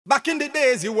Back in the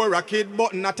days you were a kid,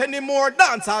 but not anymore.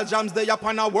 Dancehall jams they up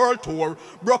on a world tour.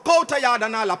 Broke out a yard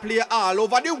and all a play all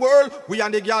over the world. We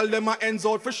and the girl them a ends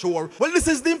out for sure. Well, this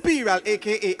is the Imperial,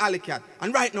 aka Alicat,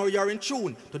 and right now you're in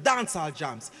tune to Dancehall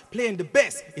jams, playing the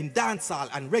best in dancehall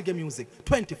and reggae music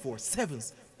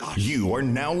 24/7. Gosh. You are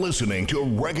now listening to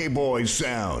Reggae Boys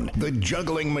Sound, the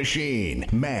juggling machine,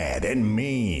 mad and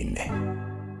mean.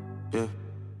 Yeah,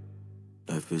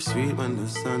 life is sweet when the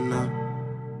sun up.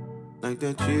 Like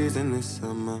the trees in the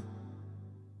summer,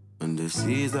 when the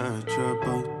seas are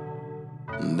troubled,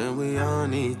 and then we all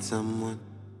need someone.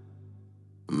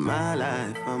 My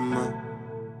life,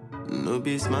 no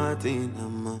be smart in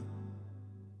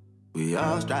we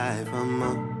all strive,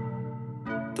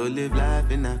 to live life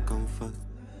in a comfort.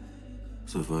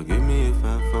 So forgive me if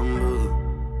I fumble,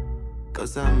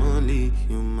 cause I'm only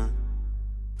human.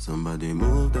 Somebody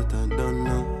move that I don't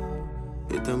know.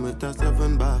 Hit them with a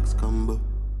 7-box combo.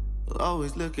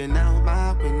 Always looking out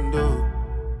my window,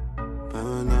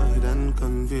 paranoid and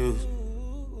confused.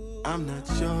 I'm not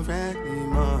sure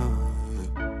anymore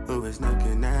who is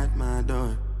knocking at my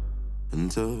door. And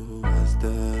so as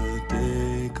the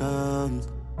day comes,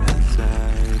 as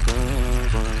I go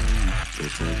on,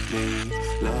 protect me,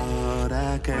 Lord,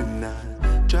 I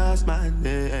cannot trust my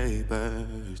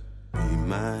neighbors. Be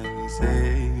my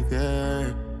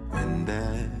savior when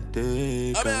that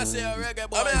day comes.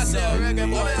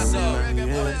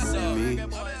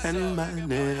 And my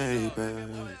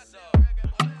neighbors.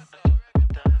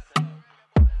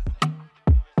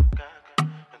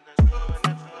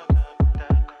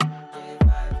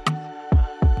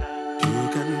 You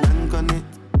can bank on it.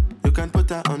 You can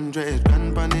put 100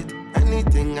 grand on it.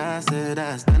 Anything I said,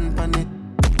 I stand on it.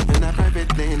 In a private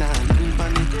plane, I land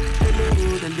on it.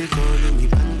 Then they calling me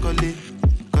Bankole.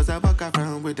 Cause I walk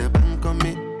around with a bank on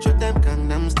me. Show them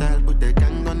Gangnam Style, put the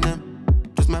gang on them.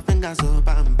 Twist my fingers up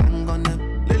and bang on them.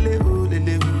 Lily who,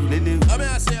 lily who, lily who.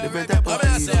 Live it up,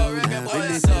 and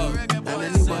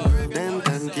anyone of them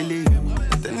can kill you.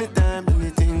 At any time,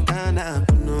 anything can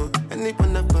happen, no. Any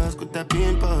one of us could have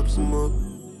been pop smoke.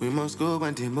 We must go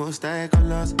and the most high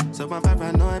colors. So I'm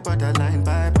paranoid, borderline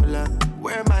bipolar.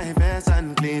 Wear my vest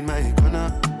and clean my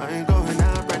corner. I ain't going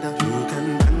out, brother. You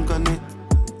can bank on it.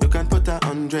 You can put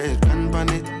 100 grand on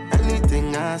it.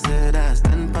 Anything I said, I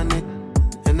stand on it.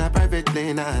 In a private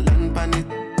plane, I land on it.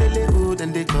 Hollywood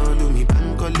and they call me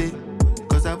Bankole.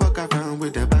 Cause I walk around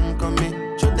with a bank on me.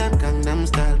 Show them Gangnam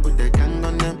Style, put the gang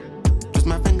on them. Twist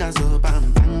my fingers up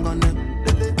and bang on them.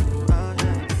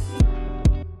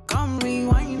 Come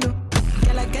rewind, oh.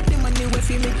 Girl, I get the money if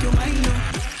you make you mine, oh.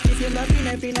 If you're loving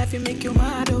every life, you make you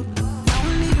mad, oh.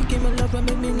 Only you give me love and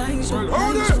make me nice, oh.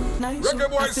 Hold it! Nice, Reggae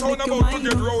Boys Sound you about to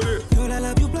get rowdy. Girl, I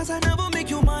love you, plus I never make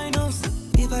you minus.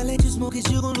 If I let you smoke it,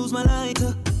 you gon' lose my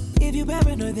lighter. If you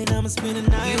paranoid, then I'ma spend the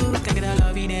night. You can get a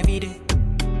loving every day.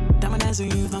 Diamond eyes on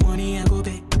you, for money I go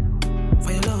pay.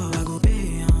 For your love I go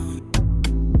pay,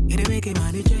 it ain't making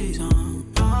money chase,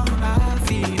 I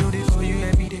feel it for you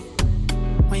every day.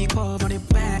 When you call, run it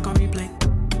back on replay.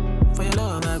 For your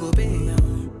love I go pay,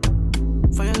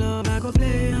 for your love I go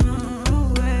play,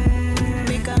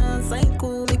 Make a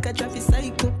psycho, make a traffic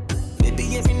psycho.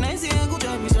 Baby, every night say I go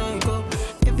drive me psycho.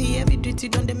 Every duty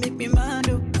done they make me mad,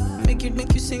 oh. Make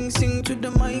you sing to the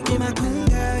mic. Yeah, my queen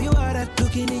girl, you are that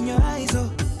looking in your eyes,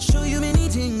 oh. Show you many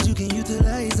things you can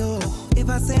utilize, oh. If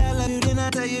I say I love you, then I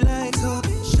tell you like so.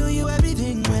 Show you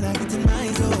everything when I get in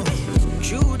my zone.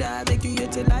 True that make you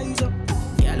utilize, oh.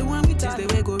 Yeah, the one we taste the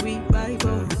way go revive,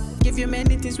 oh. Give you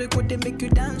many things we could they make you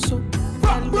dance, oh.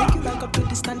 I'll make you back up to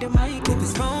the standing mic. If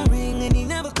his phone ring and he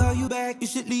never call you back, you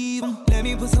should leave him. Let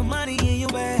me put some money in your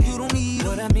bag. You don't need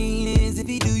what I mean is if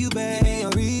he do you bad, it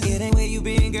ain't a reason. It ain't where you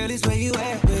been, girl, it's where you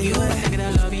at. Where you at? Take it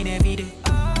out loving every day.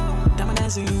 Diamond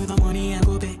eyes on you, the money I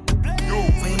go pay. Yo,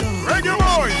 Reggae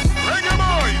Boys! Reggae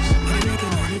Boys! You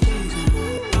making money chase,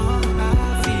 I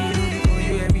feel it for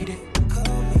you every day.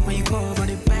 When you call, run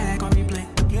it back on replay.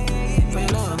 For your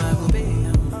love I go pay.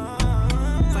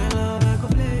 For your love I go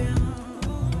play.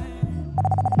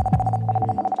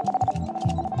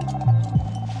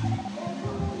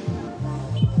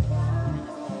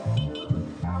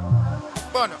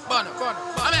 Bono. I'm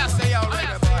gonna say y'all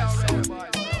Reggae Boys.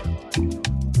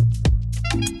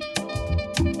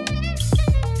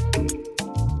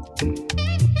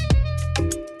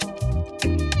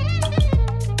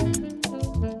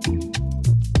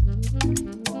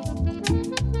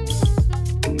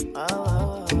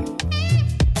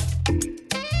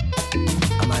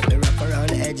 I might be rough around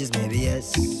the edges, maybe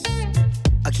yes.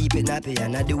 I keep it nappy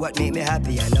and I do what make me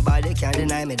happy, and nobody can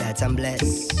deny me that I'm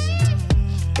blessed.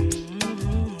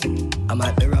 I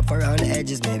might be rough around the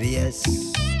edges, maybe yes.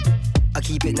 I I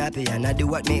keep it nappy and I do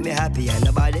what make me happy, and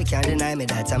nobody can deny me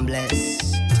that I'm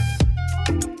blessed.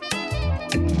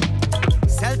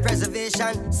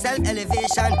 Self-preservation,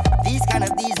 self-elevation. These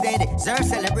days deserve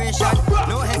celebration.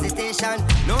 No hesitation,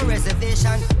 no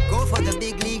reservation. Go for the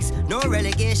big leagues, no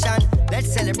relegation.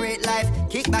 Let's celebrate life,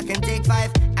 kick back and take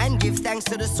 5, and give thanks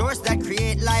to the source that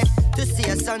create life. To see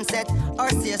a sunset or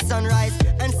see a sunrise,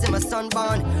 and see my son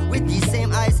born with these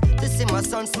same eyes. To see my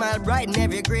son smile bright in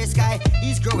every grey sky.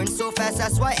 He's growing so fast,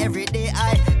 that's why every day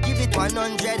I give it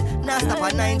 100, now stop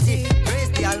at 90.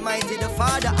 Praise the Almighty, the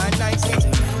Father and 90.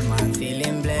 I'm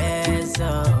feeling blessed,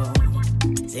 oh.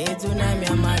 Say tonight me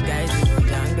and my guys we go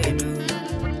down bedroom.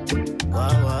 Whoa,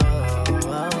 whoa,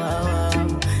 whoa,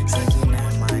 whoa. Say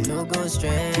tonight man no go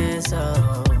stress,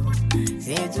 oh.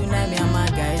 Say tonight me and my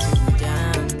guys we go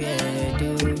down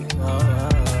bedroom.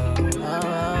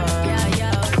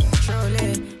 Yeah,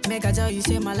 truly. Make I tell you,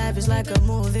 say my life is like a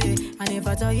movie. And if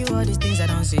I tell you all these things I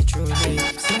don't see truly.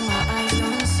 Say my eyes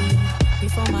don't see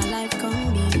before my life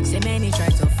come be. Say many try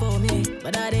to fool me,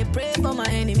 but I dey pray for my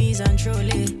enemies and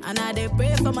truly. And I dey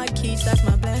pray for my kids, that's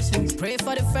my blessings. Pray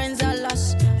for the friends I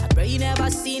lost, I pray you never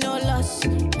see no loss.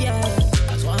 Yeah,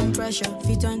 that's one pressure,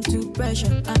 fit on to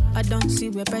pressure. I don't see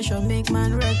where pressure make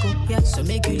man record. Yeah, so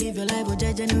make you live your life, oh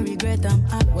judge no regret them.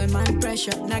 When man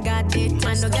pressure, now God did,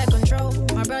 man no get control.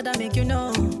 My brother make you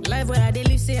know, life where I dey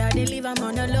live, say I dey live, I'm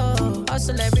on the low.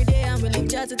 Hustle every day and we live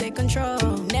just to take control.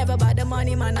 Never buy the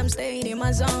money, man, I'm staying in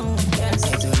my zone. Yeah,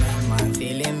 say tonight, man,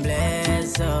 feeling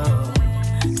blessed, oh.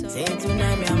 Say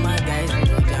tonight, me and my guys, we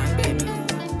go down, baby.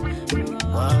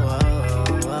 Whoa, whoa,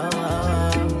 whoa,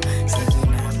 whoa. Say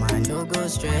tonight, man, no go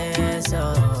stress,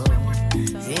 oh.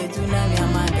 Say tonight, me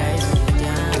and my guys, we go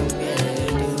down, baby.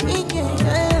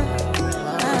 Yeah.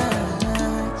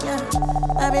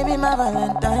 My baby, my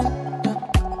Valentine.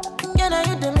 Yeah, now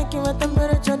you the make you what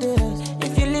temperature is.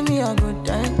 If you leave me a good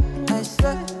time, I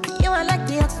swear. You are like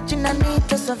the oxygen I need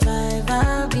to survive,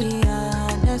 I'll be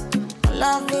honest.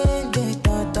 Loving the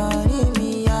thought of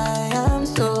me, I am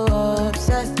so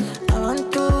obsessed. I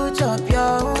want to chop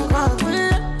your own cock.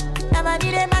 Never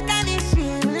did a mechanic,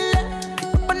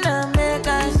 open up, make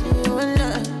us feel.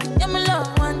 Yeah, my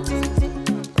love, one thing,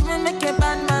 me make a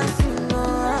bad man sing.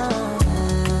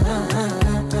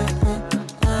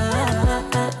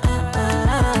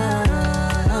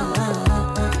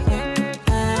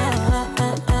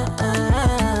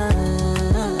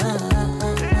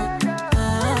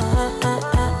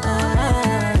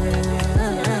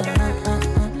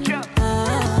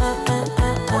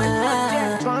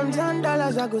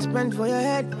 I go spend for your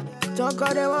head. Talk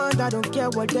all they want, I don't care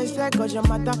what they say, cause your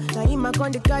matter. Now in my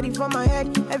con, they carry for my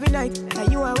head every night. Now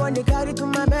you I want, they carry to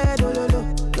my bed, oh no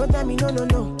no. Don't tell me no no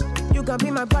no. You can be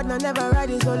my partner, never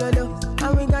ride it solo no.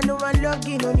 And we got no one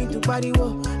lucky, no need to party,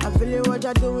 whoa. I'm feeling what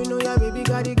you're doing, oh yeah baby,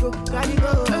 gotta go,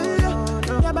 oh,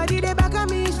 no. Your body they back at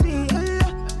me, see,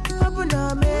 oh, open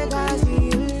up, make I see,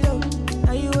 oh.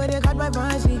 Now you where they got my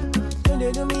fancy. Don't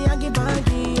they do me, I get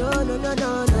banky, oh no no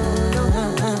no no.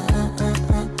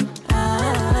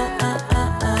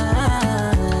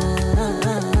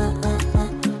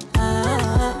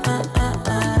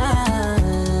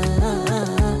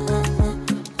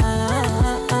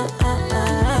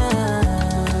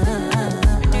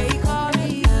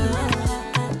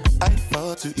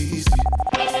 Too easy,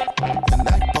 and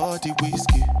I bought the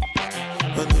whiskey,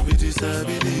 but no be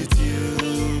disability,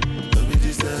 no be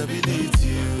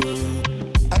disability.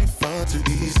 I fought too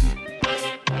easy,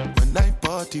 when I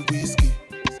bought the whiskey,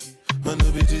 but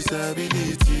no be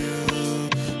disability,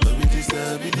 no be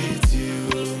disability.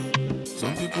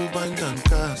 Some people bind and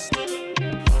cast,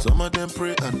 some of them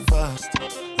pray and fast.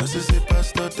 As I say,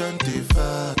 pastor, then they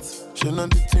fat. She know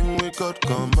the thing we got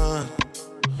command.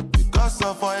 Because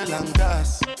of oil and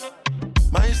gas,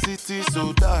 my city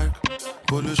so dark.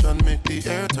 Pollution make the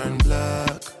air turn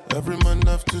black. Every man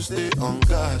have to stay on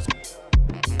guard.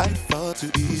 I fought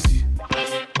too easy,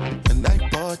 and I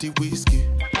bought the whiskey.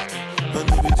 But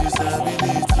no be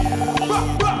disability,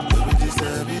 no be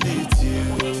disability.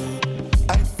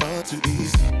 I fought too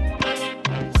easy,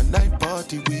 and I bought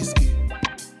the whiskey.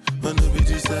 But no be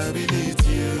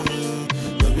disability,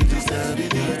 no be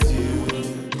disability.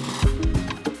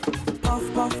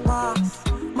 Puff pass,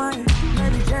 my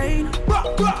Mary Jane.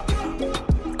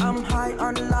 I'm high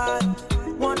on life,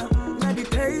 wanna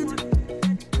meditate.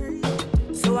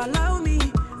 So allow me,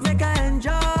 make I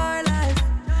enjoy life.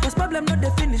 Cause problem not the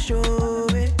finish, oh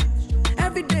eh.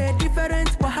 Every day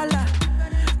different wahala.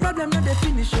 Problem not the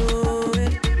finish, oh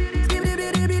eh.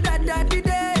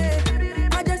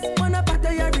 I just wanna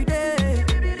party every day.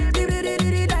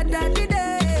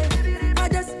 I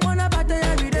just wanna party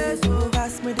every day. So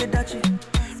pass me the Dutchie.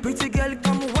 Pretty girl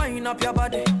wind up your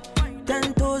body.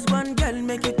 10 toes, one girl,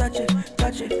 make you touch it,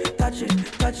 touch it, touch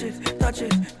it, touch it, touch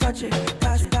it, touch it.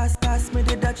 Pass, pass, pass me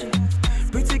the touch it.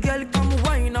 Pretty girl, come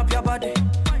wind up your body.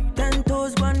 10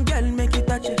 toes, one girl, make you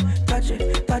touch it, touch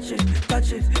it, touch it,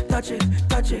 touch it, touch it,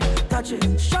 touch it, touch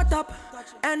it. Shut up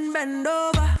and bend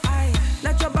over. Aye.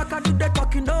 Let your back do the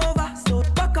talking over. So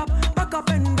back up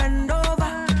and bend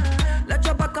over. Let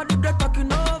your back do the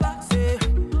talking over. Say,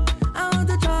 I want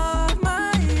to chop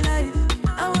my life.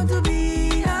 I want to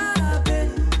be happy.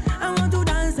 I want to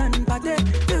dance and party.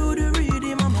 Feel the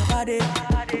rhythm of my body.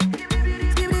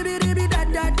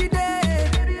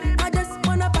 I just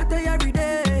wanna party every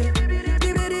day.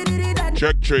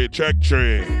 Check tree.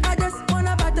 I just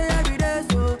wanna party every day.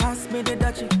 So pass me the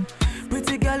dutchie.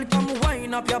 Pretty girl, come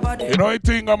wind up your body. You know you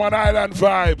think I'm on island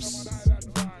vibes.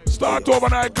 Start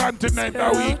overnight continent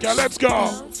that week. Let's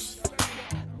go.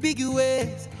 Big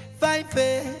ways, fine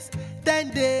face, 10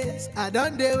 days. I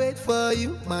don't dare wait for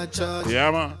you, my child.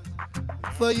 Yeah, man.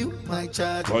 For you, my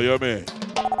child. Oh, you mean?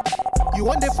 You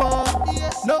want the phone?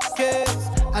 No case.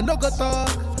 I no go talk.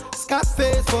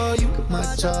 Scarface for you, my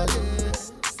child.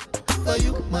 For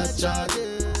you, my child.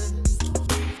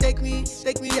 Take me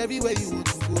everywhere you want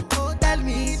to go. Oh, tell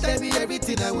me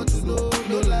everything I want to know.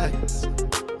 No lie.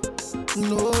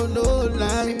 No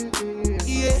lie.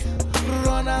 Yeah.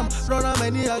 Run am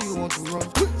anyhow you want to run.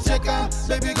 Check out,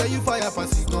 baby girl, you fire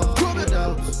pass it gun.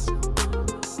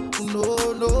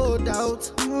 No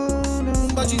doubt.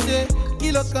 But you say,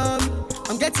 kilo come,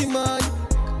 I'm getting money,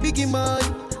 biggie money.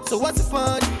 So what's the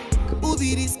fun? Who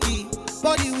be risky?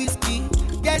 Body whiskey,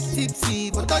 get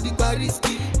tipsy, but all the bar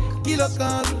risky. Kilo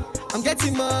come, I'm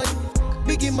getting money,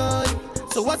 biggie money.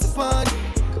 So what's the fun?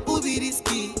 Who be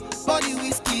risky? Body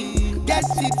whiskey, get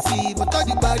tipsy, but all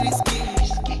the bar risky.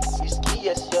 Risky,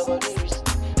 yes, your body risky.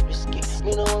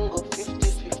 Me no one go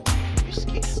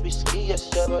 50-50. Risky,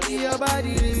 yes, your body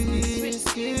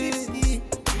risky,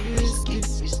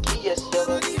 yes, your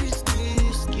body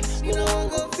risky. Me no one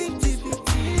go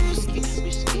 50-50.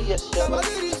 Risky, yes, your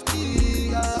body risky.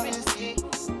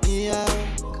 Yeah,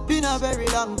 been a very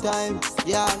long time.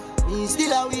 Yeah, me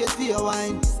still a wait for your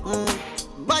wine.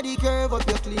 Body curve up,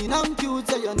 you clean and cute,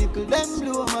 so your nipple them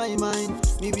blow my mind.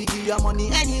 Me we give you money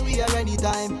anywhere,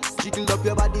 anytime. Jiggle up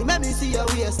your body, make me see your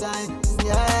waistline.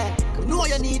 Yeah, you know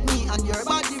you need me and your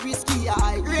body risky.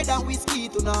 I grade than whiskey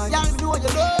tonight. Yeah, you know you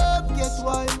love, guess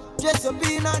why? Just up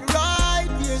in and right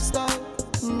hairstyle.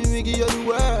 Me give you the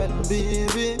world,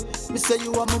 baby. Me say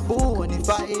you are my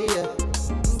bonfire.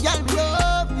 Yeah, me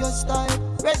love your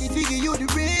style. Ready to give you the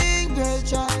ring, girl,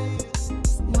 child.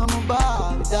 I'm a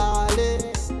bad darling,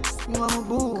 I'm a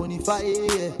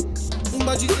bonfire.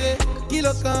 But you say,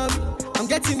 kilo come, I'm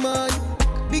getting money,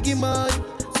 biggie money.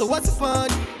 So what's the fun?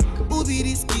 Who be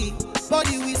risky?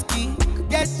 Body whiskey,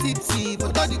 get tipsy,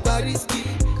 but all the bar risky.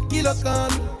 Kilo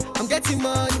come, I'm getting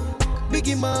money,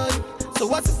 biggie money. So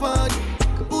what's the fun?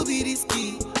 Who be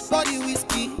risky? Body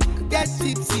whiskey, get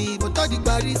tipsy, but all the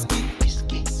bar risky.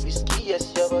 Risky,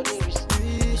 yes, your body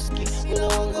risky. You know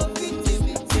I'm gonna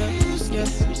 50-50. Yeah,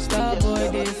 star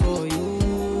boy day for you.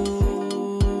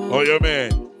 Oh, you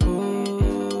mean?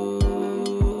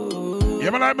 Yeah,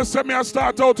 man, I must send me a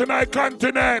start out tonight,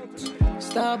 continent.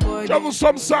 Star boy. Juggle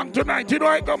some song tonight. You know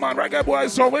I come on, reggae boy,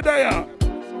 so we're there.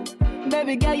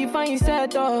 Baby girl, you find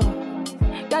yourself, oh.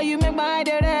 Girl, you make my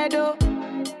eye red, oh.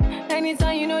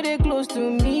 Anytime you know they close to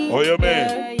me. Oh, you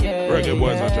mean? Yeah, reggae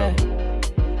boys are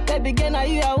juggle. Baby girl, now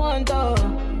you I want, oh.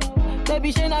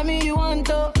 Baby, shine at me you want,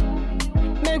 oh.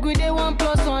 Make we day 1 +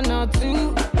 1 or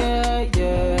 2. Yeah.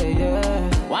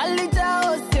 1 liter,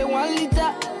 oh, say 1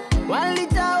 liter. 1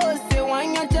 liter, oh, say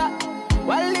 1 yacha.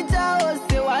 1 liter, oh,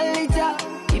 say 1 liter.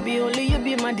 It be only you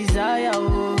be my desire,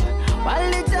 oh.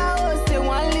 1 liter, oh, say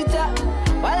 1 liter.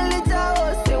 1 liter,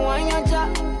 oh, say 1 yacha.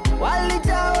 1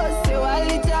 liter, oh, say 1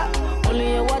 liter.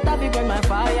 Only your water be burn my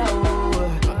fire, oh.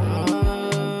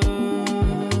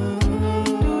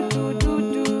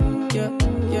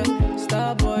 Yeah.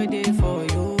 Star boy day for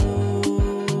you.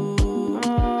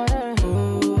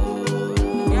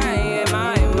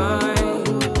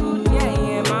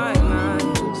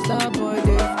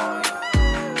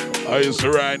 I used to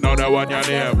write now that one your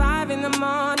name. 5 in the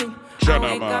morning. Shut I up,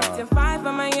 wake man. up to 5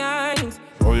 for my yearnings.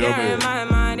 Oh, yeah, Yeah, man. my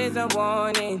mind is a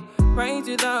warning. Pray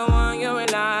to the one you're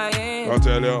relying. I'll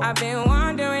tell you. I've been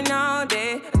wandering all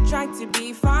day. I tried to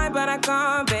be fine, but I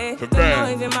can't be. The Prepare.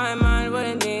 noise in my mind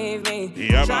wouldn't leave me.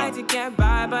 Yeah, Try man. to get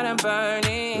by, but I'm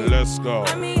burning. Let's go.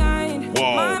 Let me hide.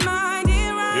 Whoa. My mind is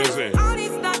Yes, right. it. All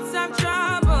these thoughts have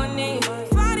trouble me.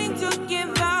 Fighting to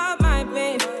give up my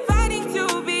pain. Fighting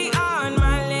to be on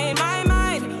my lane. My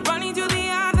mind running to the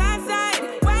other side.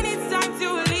 When it's time to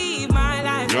leave my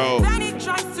life. Yo.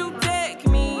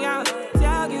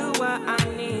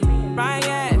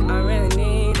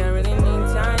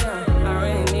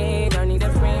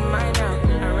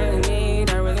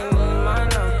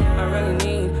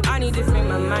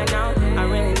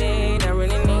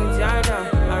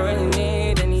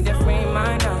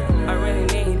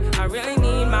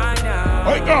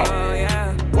 go.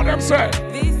 Yeah. What them say?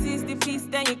 This is the peace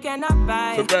that you cannot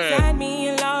buy. Okay. Send me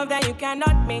in love that you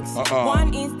cannot mix.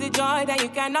 One is the joy that you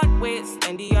cannot waste,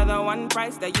 and the other one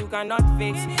price that you cannot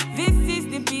fix. This is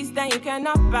the peace that you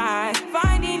cannot buy.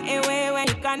 Finding a way where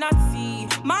you cannot see.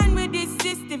 Man with this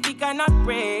system, he cannot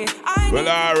pray. Well,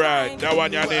 alright, that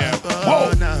one your name.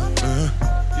 Whoa!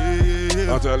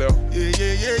 I'll tell you.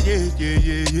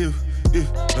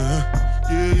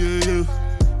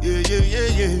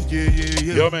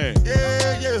 Yo, man.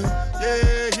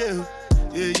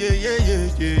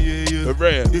 The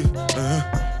bread.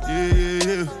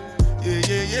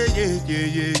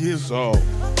 So,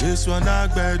 this one I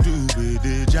better do with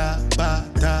the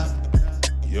jabata.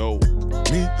 Yo.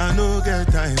 Me, I no get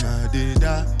time, I did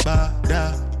that,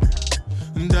 da.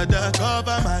 Dada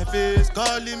cover my face,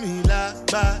 calling me la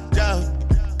bada.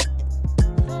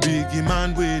 Biggie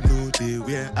man, we know they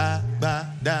wear a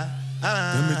bada.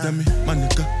 Tell me, my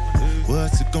nigga,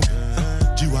 what's it gon'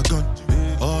 G-Wagon,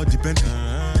 all depend.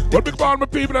 Well, big ball, my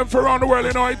people, and for around the world,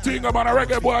 you know, I think I'm on a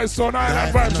reggae boy, so 9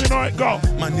 and 5, you know it go.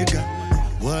 My nigga,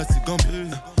 what's it gon' be?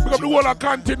 Pick up the whole of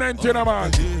continent, you know,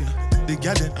 man.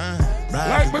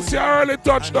 Like we see early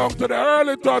touchdown to the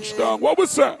early touchdown. What we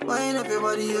say? Wind up your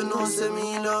body, you know, say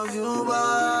me love you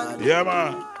bad. Yeah,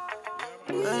 man.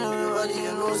 Wind up your body,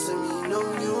 you know, say me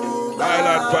love you bad.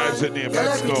 Island vibes in there,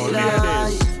 let's go.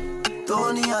 Ladies.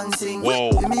 Tony and sing. Whoa.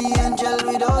 With me angel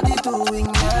without the two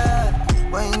wing, yeah.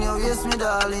 When you kiss me,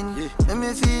 darling, make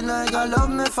me feel like I love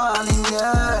me falling,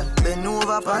 yeah. Bend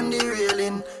over on the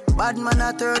railing. Bad man,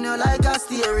 I turn you like a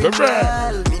steering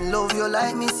wheel. Me love you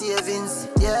like me savings,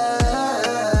 yeah.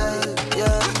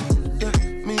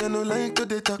 Me I no like to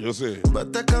they talk, you see,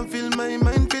 but I can feel my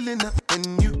mind feeling up.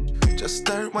 When you just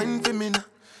start whining for me now,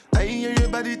 I hear your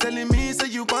body telling me say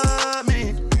you want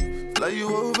me. Fly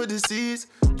you over the seas,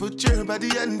 put your body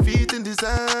and feet in the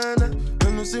sand.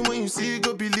 I know say when you see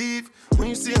go believe, when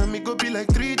you see me go be like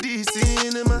 3D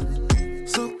cinema.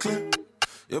 So clear,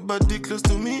 your body close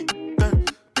to me, girl.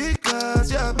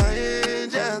 Because you're my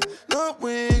angel, no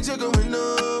wings, you're going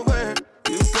nowhere.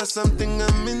 You got something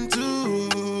I'm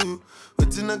into.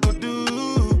 What I go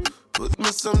do? Put me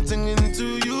something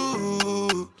into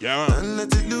you. Yeah, and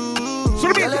let it loose.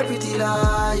 Girl, a pretty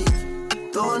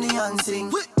like Tony and sing.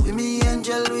 With me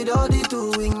angel without the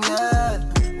two wing, yeah.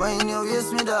 When you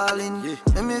kiss me, darling,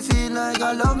 make me feel like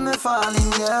I love me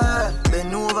falling, yeah.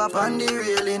 Bend over on the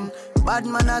railing. Bad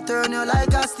man, I turn you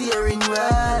like a steering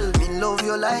wheel. Me love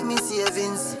you like me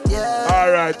savings, yeah.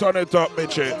 Alright, turn it up,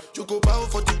 Mitchie. You go bow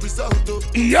for the result, oh.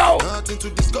 Yo! Nothing to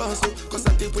discuss, oh. Cause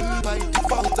I did win by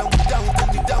default and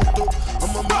without, oh.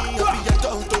 I'm a me, I be a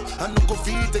doubt, oh. I no go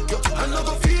feed the girl, I no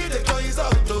go feed the guys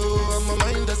out, oh. I'm a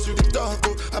mind that's really dark,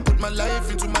 oh. I put my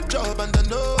life into my job and I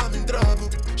know I'm in trouble.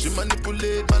 She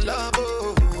manipulate my love,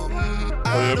 oh. Oh,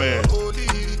 yeah, man. Holy,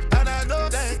 and I know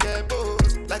they get both.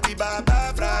 Like the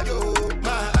Baba Frayo,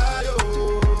 my ayo,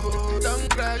 don't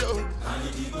cry, yo.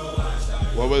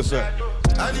 What was that?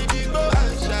 I need to go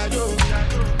and shadow.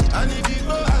 I need to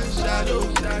go and shadow.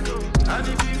 I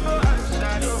need to go and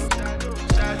shadow.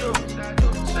 Shadow.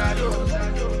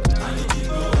 I need to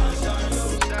go and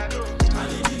shadow.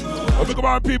 Oh, come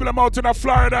on, people, I'm out in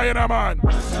Florida, you know, man.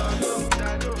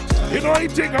 You know, you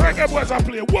think reggae boys are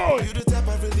playing. Whoa! You the type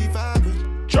I really vibe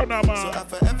with. Chana, man. So I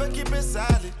forever keep it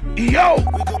solid. Yo!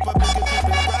 We go public and keep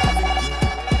it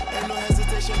private. Ain't no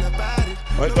hesitation about it.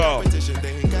 Let no go. competition,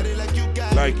 they ain't got it like you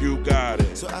got it. Like you got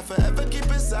it. So I forever keep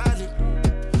it solid.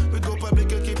 We go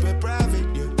public and keep it private,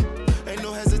 yeah. Ain't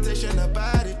no hesitation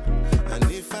about it. And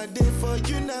if I did for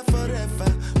you, not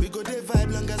forever. We go there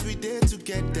vibe long as we there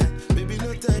together. Baby,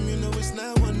 no time, you know it's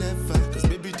now or never. Cause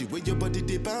baby, the way your body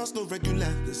they bounce, no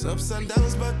regular. There's ups and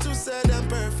downs, but too sad and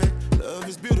perfect. Love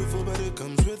is beautiful, but it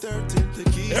comes with hurting. The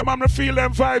key. Yeah, man, I feel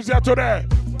them vibes here today.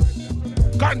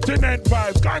 Continent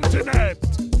vibes, continent.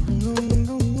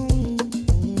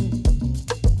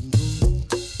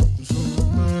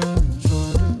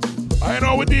 I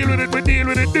know we deal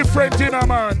with it different, you know,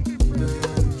 man.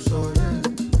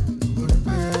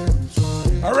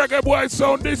 A reggae boy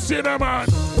sound this, you know, man.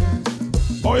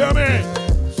 Oh, yeah, man.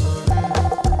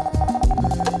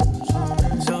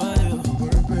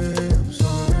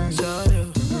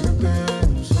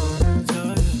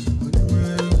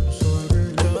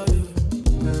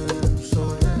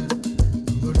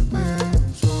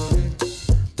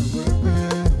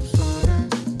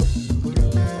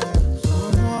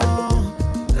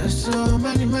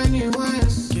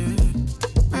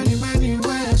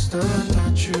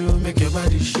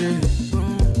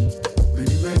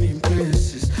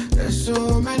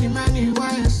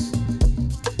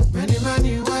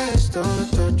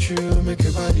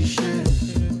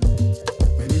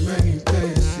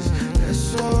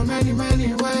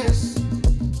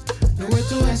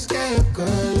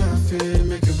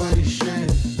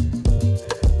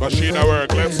 Machine at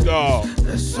work, let's go.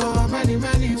 There's so many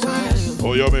ways.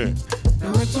 Oh, you mean?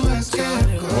 No way to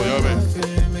escape. Oh, you mean?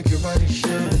 Make your body shake.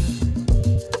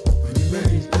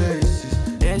 Many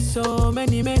places. There's so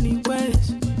many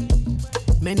ways.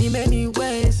 Many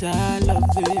ways. I love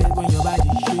it when your body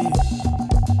shakes.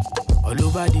 All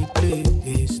over the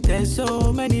place. There's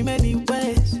so many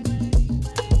ways.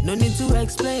 No need to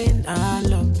explain. I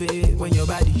love it when your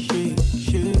body shakes.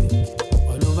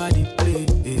 All over the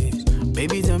place.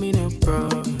 Baby, tell me no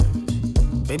problem.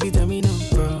 Baby, tell me no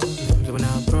problem. When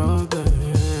I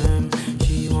problem,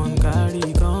 she won't carry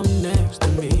come next to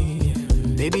me.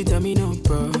 Baby, tell me no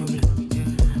problem.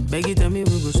 Baby, tell me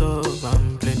we go solve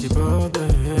plenty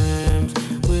problems.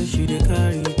 Where she dey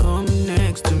carry come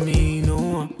next to me? No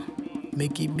one.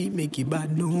 Make it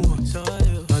bad, no one.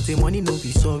 Nothing money, no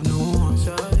be solve, no one.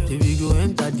 If you go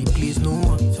enter the place, no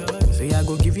one. Say I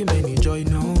go give you many joy,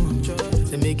 no one.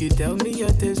 Say make you tell me your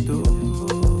taste,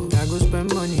 oh. I go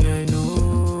spend money, I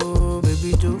know.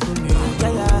 Baby, joke for me,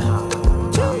 yeah.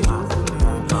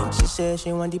 She said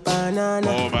she want the banana.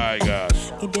 Oh my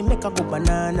gosh. It dey make her go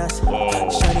bananas.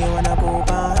 Shawty wanna go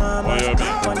Bahamas.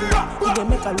 It dey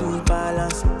make her lose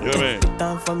balance. Put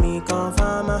time for me, come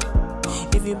farmer.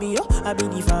 If you be yo, I be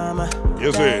the farmer.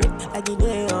 Yes, sir. I get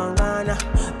it on Ghana.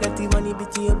 Let the money be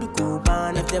to you, be cool,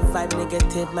 man. If the vibe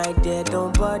negative, my dear,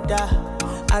 don't bother.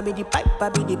 I be the pipe, I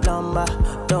be the plumber.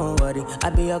 Don't worry, I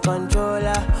be your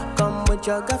controller. Come with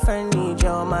your girlfriend, need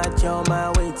your match, your my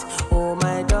weight, oh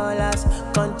my dollars.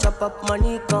 Come chop up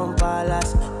money, come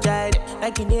palace. Tried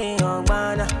like you did on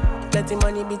Ghana. Let the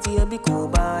money be to you, be cool,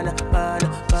 banana.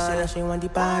 She want the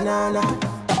banana.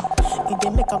 It dey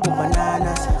make her go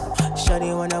bananas.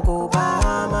 Shawty wanna go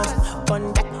Bahamas.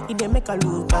 One that it dey make her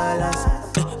lose balance.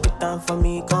 Put time for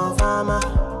me, come farmer.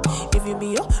 If you be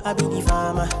yo, I be the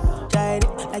farmer. Tried it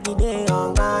like you did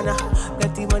on Ghana.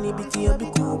 Let the money be to you, be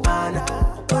cool, banana.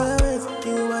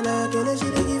 You wanna kill her, she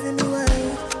dey giving me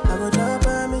wine. I go drop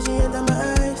her, me she enter my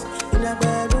eyes. In a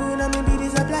bedroom, I me be the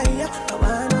supplier. I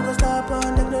wanna go stop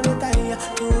on the no retire.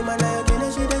 You wanna kill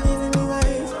her, she dey giving me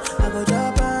wine. I go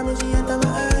drop her, me she enter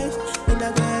my eyes. In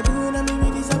a bedroom, I me be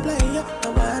the supplier. I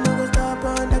wanna go stop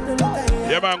on the no retire.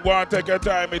 Yeah, man, go and take your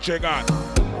time, me check on.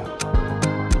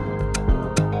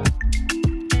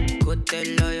 Go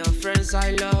tell all your friends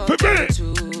I love you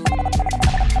too.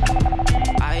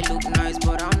 I look nice,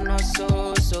 but I'm not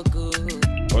so good.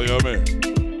 Oh, you mean?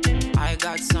 I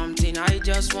got something I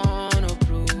just wanna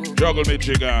prove. Juggle me,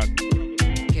 chicken.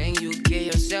 Can you get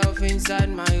yourself inside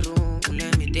my room?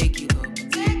 Let me take you up.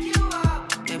 Take you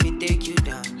up. Let me take you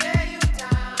down. Lay you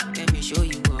down. Let me show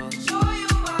you up. Show you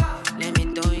up. Let me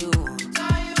turn you on.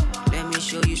 Turn you on. Let me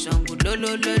show you some good lo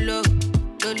lo lo lo.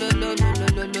 Lo lo lo lo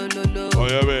lo lo lo lo. Oh,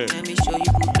 yeah, man. Let me show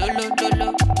you good lo lo lo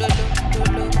lo lo lo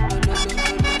lo lo lo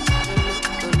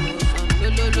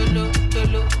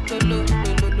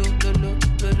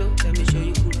lo. Let me show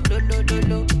you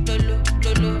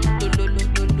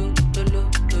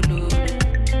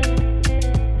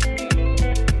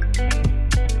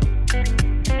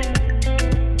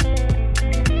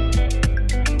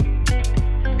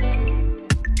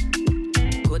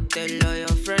Go tell all your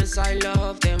friends I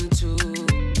love them too.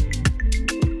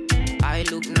 I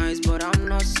look nice, but I'm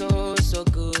not so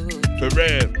good. For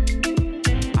real.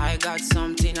 I got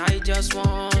something I just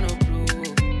wanna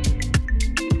prove.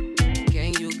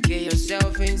 Can you get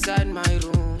yourself inside my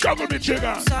room? Juggle me,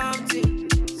 chicken. Something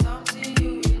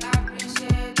you will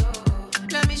appreciate. Oh.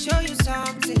 Let me show you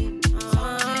something.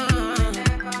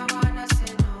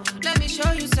 Let me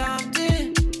show you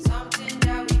something. Something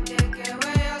that will take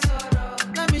away your sorrow.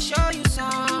 Let me show you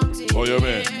something. Oh, yeah,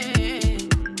 man.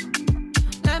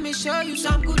 Let me show you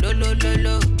some good lo lo lo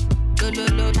lo lo lo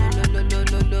lo lo lo lo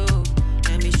lo lo.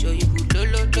 Let me show you good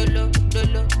lo lo lo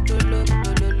lo lo lo lo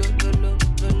lo lo lo lo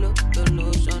lo lo lo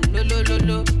son lo lo lo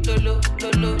lo lo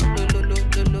lo lo lo lo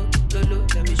lo lo lo.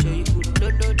 Let me show you good lo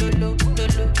lo lo lo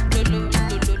lo lo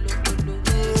lo lo lo.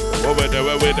 Over there,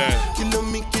 where we there? Kilo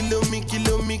me.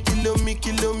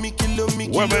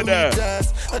 Women there.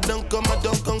 I don't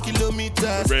come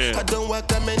kilometers. Real. I don't walk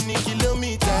that many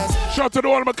kilometers. Shout to the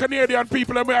all my Canadian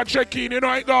people and we are checking, you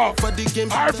know it now.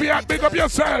 RFI, big up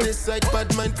yourself.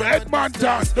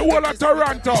 Edmonton, the whole of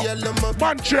Toronto,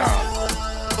 Montreal,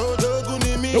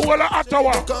 the whole of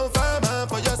Ottawa.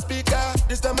 For your speaker,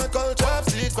 this time I call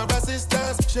chopsticks for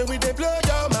assistance. Shall we they blow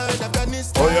your mind,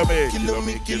 Afghanistan? Oh, yeah, man.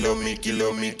 Kilometers.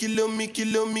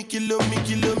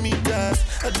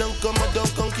 I don't come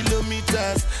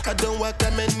kilometers. I don't walk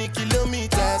that many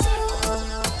kilometers.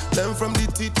 Learn from the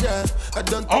teacher. I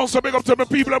don't. Also big up to the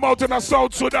people I'm out in the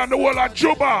South Sudan, the whole of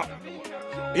Juba.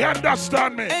 You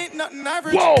understand me? Ain't nothing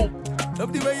average. Whoa.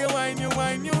 Love the way you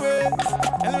whine your way.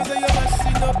 And I say you're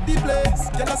mashing up the place.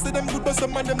 Can I say them good, but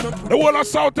some of them not good. The whole of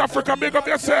South Africa, big up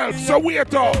yourself. So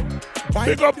wait up.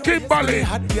 Big up Kimberly.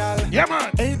 Yeah,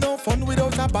 man. Ain't no fun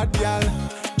without a bad gal.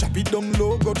 Chop it down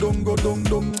low, go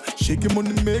down. Shake your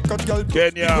money, make a gal.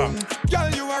 Kenya. Girl,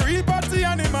 you a real party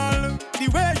animal. The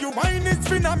way you whine is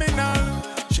phenomenal.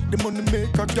 Shake the money,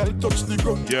 make a gal touch the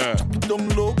ground. Yeah. Chop it down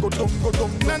low, go down.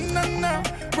 Na na na.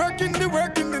 Working the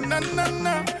na na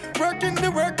na. Working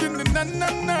the na na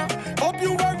na. Hope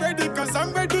you are ready, cause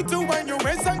I'm ready to wind your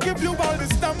waist and give you all the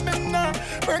stamina.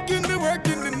 Working the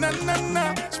na na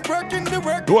na. Working the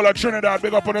work. The whole of Trinidad,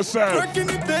 big up on yourself. Working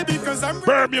it, baby, cause I'm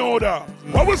Bermuda.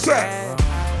 What was that?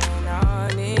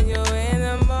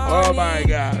 Oh my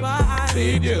God.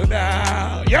 Need you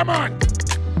now. Yeah, man.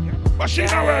 Machine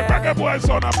away, reggae boy,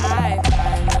 son of I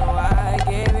know I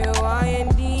gave you all you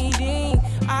needing.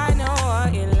 I know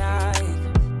what you like.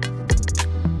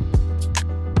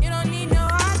 You don't need no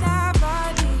other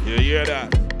body. You hear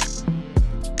that?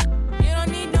 You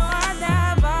don't need no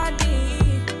other body.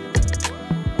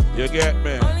 You get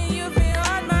me? Only you feel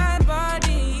on my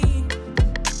body.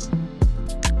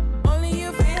 Only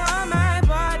you feel on my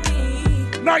body.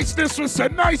 Nice this was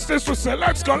said. Let's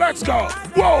go.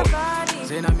 Whoa.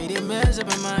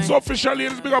 So officially,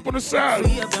 let's big up on the cell.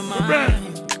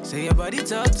 Say your body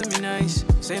talk to me nice.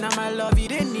 Say now my love you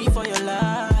didn't need for your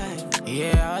life.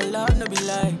 Yeah, our love no be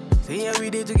lie. Say yeah, we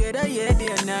did together, yeah, day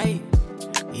and night.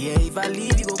 Yeah, if I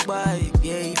leave you go by.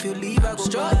 Yeah, if you leave I go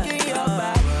stroking by. Your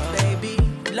body, baby.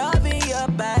 Loving your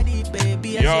body,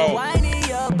 baby. I say whining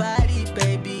your body,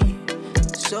 baby.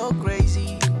 So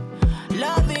crazy.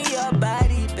 Loving your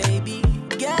body, baby.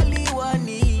 Girl, you want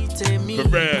need to me. I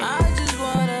just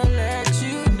wanna let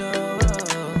you know.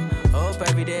 Hope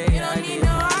every day. You don't need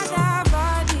no other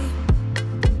body.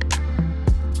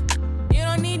 You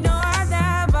don't need no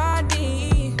other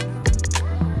body.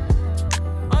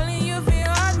 Only you feel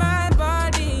on my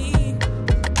body.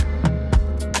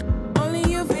 Only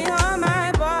you feel on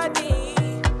my body.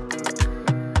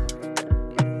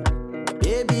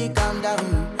 Baby, calm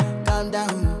down.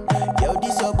 Yo,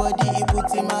 this your body, it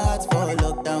puts in my heart for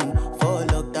lockdown.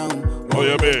 Oh,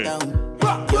 yeah, man.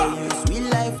 Yo, you sweet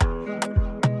life.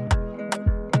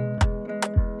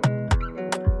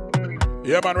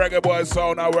 Yeah, man, reggae boy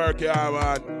sound at work, yeah,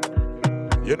 man.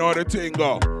 You know the thing,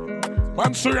 go.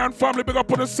 Mansourian family, big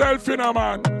up on the self, you know,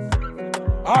 man.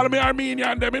 All me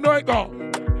Armenian, them, you know it, go.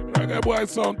 Reggae boy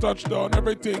sound touchdown,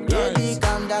 everything, nice. Baby,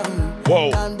 calm down.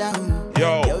 Whoa. Calm down.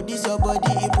 Yo, this your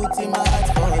body, it puts in my heart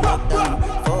for lockdown.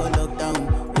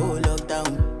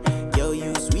 Yo,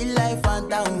 you sweet life,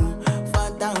 phantom.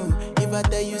 If I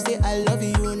tell you, say I love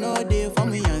you, no day for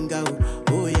me, young girl.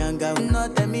 Oh, young girl. No,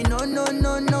 tell me, no.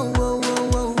 Oh.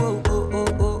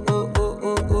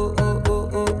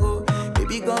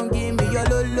 Baby, gon' give me your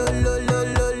lo.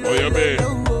 Oh, yeah, man.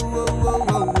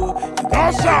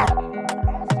 No, sir.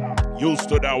 Used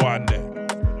to that one there.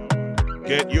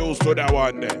 Get used to that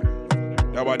one there.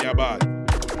 That one, you're bad.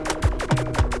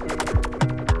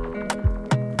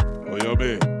 Oh, yeah,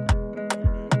 man.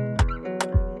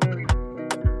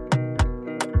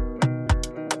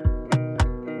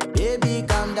 Baby,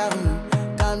 calm down.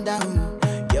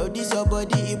 Yo, this your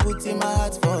body, it puts in my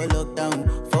heart for lockdown.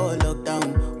 Oh,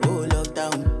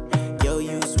 lockdown. Yo,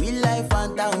 you sweet life,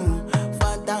 phantom.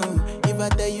 If I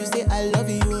tell you, say I love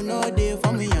you, no day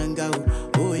for me, young girl.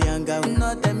 Oh, young girl.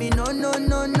 No, tell me, no.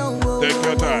 Oh. Take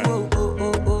your time.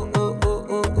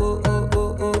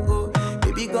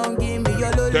 Baby, gon' give me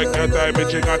your lo. Take your time,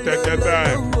 bitch, you gotta take your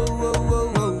time.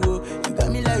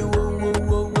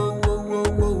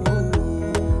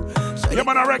 Yeah,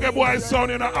 man, a reggae boy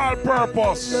sound in all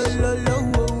purpose. I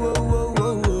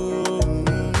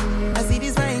see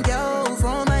this fine girl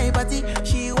from my party,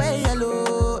 she wear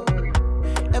yellow.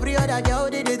 Every other girl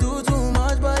they do too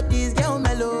much, but this girl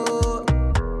mellow.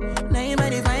 Now in my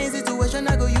divine situation,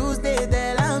 I go use they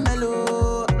tell I'm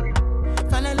mellow.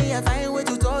 Finally, I find way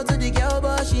to talk to the girl,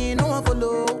 but she ain't no one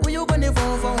follow. Who you gonna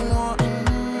phone for one?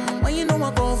 When you know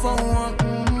I come for one,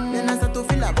 then I start to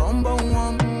feel a bum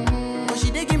one. She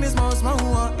dey give me small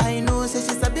one. I know, say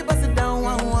she's a bit pass it down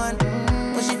one.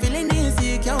 But she feeling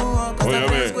insecure, cause her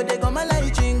friends go they go my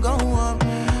light ring go on.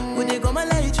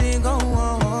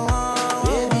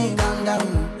 Baby,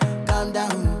 calm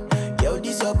down. Yo,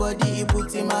 this your body, it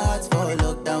puts in my heart for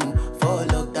lockdown. Oh,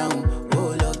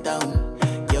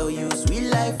 lockdown. Yo, you sweet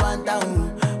life,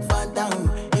 phantom.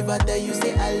 If I tell you,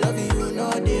 say I love you,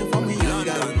 no day for me, young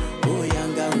girl. Oh,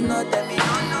 young girl, no tell me, no.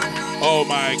 Oh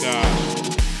my God.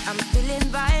 I'm feeling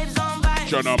vibes on vibes.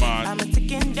 Jonah, man. I'm a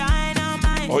ticking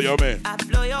dynamite. Oh, you mean? I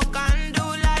blow your candle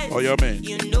light. Oh, you mean?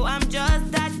 You know I'm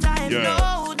just that type.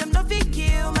 no, them no fit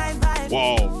kill my vibe.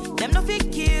 Whoa. Them no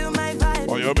fit kill my vibe.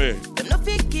 Oh, you mean? Them no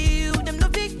fit kill, them no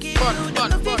fit kill, them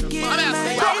no fit kill my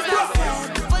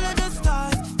vibe. Follow the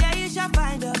stars, there you shall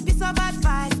find a piece of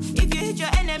advice. If you hit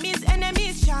your enemies,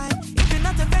 enemies shine. If you're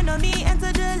not a friend of me,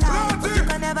 enter the line. But you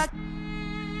can never.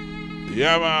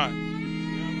 Yeah, man.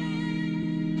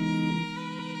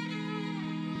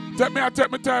 Take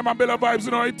my time and build a vibes,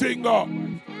 you know, I think,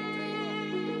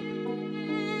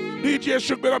 DJ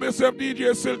should build up yourself,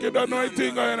 DJ Silk, you don't know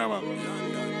anything, you know, man.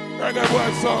 Reggae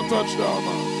boy sound touchdown,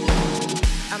 man.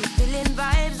 I'm feeling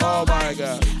vibes, oh my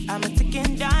God. I'm a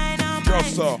ticking dynamite.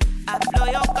 Just so. I blow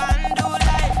your candle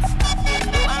lights. You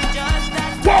know I'm just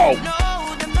that. Whoa!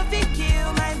 No, them no fit kill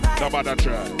my vibe. How about that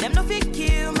try? Them no fit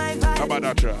kill my vibe. How about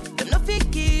that try? Them no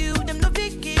fit kill, them no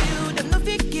fit kill, them no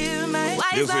fit kill my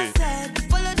vibe. Wise man said,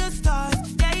 follow the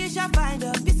stars, there you shall find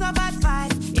a piece of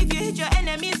advice. If you hit your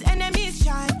enemies, enemies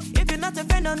shine. If you're not a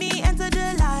friend of me, enter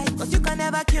the light. Cause you can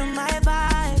never kill my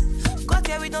vibe. Got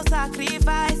here with no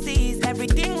sacrifices.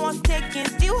 Everything was taken,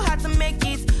 still had to make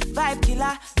it. Vibe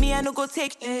killer, me I no go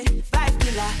take it. Vibe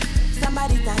killer.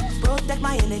 Somebody time, protect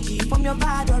my energy from your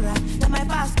bad aura. Now my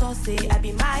pastor say I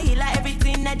be my healer,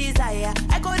 everything I desire.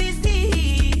 I go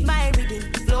receive my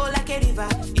reading, flow like a river.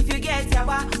 If you get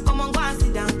yawa, come on go and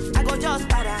sit down. I go just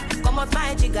para, come out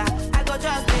my jigger. I go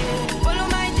just follow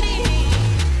my dream.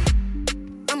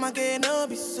 I'ma get no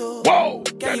be so. Whoa,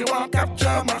 can you want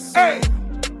capture my soul? Hey.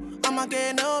 I'ma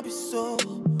get no be so.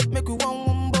 Make you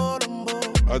one bombo.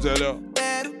 I tell you.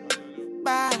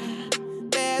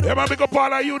 Yeah, man, big up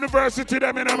all our university,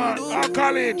 them in man. Our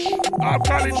college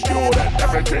student,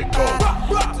 everything go.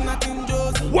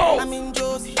 Whoa!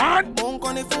 And?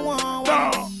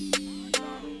 No.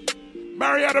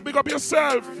 Marietta, big up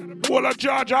yourself. Whole of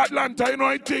Georgia, Atlanta, you know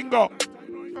anything go.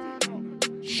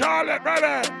 Charlotte, right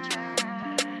there.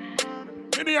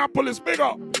 Minneapolis, big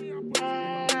up.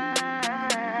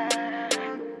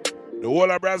 The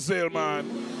whole of Brazil, man.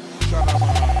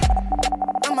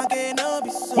 I'ma get no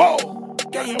be so. Whoa!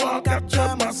 Can you want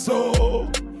capture my soul?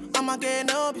 I'ma get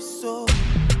no be so.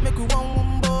 Make you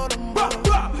one bottom.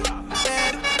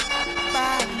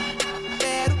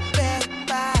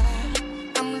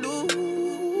 I'm blue.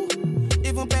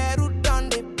 Even Peru done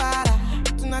the para.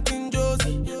 Tonight in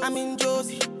Josie, I'm in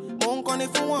Josie. Won't call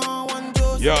if you want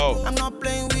Josie. Yo. I'm not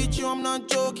playing with you, I'm not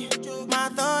joking. My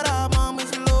thought of mom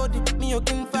is loaded. Me you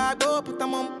can fire go, but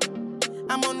I'm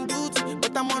on duty,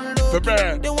 but I'm on load.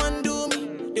 They want do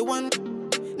me, they want.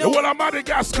 The whole of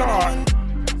Madagascar.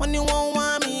 When you won't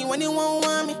want me, when you won't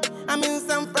want me, I'm in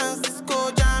San Francisco,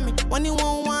 Jammy. When you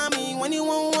won't want me, when you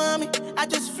won't want me, I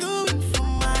just flew in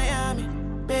from Miami,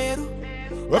 Peru.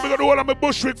 When we go to all of my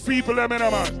Bushwick people, them in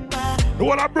man. The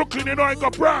whole of Brooklyn, you know, I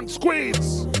got Bronx,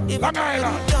 Queens, Long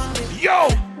Island. Yo!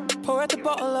 Pour out the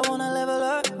bottle, I wanna level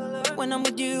up. When I'm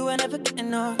with you, I never get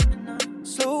enough.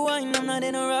 Slow wine, I'm not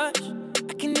in a rush.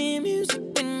 I can hear music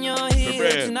when you're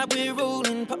here. Tonight we're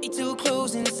rolling, party till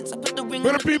closing. Since I put the ring.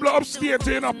 When the people are upstate,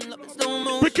 you know,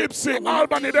 Poughkeepsie,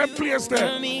 Albany, them place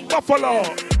there. Buffalo.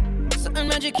 Something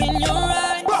magic in your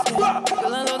eyes. Yeah.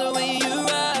 Girl, I love the way you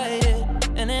ride it.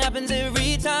 And it happens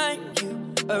every time you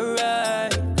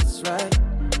arrive. That's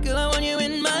right. Girl, I want you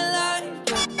in my life.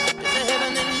 Yeah. There's a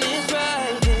heaven and it's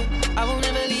right. Yeah. I will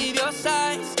never leave your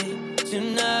side. Stay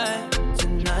tonight.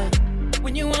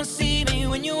 When you won't see me,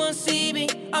 when you won't see me,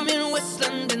 I'm in West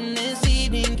London this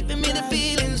evening, giving me the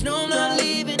feelings, no I'm not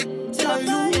leaving, till I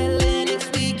fly LA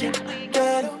next weekend.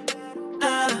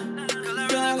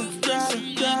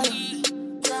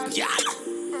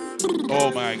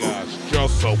 Oh my gosh,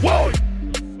 just so whoa!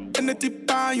 And the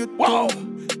tip on your toe.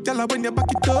 Tell her when you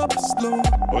back it up slow.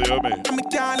 Oh yeah, man. I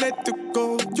can't let you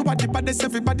go. You are the baddest,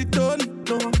 everybody don't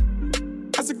know.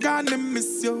 As a guy, I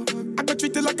miss you. I got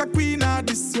treated like a queen of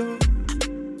this year.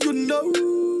 You know,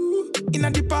 in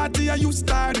the party, you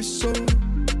start the show.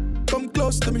 Come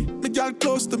close to me, my girl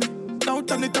close to me. Now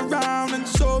turn it around and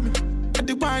show me. At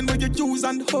the wine where you use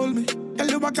and hold me. Tell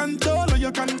you I control or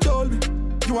you control me.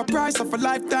 You a price of a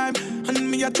lifetime, and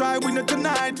me I try win it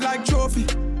tonight like trophy.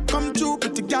 Come true,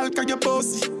 pretty girl, cause you're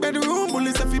bossy. Bedroom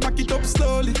bullies if you back it up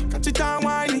slowly. Catch it and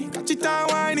whiny, catch it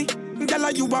and whiny.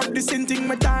 Girl, you have the same thing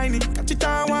with tiny. Catch it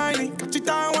and whiny, catch it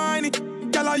and whiny.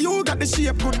 Girl, you got the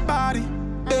shape, good body.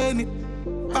 Bend it,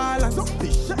 balance.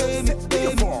 Bend it,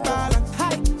 balance.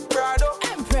 Hi, Prado,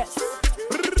 Empress.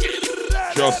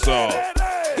 Just so.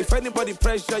 If anybody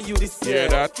pressure you this year,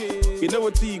 that? You know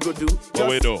what you go do? What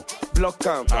we do? Block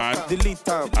them, delete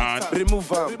them, remove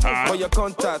them for your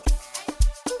contact.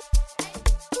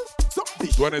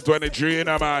 2023 in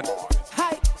a man.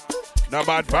 No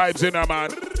bad vibes in a man.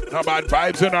 No bad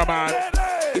vibes in a man.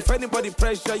 If anybody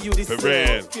pressure you this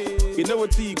real. you know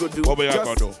what you go do. What we are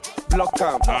gonna do? Block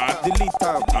them, delete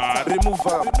them, remove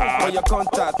them for your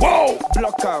contact. Whoa!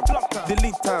 Block them,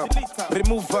 delete them,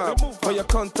 remove them for your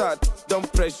contact.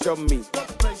 Don't pressure me.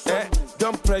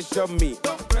 Don't pressure me.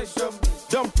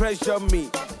 Don't pressure me.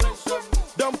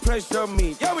 Don't pressure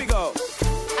me. Here we go.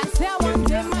 I say I want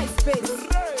to my space.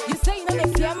 You say you know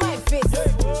they fear my face.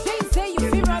 They say you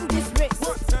fear run this race.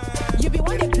 You be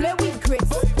one they play with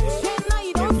grace. Shame now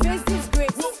you don't face this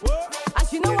grace.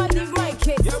 As you know I live my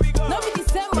case. Nobody the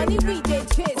same money we they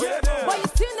chase. But you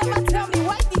still never tell me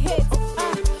why the hate.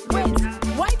 Wait,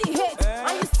 why the hate?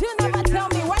 And you still never tell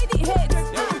me why the hate.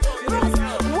 Bros,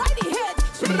 why the hate?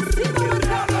 You still never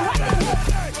tell me why the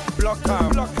hate. Block them,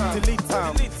 delete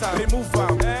them, remove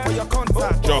them for your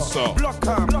contact. Just so. Block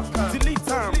them, delete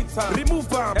them, remove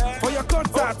them for your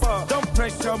contact. Don't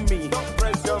pressure me. Don't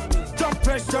pressure me. Don't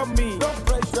pressure me. Don't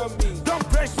pressure me. Don't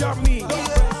pressure me.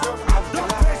 Don't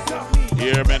pressure me.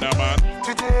 Hear me now, man.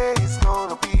 Today is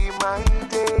gonna be my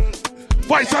day.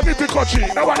 Voice of the country.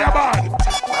 Nobody bad.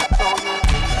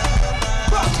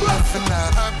 Living a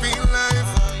happy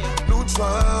life, no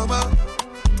drama.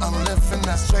 I'm living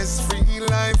a stress-free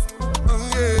life. Oh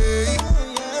yeah.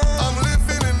 I'm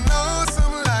living an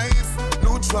awesome life,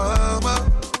 no drama.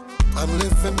 I'm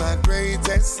living my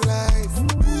greatest life.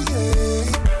 Ooh, yeah.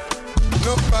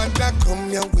 Nobody come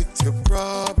here with your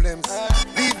problems.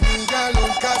 Leave me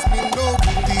alone, cause me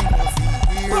nobody wants to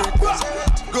hear.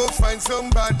 Go find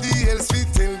somebody else, we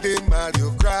tell them all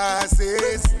your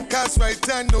crosses. Cause right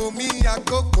I know me, I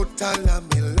go cut all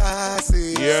of me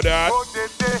lasses. Hear that?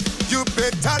 You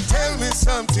better tell me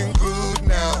something good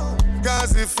now.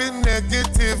 Cause if it's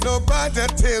negative, nobody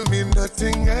tell me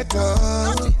nothing at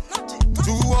all.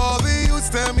 To all the youths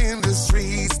them in the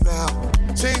streets now,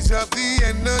 change up the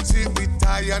energy, we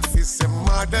tired for some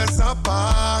mothers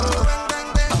apart.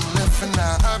 I'm living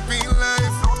a happy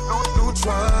life, no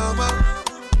drama.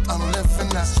 I'm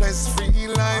living a stress-free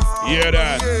life. Hear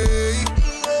that? Yeah.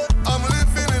 I'm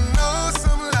living an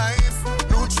awesome life,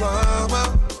 no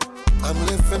drama. I'm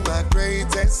living my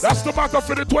greatest. That's the matter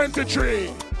for the 23.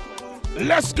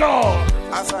 Let's go.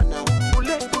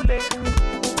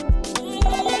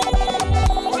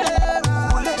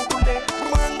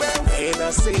 And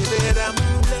I say that I'm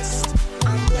blessed,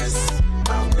 I'm blessed,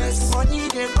 I'm blessed. Money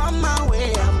they come my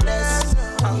way, I'm blessed,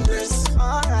 I'm blessed.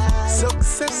 Alright.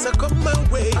 Success I come my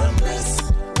way, I'm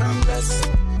blessed, I'm blessed.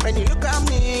 When you look at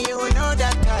me, you know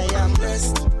that I am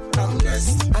blessed, I'm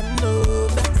blessed. I know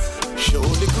that. Show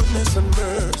the goodness and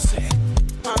mercy.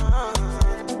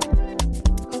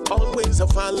 Always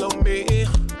follow me.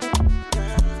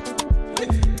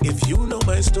 If you know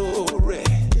my story,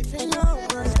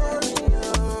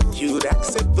 you'd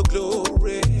accept the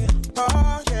glory.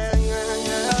 Oh, yeah, yeah,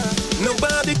 yeah.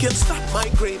 Nobody can stop my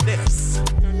greatness.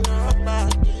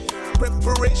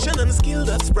 Preparation and skill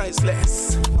that's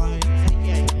priceless.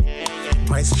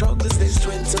 My struggles, they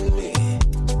strengthen me.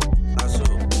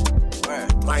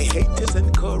 My haters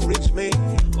encourage me.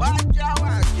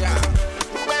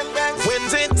 When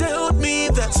they doubt me,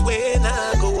 that's when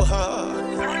I go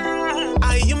hard.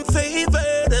 I am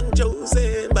favored and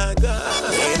chosen by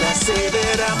God. When I say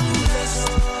that I'm blessed,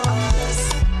 I'm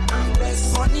blessed, I'm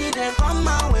blessed. Money they come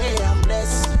my way, I'm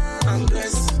blessed, I'm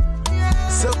blessed.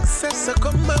 Success I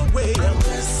come my way, I'm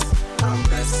blessed, I'm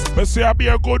blessed. But see, I be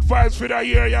a good vibes for the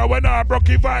year, yeah. When I broke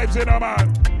vibes in a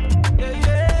man.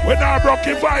 When I broke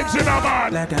vibes in a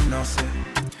man. Let them know, say,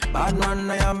 bad man,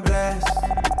 I am blessed.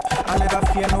 I never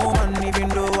fear no man, even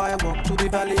though I walk to the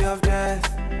valley of death.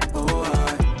 Oh,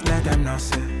 I let them know,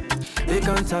 say, they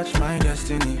can't touch my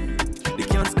destiny. They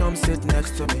can't come sit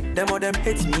next to me. Them or them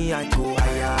hate me, I go,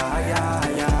 aya, aya,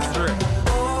 aya.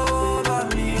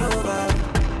 Over me, over.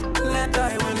 Let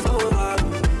thy winds over.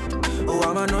 Oh,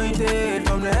 I'm anointed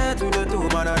from the head to the toe,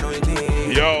 man,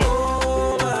 anointed. Yo.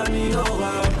 Over me,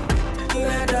 over.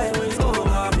 Let thy winds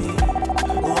over me.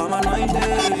 Oh, I'm anointed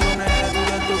from the head to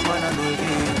the toe, man, anointed.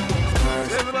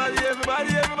 Everybody,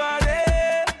 everybody, everybody.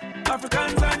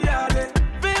 Africans and Yardie.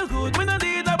 Feel good, we don't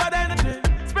need no bad energy.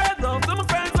 Spread love to my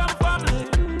friends and family.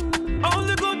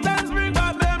 Only good times bring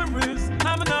back memories.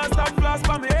 I'm not stop flash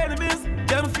for my enemies.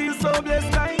 Them feel so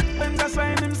blessed like when just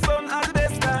shine him sun at the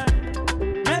best time.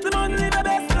 Make them only live the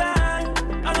best life.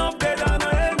 I know better than no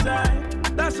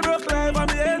enjoy. That's rock life on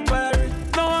the empire.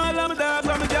 No all of my dogs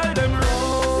on the girl them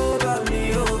over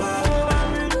me, over.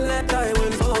 Let thy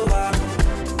winds over.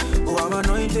 Oh, I'm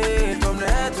anointed from the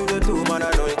head to the toe, man,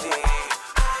 anointed.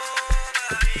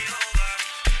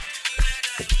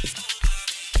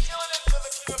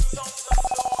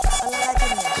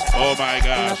 Oh my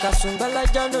gosh.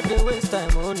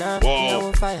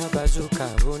 Whoa.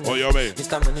 Oh, yo, man.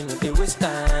 Mr. Money no dey waste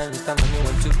time. Mr. Money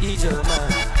want to ease your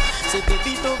mind. Say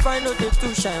baby don't find no dey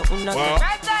too shine.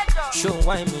 Show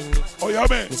why me. Oh, yo,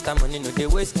 man. Mr. Money no dey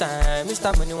waste time.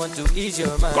 Mr. Money want to ease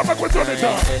your mind. Come back with Tony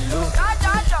Town.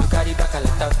 You carry back a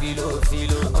lot of filo.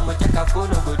 I'ma check a phone,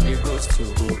 no go dey ghost you.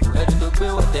 Ready to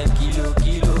pay what 10 kilo.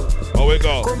 Oh, we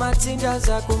go.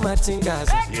 Kumatingaza.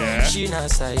 Yeah. Shina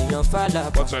sa iyan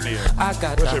fala. What's her name?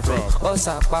 Agata. Where's she from?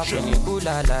 Osapa funi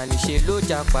bulala. Nishe lo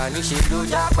japa.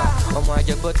 Omo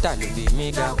aje bota lo be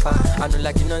mi gapa. I don't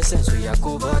like the nonsense we a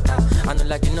go butter.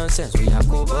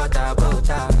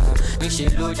 Nishe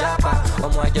lo japa.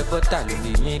 Omo aje bota lo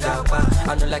be mi gapa. I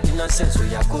don't like the nonsense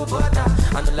we a go butter.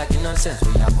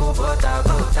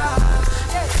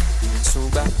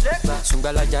 Sunga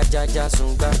la ja sunga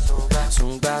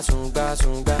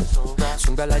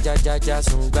la ja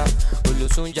sunga olo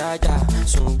sunga la ja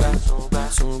sunga.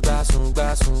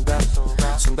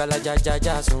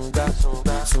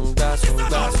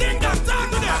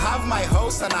 I have my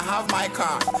house and I have my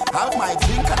car. Have my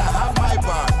drink and I have my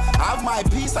bar. Have my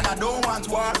peace and I don't want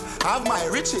war. Have my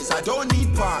riches, I don't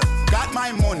need part. Got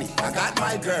my money, I got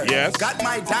my girl. Yes. Got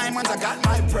my diamonds, I got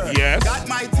my pearl. Yes. Got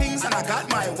my things and I got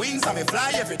my wings. I may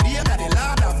fly every day, I got a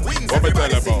lot of wings. What me tell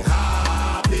Everybody sing about?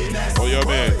 happiness. Oh, yo,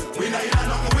 man. We not in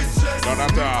nothing with stress. None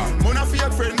at all. Mona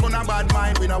fake friend, mona bad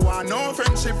mind. We not want no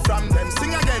friendship from them.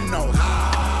 Sing again now.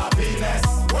 Happiness.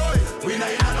 We not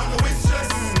in nothing with stress.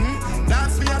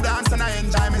 Dance me a dance and I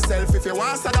enjoy myself. If you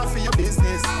want start off for your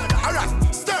business. Alright,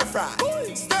 stir fry.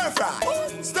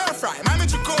 Mami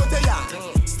chikote ya.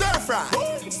 Stir fry.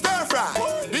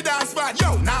 The dance spot,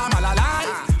 yo, nah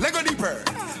malala. Lego the bird.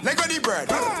 Hey, Lego the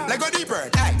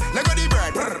bird.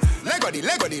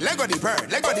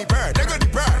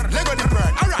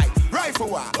 Alright, rifle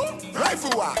war.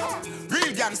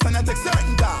 Real gangsta not take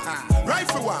certain dog.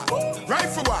 Rifle war.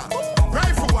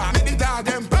 Make the dog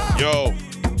them burn. Yo.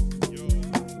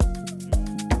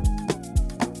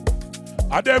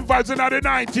 Are them vibes in the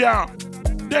night,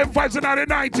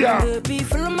 yeah? Baby,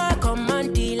 follow my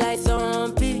command, like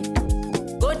zombie.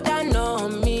 Go down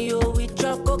on me, oh, with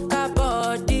your coca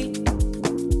body.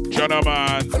 Jonah,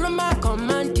 man. Follow my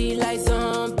command, like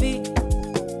zombie.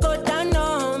 Go down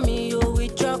on me, oh,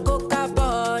 with your coca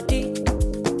body.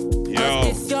 Yo.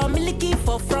 This your milky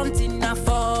for front enough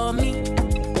for me.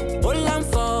 Hold on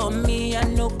for me, I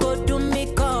no go do me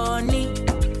corny.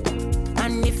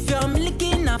 And if you're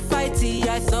milky in a fight,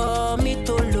 I saw me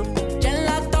to look.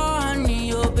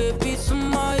 Gelatoni, oh baby,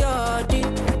 sumoyo, deep.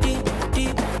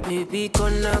 Baby,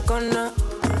 kona.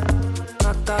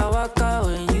 Waka,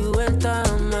 when you enter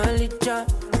my licha.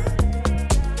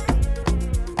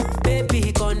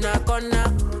 Baby, kona.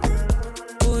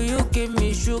 Will you give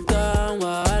me sugar,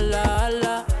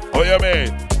 wala. Oh, yeah,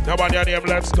 man. Come on, your name,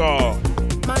 let's go.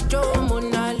 Macho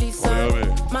Mona Lisa. Oh, yeah,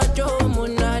 man. Macho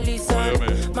Mona Lisa. Oh, yeah,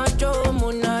 man. Macho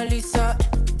Mona Lisa.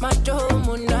 Macho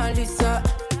Mona Lisa.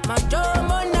 Macho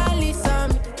Mona Lisa.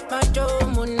 Macho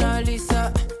Mona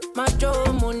Lisa. Macho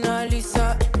Mona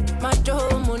Lisa.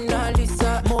 Macho Mona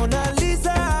Lisa. Mona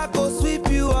Lisa, I go sweep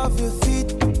you off your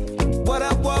feet. What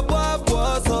up,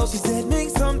 so she said make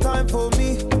some time for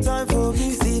me.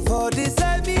 See for this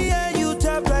side me and you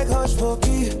tap like hush for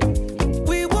me.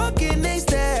 We walking next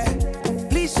there.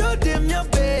 Please show them your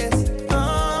best.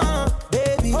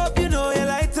 Baby, hope you know you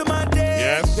like to my day.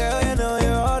 Yes. Girl, you know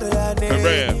you're all that I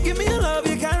need. Give me your love,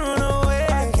 you can't run away.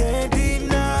 I can't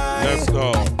deny. Let's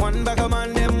go. One back of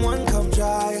man, them one come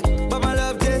try. But my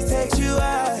love just takes you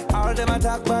high. All them I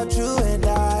talk about you and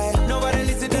I. Nobody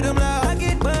listen to them loud. I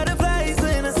get butterflies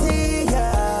when I see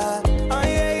ya. Oh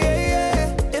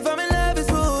yeah. If I'm in love, it's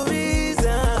for a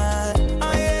reason.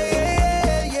 Oh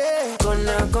yeah.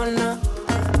 Gonna.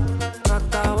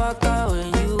 Waka, when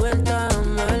you enter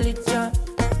my licha.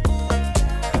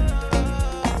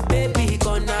 Baby,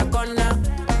 gonna.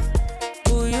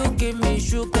 Will you give me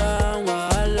sugar,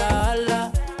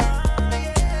 wala.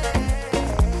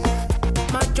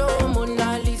 Macho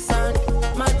Mona Lisa.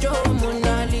 Macho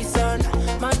Mona Lisa.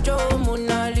 Macho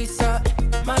Mona Lisa.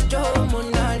 Macho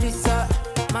Mona Lisa.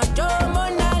 Macho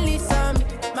Mona Lisa.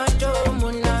 Macho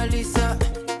Mona Lisa.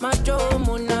 Macho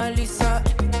Mona Lisa.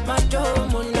 Macho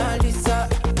Mona Lisa.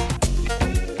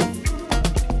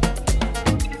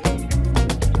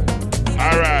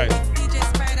 All right.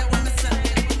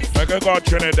 Make it go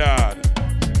Trinidad.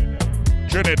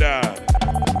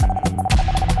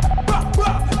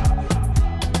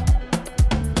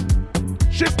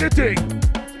 Shift the thing.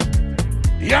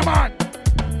 Yeah, man.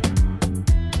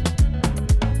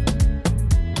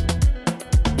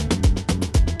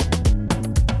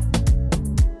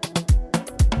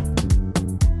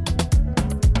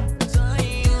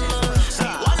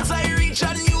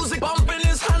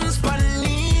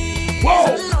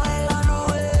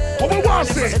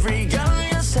 Bossy. Every girl,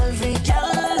 yes, every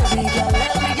girl, every girl,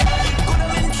 every girl. It could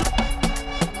have been true.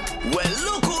 Well,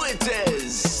 look who it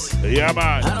is. Yeah,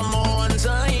 man. And I'm on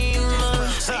time.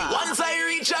 Once I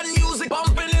reach and music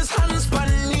bumping his hands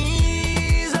on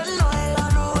knees and Noel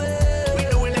on the way. We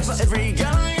doing it for every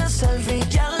girl, yes, every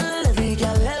girl, every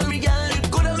girl, every girl.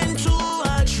 It could have been 2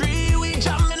 or 3. We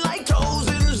jamming like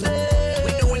thousands there.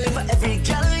 We doing it for every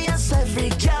girl, yes, every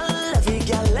girl, every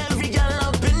girl, every girl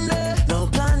up in there. Now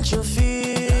plant your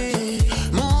feet,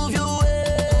 move your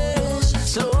ways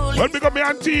slowly. Well, pick up me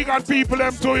Antigua people,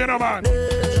 them too, you know, man.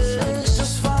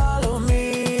 Just follow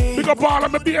me. Pick up all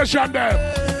of my patient them.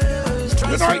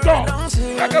 You know it go.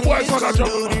 Like a boy son of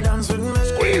jungle.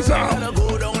 Squeeze out.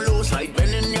 Go down low, slide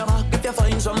pen in your back. If you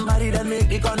find somebody that make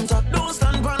the contact, don't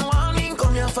stand for warning,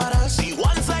 come here for us. See,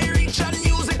 once I reach and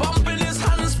music bumping his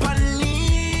hands on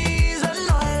knees and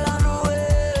Noel on the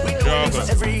way. We doing it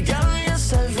for every girl,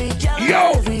 yes, every girl,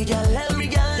 every girl, every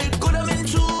girl. It could have been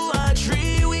 2 or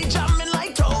 3. We jamming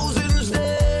like thousands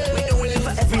there. We doing it for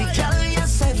every girl,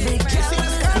 yes, every girl.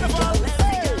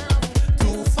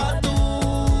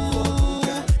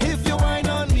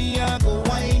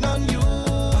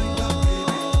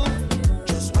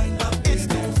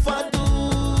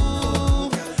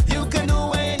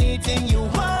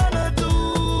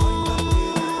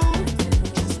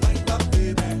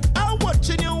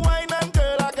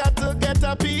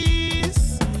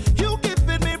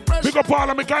 Pick up all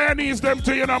of my Guyanese them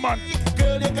too, you know, man.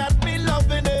 Girl, you got me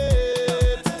loving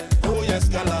it. Oh yes,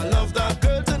 girl, I love that.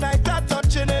 Girl, tonight I'm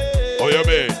touching it. Oh, you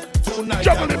mean?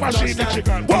 Juggle the machine, the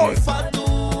chicken. Boy.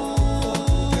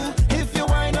 If you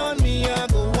whine on me, I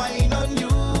go whine on you.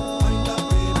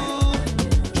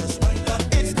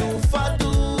 It's too far to.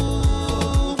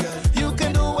 You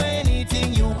can do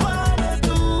anything you wanna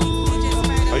do.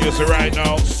 I used to right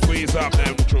now squeeze up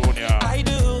them tune, yeah. I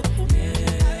do.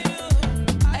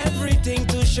 Everything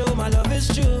to show my love is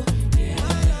true.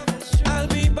 I'll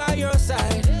be by your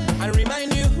side and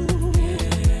remind you.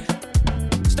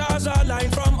 Stars are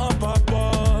lined from up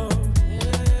above.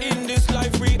 In this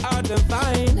life we are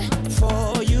divine.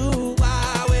 For you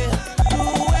I will do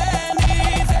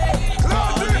anything. For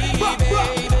me,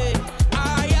 baby, I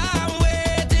am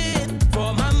waiting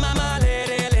for my mama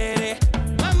lady, lady.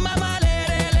 My mama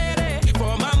lady, lady.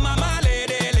 For my mama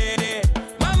lady, lady.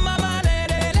 My mama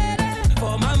lady, lady.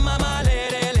 For my mama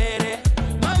lady, lady.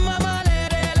 My mama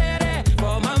lady, lady.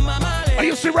 For my mama lady. Are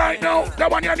you see right now? That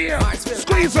one you're near.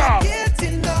 Squeeze up. Get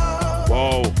enough.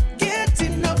 Whoa. Get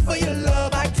enough for your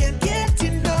love. I can't get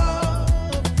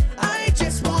enough. I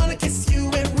just wanna kiss you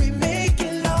when we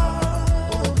making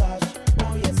love. Oh gosh,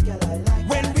 oh yes, girl, I like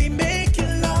when we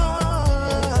making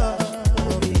love.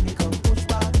 Oh baby, come push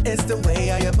back. It's the way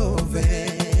how you're moving.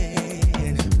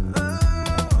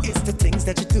 It's the things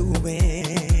that you're doing.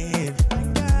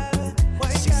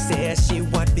 She says she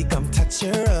want me come touch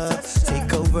her up,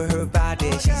 take over her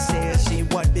body. She says she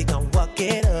want me come walk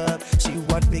it up. She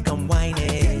want me come whine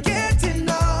it. Get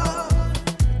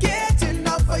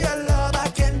enough for your love. I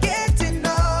can't get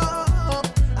enough.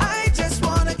 I just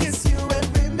wanna kiss you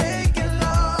when we making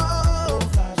love.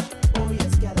 Oh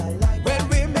yes, girl, I like when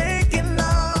we making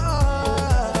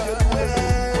love.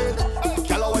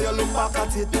 Girl, how you look back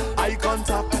at it? Eye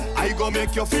contact. I go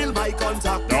make you feel my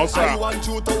contact. No, sir. I want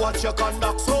you to watch your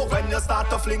conduct. So when you start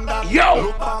to fling that, yo,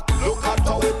 look back, look at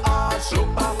how it arch.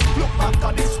 Look back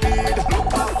at the speed. Look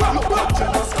back to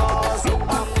the scars. Look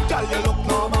back, girl, you look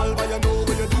normal, but you know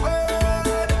what you're doing.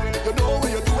 You know what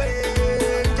you're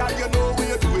doing, girl, you know what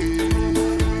you're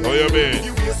doing. Oh, you mean?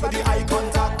 You waste for the eye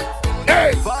contact.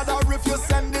 Hey, Father, if you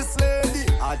send this lady,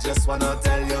 I just wanna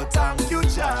tell you thank you,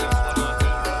 child.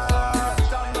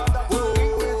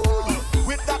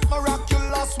 With that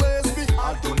miraculous ways,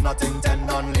 I'll do nothing, tend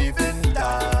on leaving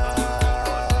that.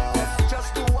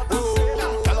 Just do what I say.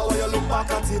 Tell her how you look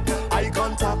back at it. Eye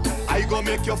contact. I go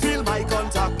make you feel my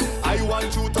contact. I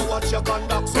want you to watch your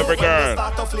conduct. So every when girl, you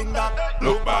start to fling that,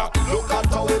 look back, look at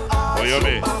how it arch. Oh, you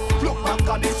mean? Look back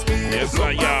at the speed. Yes,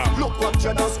 sir, yeah. Look what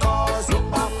you the scars. Look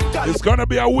back. It's gonna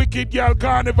be a wicked girl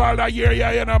carnival that year,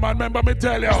 yeah, you know, man. Remember me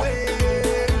tell you. Girl,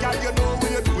 you know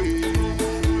what you're doing.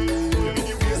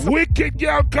 Wicked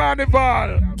girl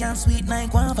carnival. Can't sweet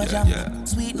like guava jam,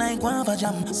 sweet like guava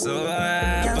jam. So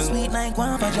can't sweet like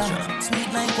guava jam,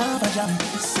 sweet like guava jam.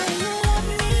 Say you love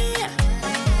me,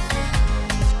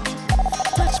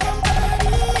 touch my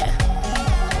body.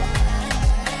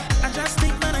 I just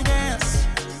think that I guess.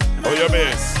 Oh, you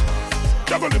mean?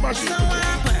 Double the machine.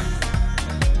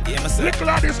 Little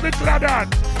of this, little of that.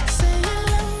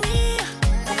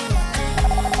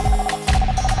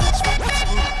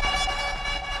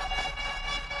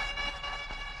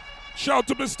 Shout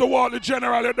to Mr. Walt, the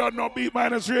general. You don't know Beat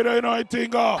Minus Radio, you know I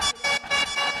think.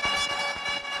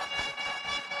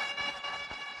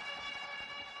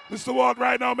 Mr. Walt,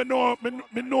 right now, me know,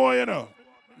 you know.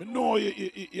 Me know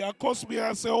you cuss me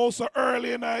and say, oh, so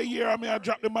early in the year, I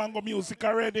drop the mango music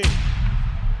already.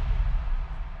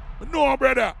 Me know,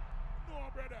 brother.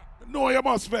 Me know you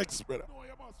must vex, brother.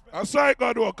 I saw it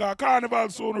go do, cause Carnival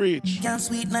soon reach.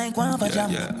 Sweet night guava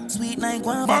jam. Sweet night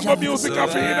guava jam. Mango music a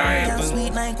feel night.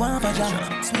 Sweet night guava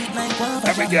jam. Sweet night guava jam.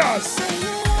 Every girl.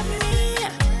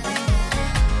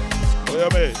 Oh, yeah,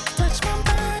 mate. Touch my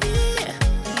body.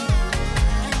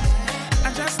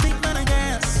 I just think man I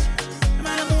guess. No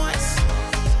matter what.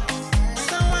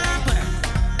 So what?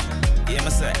 Yeah, my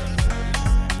say.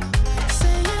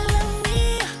 Say you love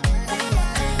me.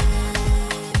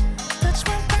 Touch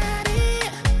my body.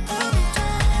 Hold me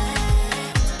tight.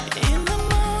 In the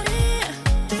morning.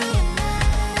 Do you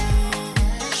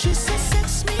mind? She says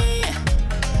sex me.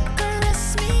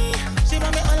 Caress me. She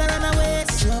want me all around her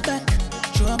waist. Draw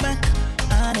back.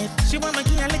 On it. She want me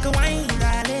give her like a wine,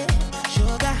 darling.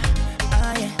 Sugar,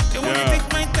 oh yeah. She want me take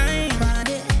my time on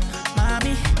it,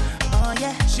 mommy, oh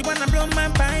yeah. She wanna blow my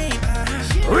pipe.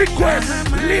 Request,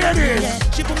 ladies. Yeah.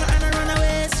 She put my hand around her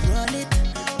waist, roll it.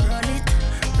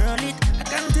 I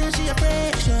can't tell she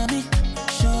afraid. Show me.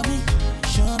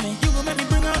 You gon' make me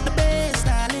bring out the bass,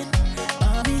 darling,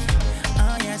 mommy,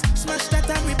 oh yes. Smash that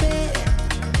and repair.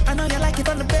 I know you like it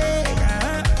on the bed.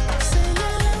 Say you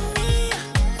love me.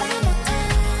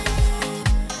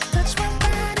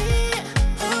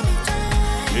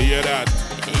 You hear that?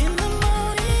 In the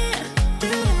morning,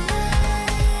 through the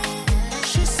night,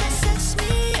 she says sex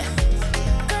me,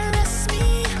 caress me,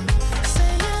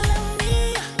 say you love me,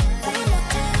 one more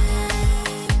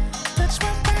time, touch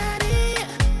my body,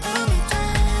 hold me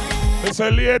tight.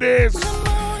 Listen, ladies. In the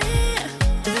morning,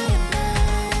 through the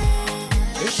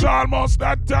night. It's almost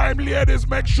that time, ladies.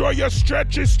 Make sure you're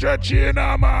stretchy, you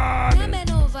know, man. And I'm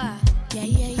bend over.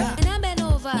 Yeah. And I'm bend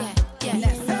over. Yeah. And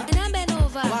I'm bend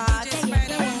over.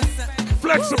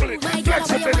 Flexibility.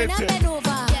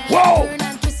 Whoa!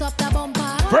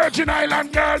 Virgin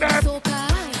Island girl, then.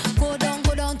 Go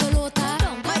down to Lota.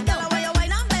 My girl, why you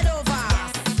wine and bend over?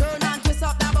 Turn and twist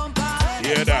up that bumper.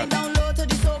 Hear that? Down low to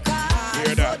the soca.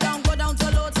 Hear that? Go down to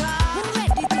Lota. Who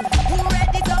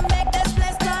ready to make this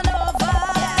place turn over?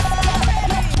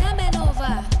 And I'm bend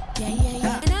over.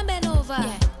 Yeah. And I'm bend over.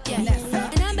 Yeah. And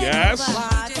I'm bend Yes. over.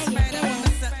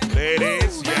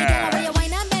 Ladies, yeah.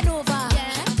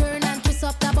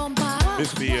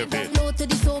 Misbehave it.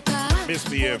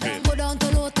 Misbehave it.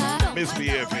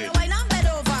 Misbehave it.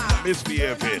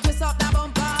 Misbehave it.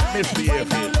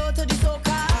 Misbehave it.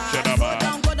 Gentlemen,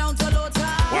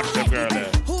 watch the girl there.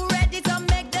 Who ready to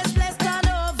make this place turn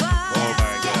over? Oh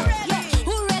my God.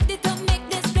 Who ready to make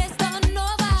this place turn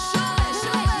over?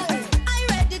 I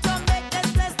ready to make this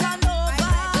place turn over.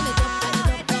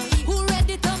 Who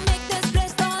ready to make this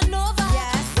place turn over?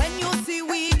 Yes. When you see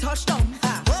we touch down,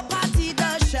 whole party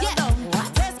does shell down.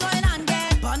 What's going on?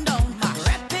 Get bun down.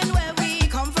 Repping where we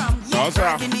come from. No,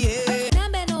 sir. In the air. And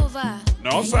I'm bend over.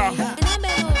 No, sir. And I'm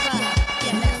bend over.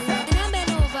 And I'm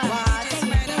bend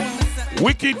over.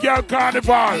 Wicked Girl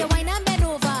Carnival. You wine and bend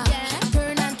over.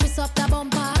 Turn and twist up the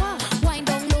bumper. Wind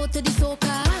down low to the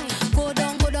soca. Go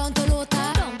down to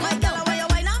Lota. My girl, why you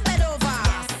wine and bend over?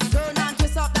 Turn and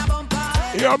twist up that bumper.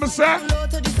 You hear me say? Low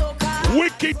to the soca.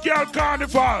 Wicked Girl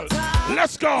Carnival.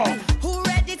 Let's go. Who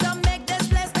ready to make this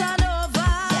place turn over?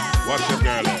 Watch the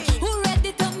girl there. Who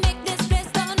ready to make this place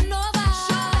turn over?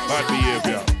 Bad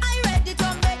behavior. I ready to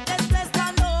make this place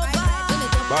turn over.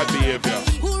 Bad behavior.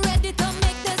 Who ready to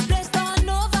make this place turn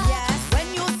over? Yes. When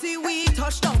you see we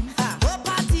touch down, whole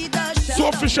party does shell So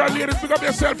down. official, ladies, pick up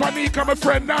yourself, Anika, my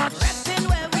friend, Knox. Repping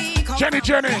where we come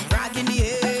Jenny. Rag in the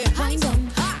air. Wind down.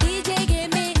 DJ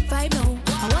give me 5 now.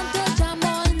 I want to jam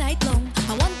all night long.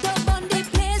 I want to burn the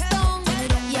place down.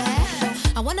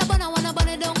 Yeah. I wanna burn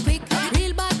it down quick.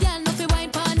 Real bad girl, no fi wine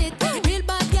pon it. Real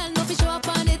bad girl, no fi show up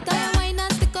on it. I wine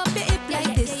and stick up your hip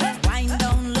like this. Wind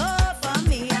down low for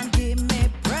me and give me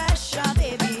pressure,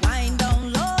 baby. Wind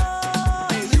down low.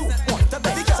 Hey, you want the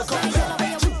baby girl come here.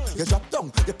 You drop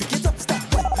down, you pick it up, stop.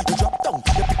 You drop down,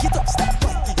 you pick it up, stop.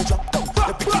 You drop down,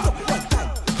 you pick it up one time.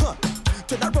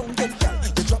 Turn around then, girl.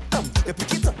 You drop down, you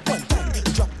pick it up one time. You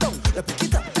drop down, you pick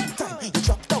it up 2 times. You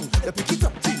drop down, you pick it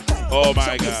up 3 times. Oh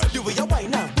my God. The way you wine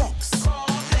now box.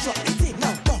 Drop the thing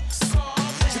now box.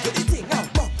 Jiggle the thing now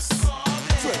box.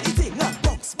 Throw the thing now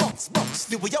box.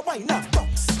 The way you wine now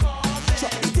box.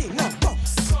 Drop the thing now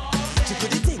box. Jiggle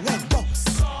the thing now box.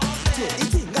 Throw the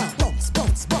thing now box.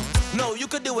 No, you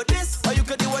could do with this or you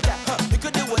could do with that. You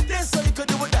could do with this or you could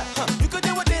do with that. You could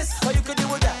do with this or you could do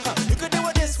with that. You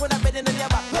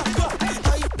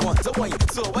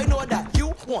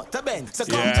want to bend. So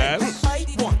come yes. I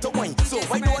want to wine. So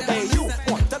why do I you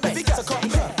want to bend? So come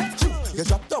you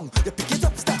drop down, you pick it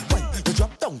up, stop wine. You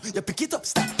drop down, you pick it up,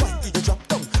 stop wine. You drop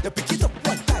down, you pick it up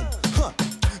one time.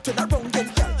 Turn around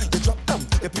then, girl. You drop down,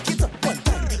 you pick it up one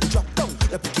time. You drop down,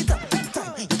 you pick it up two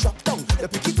times. You drop down, you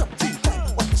pick it up three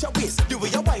times. Watch your waist, do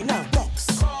your wine now, box.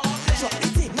 Drop the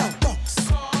thing now, box.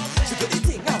 Jiggle the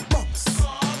thing now, box.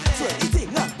 Twirl the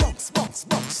thing now, box, box,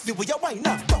 box. Do your wine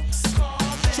now, box.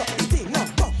 Drop the thing now,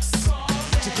 box.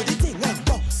 Jiggle the thing now,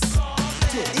 box.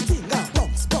 Twirl the thing now,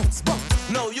 box, box, box.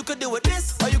 No, you could do it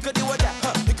this, or you could do it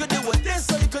that. You could do it this,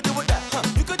 or you could do it that.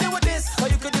 You could do it this, or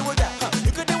you could do it that.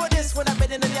 You could do it this when I'm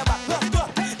bending in your back.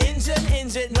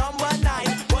 Engine number 9.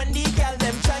 When the girl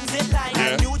them transit line,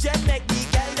 and you just make the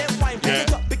girl them wine. Pick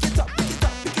it up, pick it up, pick it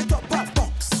up, pick it up,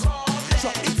 box.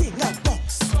 Drop the thing now,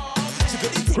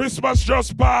 box. Christmas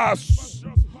just passed,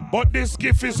 but this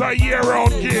gift is a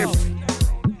year-round gift.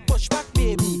 Push back,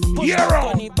 baby.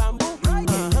 Year-round.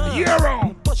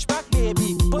 Year-round. Push back,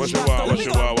 baby. What you want? What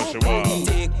you want? What you want?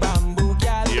 Take bamboo,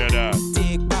 girl. Hear that?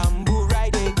 Take bamboo,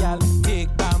 ride it, girl.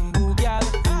 Take bamboo, girl.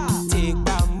 Take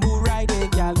bamboo, ride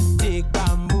it, girl. Take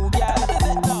bamboo, girl.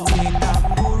 Take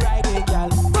bamboo, ride it, girl.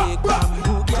 Take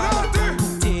bamboo, girl.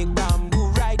 Take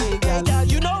bamboo, ride it, girl. Girl,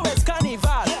 you know it's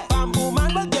carnival. Bamboo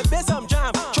man, but give me some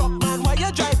jam. Truck man, why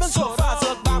you driving so fast?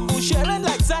 Look, bamboo sharing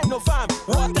like Sino Farm.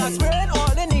 Water spraying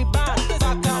all in the band.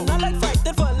 Back down, not like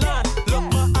fighting for land. Look,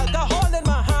 my alcohol in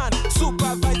my hand.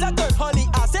 Supervisor, good honey,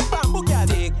 I say bamboo, girl.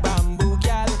 Take bamboo,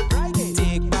 girl.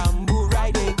 Take bamboo,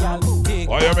 ride it, girl. Take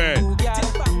what you mean?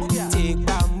 Take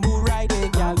bamboo, ride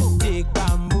it, girl. Take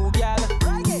bamboo, girl.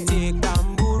 Take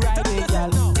bamboo, ride it,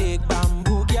 girl. Take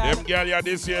bamboo, girl. Them girl ya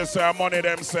this year say money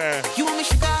them say. You want me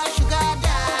sugar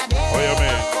daddy? What you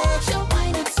mean?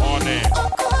 Money.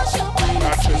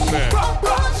 That's what say.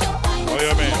 What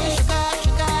you mean?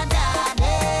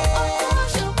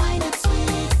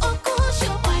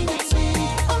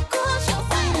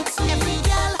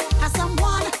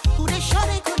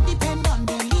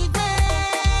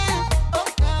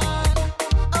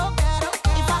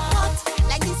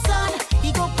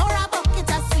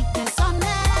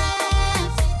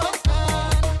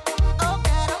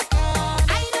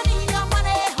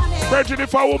 Virgin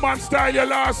if a woman style you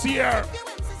last year.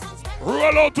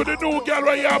 Roll out to the new girl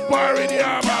where you're borrowing,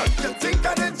 yeah, man. You think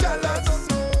I'm jealous?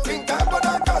 Think I'm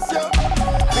gonna cuss you?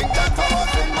 Think that I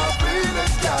was in my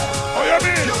feelings, girl? Oh, you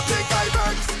mean? You think I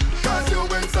vex? Cause you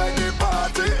inside the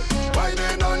party,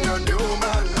 whining on your new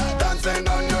man, dancing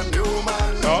on your new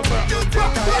man. No, you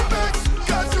think I vex?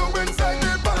 Cause you inside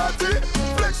the party,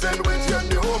 flexing with your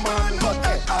new man. But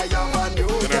hey, I am a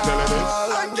new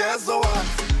girl. And guess what?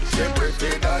 She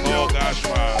pretty than you. Oh gosh,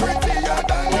 man. Prettier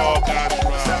than you. Oh gosh,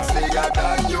 man. Sexier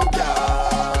than you,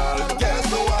 girl. Guess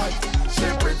what? She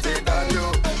pretty than you.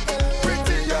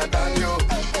 Prettier than you.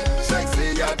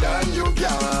 Sexier than you,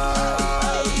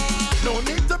 girl. No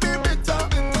need to be bitter.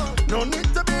 No need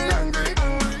to be angry.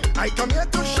 I come here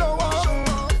to show off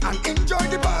and enjoy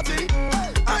the party.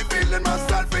 I'm feeling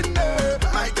myself in there.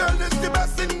 My girl is the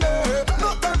best in there.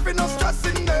 No time for no stress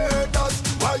in there. That's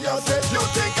why you say you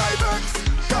think I vex.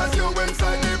 Cause you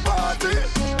inside the party,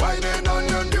 whining on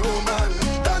your new man,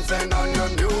 dancing on your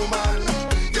new man.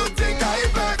 You think I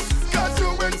vex, cause you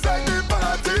inside the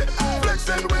party,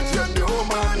 flexing with your new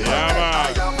man. Yeah, man.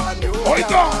 I am a new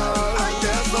girl. And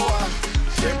guess what?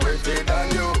 She pretty than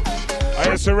you.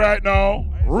 I say right now,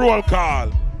 roll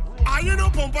call.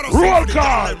 Roll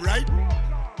call. Right?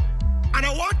 And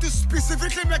I want to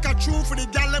specifically make a tune for the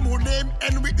girl who name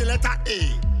end with the letter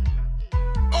A.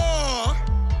 Oh.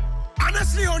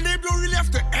 Honestly, her name don't really have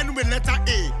to end with letter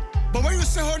A. But when you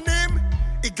say her name,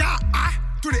 it got A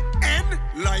to the end,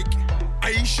 like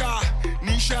Aisha,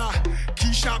 Nisha,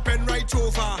 Keisha, pen right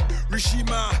over.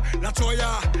 Rishima,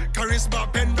 Latoya,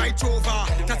 Charisma, pen right over.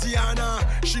 Tatiana,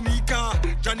 Shinika,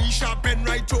 Janisha, pen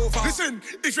right over. Listen,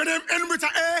 if your name end with a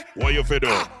A, what you fit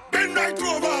do? Pen right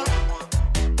over.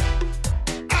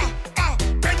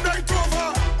 Pen right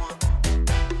over.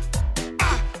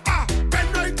 Pen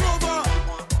right over.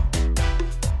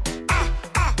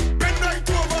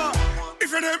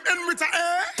 If your name end with a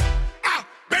A,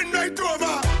 bend right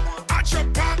over. At your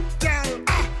back, girl.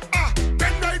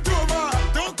 Bend right over.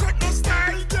 Don't cut no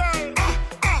style, girl.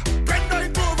 Bend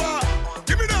right over.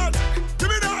 Give me that, give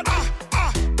me that.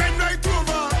 Bend right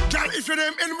over. Girl, if your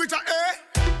name end with a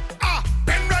A,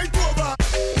 bend right over.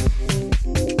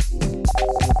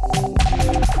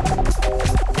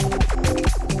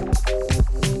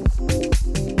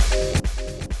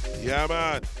 Yeah,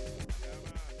 man.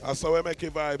 That's how we make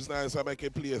it vibes nice, I make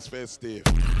it place festive.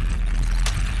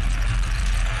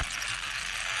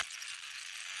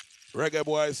 Reggae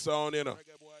boy sound, you know.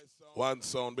 One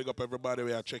sound, big up everybody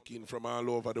we are checking from all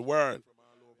over the world.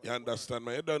 You understand,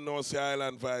 man? You don't know, see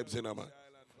Island vibes, you know, man.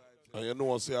 And you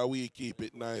know, see how we keep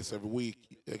it nice every week.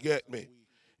 You get me?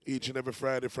 Each and every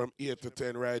Friday from 8 to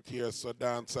 10 right here, so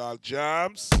dancehall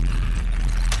jams.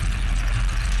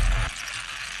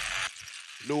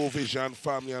 New Vision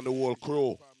family and the whole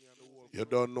crew. You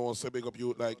don't know, so big up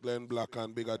you like Glenn Black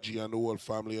and Bigger G and the whole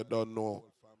family. You don't know.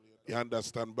 You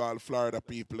understand, Ball Florida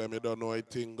people, them, you don't know a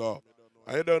thing go.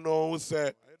 And you don't know who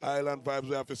say Island Vibes,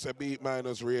 we have to say Beat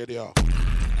Minus Radio.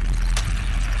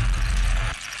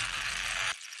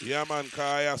 Yeah, man,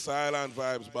 cause Island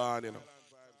Vibes born, you know.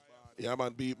 Yeah,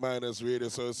 man, Beat Minus Radio,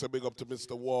 so it's a big up to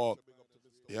Mr. Walk.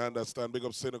 You understand, big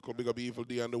up Cynical, big up Evil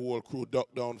D and the whole crew, Duck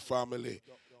Down family,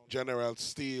 General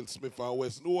Steele, Smith and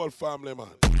West, the whole family, man.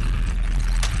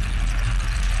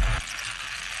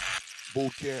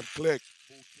 Boot Camp Click.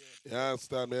 You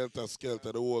understand, Helter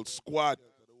Skelter, the whole squad.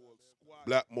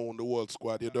 Black Moon, the whole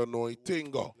squad, you don't know a thing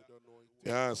go.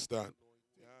 You understand?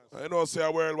 I know say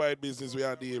a worldwide business we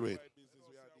are dealing with.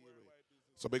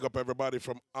 So big up everybody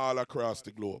from all across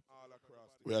the globe.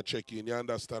 We are checking, you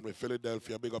understand me?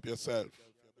 Philadelphia, big up yourself.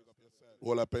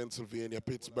 All of Pennsylvania,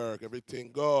 Pittsburgh,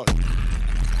 everything good.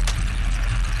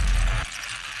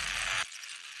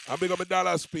 And big up the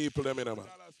Dallas people, them, you know, man.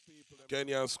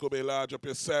 Kenya and Scooby, large up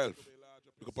yourself.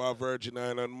 Big up our Virgin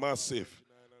Island, massive.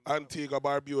 Antigua,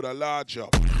 Barbuda, large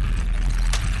up.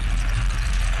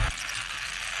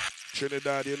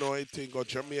 Trinidad, you know anything, or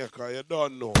Jamaica, you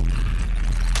don't know.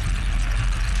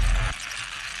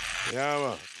 Yeah,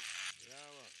 man.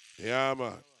 Yeah,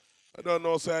 man. I don't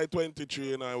know, say I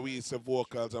 23 and we say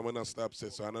vocals, I'm going to stop say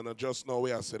so. And I don't just know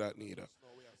where I say that neither.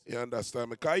 You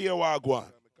understand me? Because you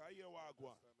wagwan.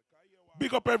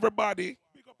 Big up everybody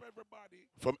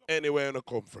from anywhere you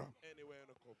come from.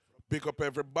 Pick up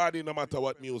everybody no matter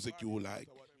what music you like.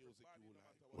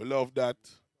 We love that.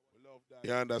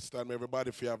 You understand me? Everybody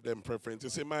if you have them preference. You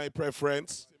see my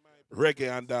preference?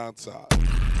 Reggae and dancehall.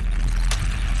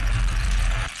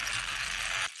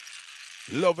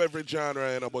 Love every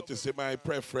genre, you know, but you see my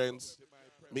preference,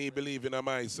 me believing in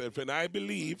myself. And I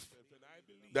believe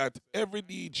that every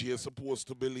DJ is supposed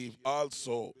to believe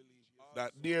also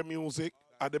that their music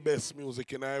are the best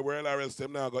music in the world, or else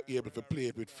them not going to be able to play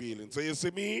it with feeling. So you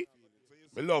see me?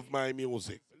 I love my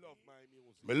music.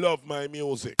 I love my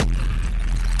music.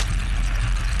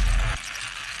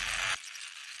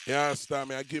 You understand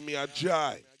me? I give me a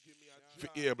joy to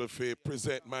be able to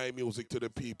present my music to the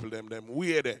people, them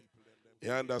weird.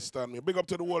 You understand me? Big up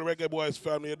to the whole Reggae Boys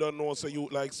family. You don't know, so you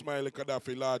like Smiley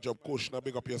Gaddafi, large up, Kushna,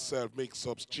 big up yourself,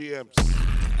 mix-ups, James.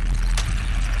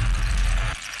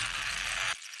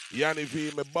 Yanni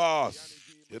V, my boss.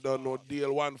 You don't know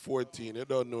Deal 114. You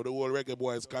don't know the whole Reggae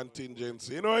Boys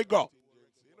contingency. You know it go.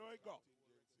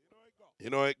 You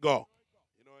know it go.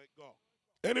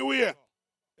 Anyway,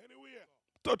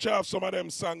 touch off some of them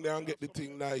songs there and get the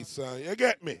thing nice. You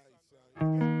get me?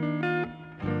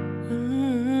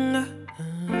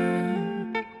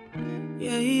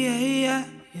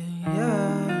 Yeah.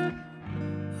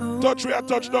 Touch we a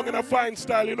touch down in a fine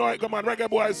style. You know it come on. Reggae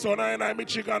Boys son. I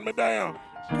Michigan, me down.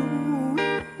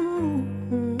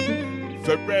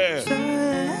 For real.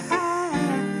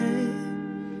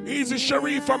 Easy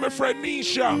Sharif from my friend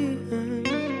Nisha.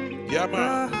 Yeah,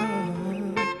 man.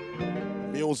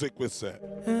 Music we say.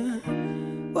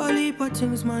 What heap of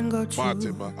things man go through.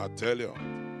 Fatima, I tell you.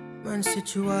 Man sit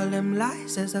through all them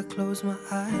lies as I close my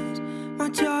eyes.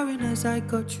 Maturing as I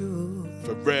go through.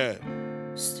 For real.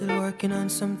 Still working on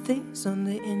some things on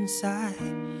the inside.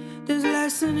 There's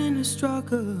lesson in the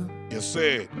struggle. You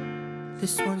say it.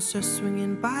 This one's just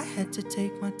swinging by, had to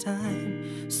take my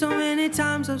time. So many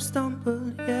times I've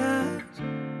stumbled, yes.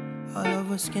 All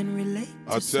of us can relate.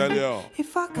 I tell you.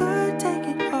 If I could take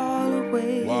it all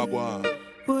away, Wagwan.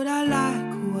 would I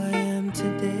like who I am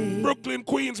today? Brooklyn,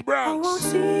 Queens, Bronx. I won't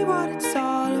see what it's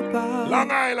all about. Long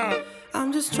Island.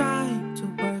 I'm just trying to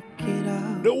work it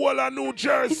out. The whole of New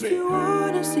Jersey. If you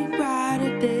wanna see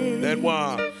brighter days, then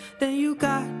what? Then you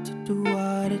got to do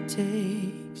what it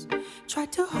takes. Try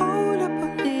to hold up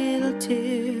a little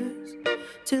tears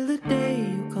till the day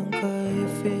you conquer your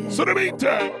fears. So the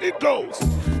meantime, it goes.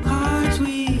 Aren't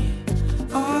we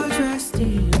all dressed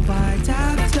in white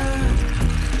after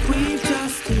we've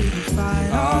just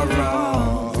defied our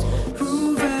wrongs,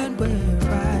 proven we're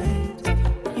right?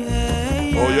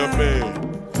 Yeah. Oh, yeah, man.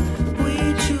 We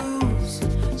choose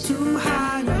to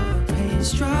hide our pain,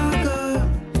 struggle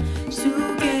to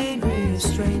gain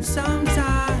restraint.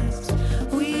 Sometimes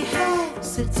we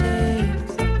hesitate.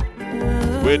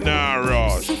 We not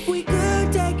rush. If we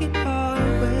could take it all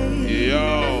away,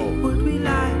 yo, would we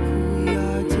like who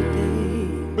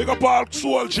Park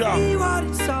soldier,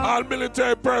 all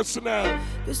military personnel,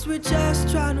 cause we're just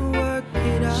trying to work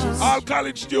it out. all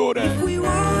college students, if we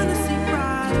wanna see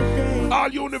brighter days, all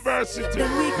university,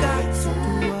 then we got to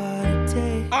do what it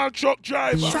takes. all truck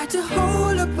drivers. Try to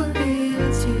hold up a little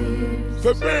tears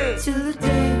for me till the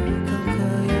day we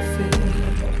conquer your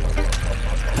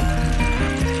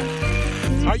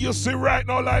fear. And you see right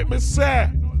now, like me say,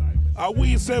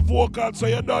 we say vocal, so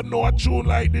you don't know a tune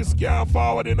like this can't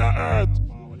forward in the earth.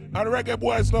 And reggae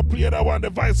boys not play that one, the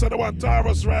vice of the one,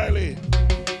 Tarrus Riley.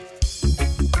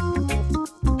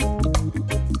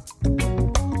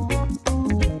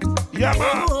 Yeah,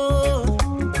 man.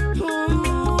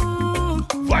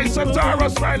 Vice of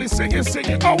Tarrus Riley, sing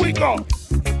it. How we go?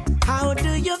 How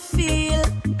do you feel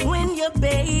when your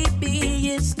baby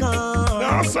is gone?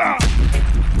 No, sir.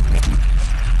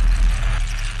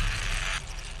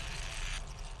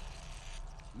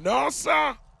 No,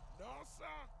 sir.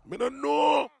 Me don't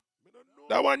know.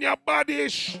 That one your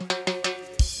badish.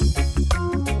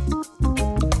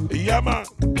 Yeah, man.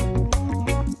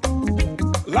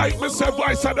 Like me say,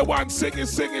 voice of the one singing,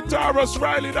 Tarrus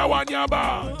Riley, that one your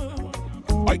bad.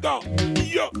 I go.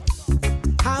 Yeah.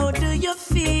 How do you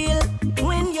feel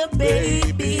when your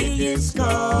baby is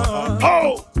gone?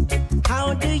 Oh.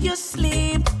 How do you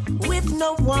sleep with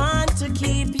no one to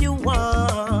keep you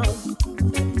warm?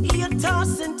 You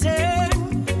toss and turn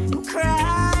and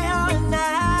cry all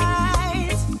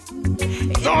night.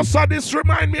 No, sir, this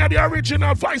remind me of the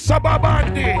original Vice of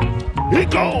Babandi. He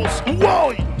goes,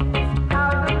 whoa.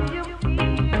 How do you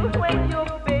feel when your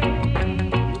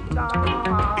baby's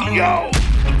gone? Yo.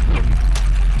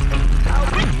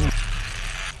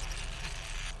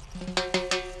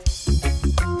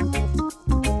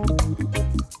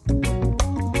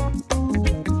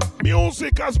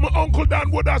 Music, as my Uncle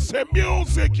Dan would have said,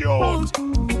 music, yo.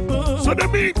 So the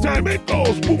meantime it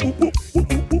goes.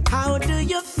 How do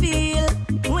you feel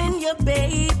when your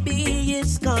baby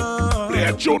is gone? Play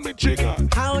a tune, me chicken.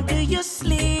 How do you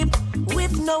sleep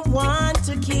with no one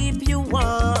to keep you warm?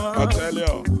 I tell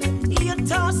you. You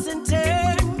toss and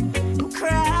turn and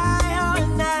cry all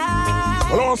night.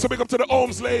 Well, I want to big up to the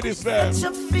homes ladies there.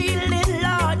 Such a feeling,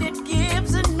 Lord, it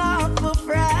gives an awful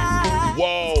fright.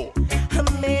 Whoa. I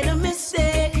made a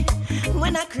mistake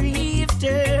when I grieved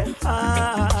her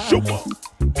heart. Sure.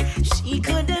 She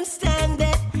couldn't stand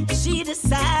it. She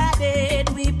decided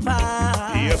we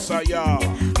part. Yes, I am.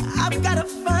 I've got to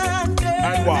find her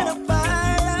and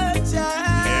apologize.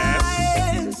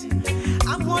 Yes.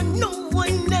 I want no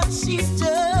one else. She's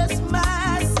just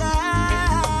my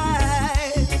size.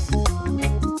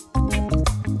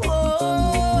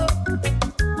 Oh.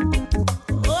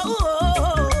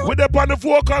 Oh. With up on the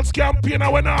vocals campaign, I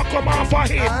when I come off of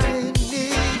him. I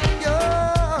need your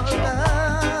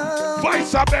love.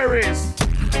 Vice of Berries.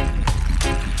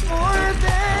 More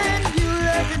than you'll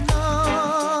ever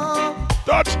know.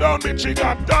 Touchdown,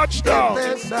 Michigan, touchdown. If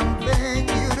there's something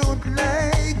you don't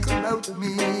like about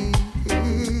me,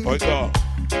 oh, God.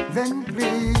 Then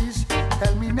please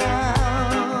tell me now.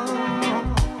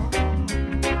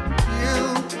 You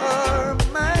are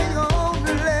my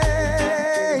only.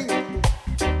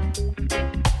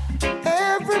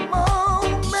 Every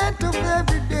moment of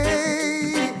every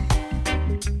day.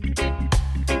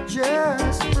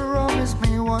 Just promise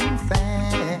me one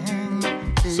thing.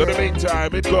 So the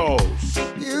meantime it goes.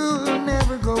 You'll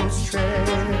never go astray.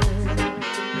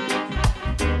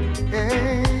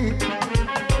 Hey.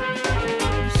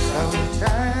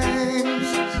 Sometimes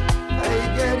I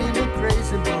get in a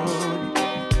crazy mood,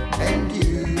 and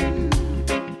you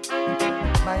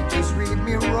might just read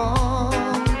me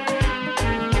wrong.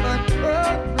 But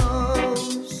God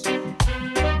knows,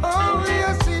 oh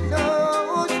yes He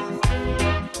knows,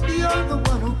 you're the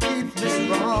one who keeps me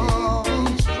strong.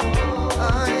 I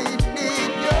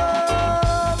need your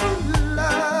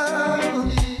love,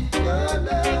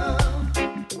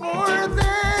 more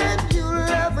than you'll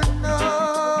ever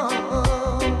know.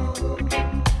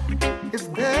 If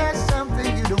there's something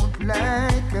you don't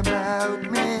like about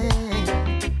me,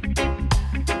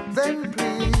 then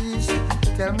please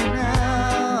tell me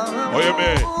now. Oh, you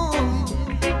mean?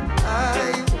 I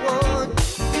want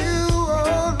you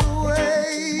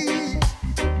always,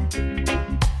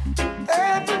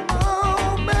 every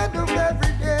moment of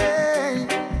every day.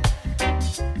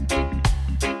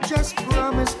 Just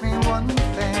promise me one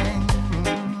thing.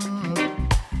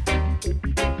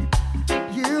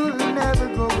 You'll never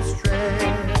go astray.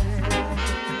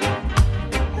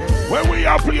 When we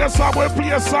are play a song, we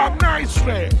play a song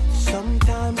nicely.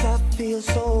 Sometimes I feel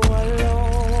so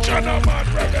alone. Gentleman,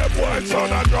 reggae boys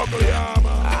on a juggle, yeah,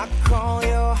 man. I call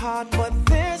your heart, but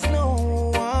there's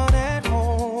no one at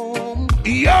home.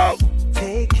 Yo!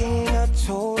 Taking a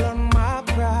toll on my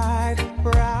pride.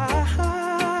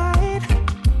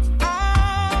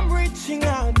 I'm reaching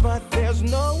out, but there's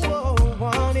no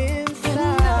one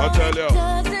inside. I'll tell you.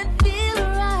 Does it feel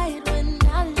right when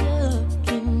I look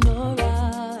in your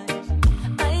eyes?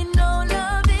 I know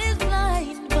love is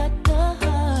blind, but the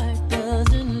heart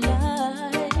doesn't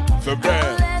lie. So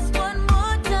bad. Last one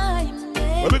more time.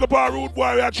 Well, look up our rude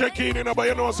boy, we are checking in, but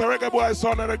you know, so reggae boy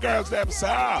son and the girls them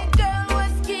sound.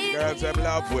 Girls them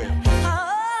love with.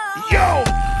 Yo!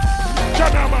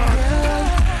 Gentlemen!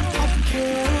 I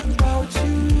care about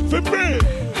you. For me!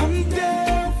 I'm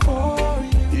there for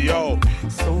you. Yo!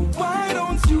 So why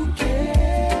don't you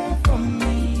care for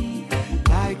me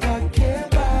like I care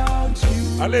about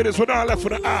you? And ladies, we're not left for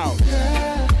the house.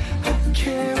 Girl, I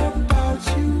care about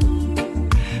you.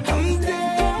 I'm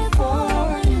there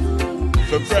for you.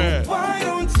 So why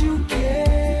don't you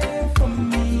care for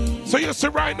me? So you see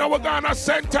right now we're gonna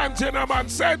sentence you, man.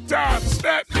 Sentence,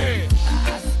 let me.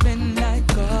 I spend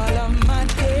like all of my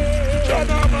days,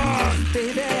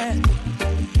 baby,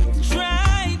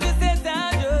 trying to set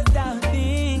out just how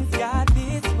things got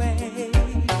this way.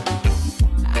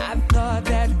 I thought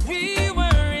that we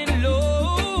were in love,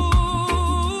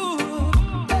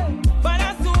 but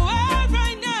I swear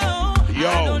right now,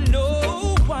 I don't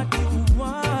know what you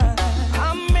want.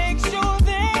 I'll make sure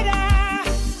that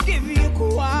I give you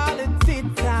quality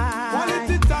time.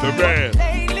 The man.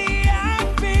 Lately I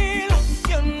feel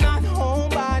you're not home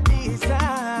by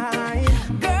design.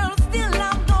 Girl, still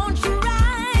I'm gonna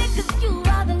try, 'cause you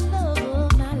are the love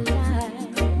of my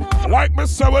life. Like me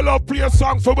say, we love play a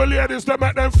song for the ladies to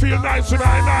make them feel nice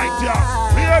tonight,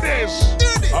 yeah. Ladies,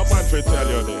 I'm man for tell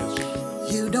you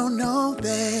this. You don't know,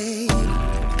 babe,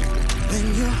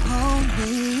 when you hold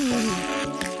me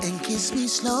and kiss me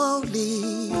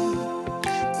slowly,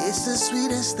 it's the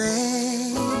sweetest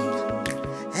thing,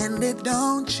 and it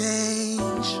don't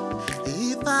change.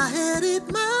 If I had it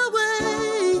my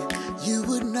way, you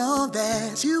would know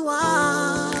that you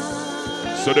are.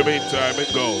 So the meantime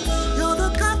it goes. You're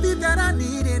the coffee that I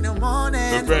need in the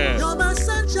morning. The best. You're my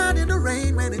sunshine in the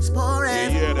rain when it's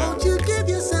pouring. Yeah, won't you give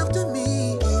yourself to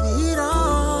me? Give it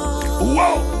all.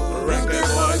 Whoa! Reggae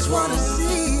boys wanna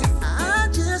see. I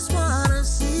just wanna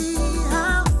see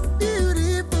how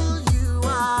beautiful you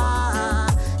are.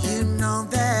 You know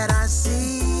that I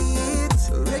see it.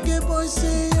 Reggae boys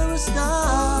say you're a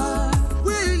star.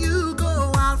 Where you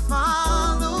go, I'll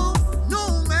follow,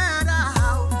 no matter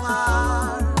how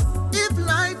far. If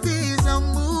life is a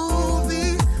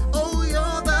movie, oh,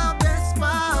 you're the best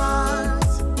part.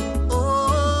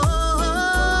 Oh,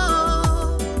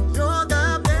 you're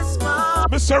the best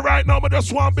part. Mr. Right now, I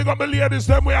just want big up my ladies,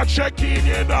 them we are checking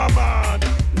in, man.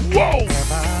 Whoa!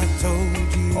 Have I told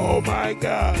you? Oh my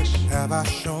gosh. Have I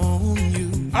shown you?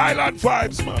 Island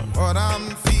vibes, man. What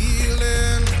I'm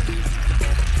feeling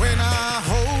when I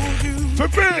hold you. For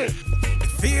me. It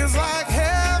feels like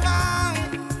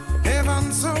heaven.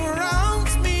 Heaven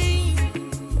surrounds me.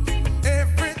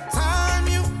 Every time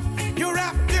you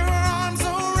wrap your arms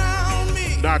around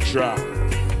me. Natural.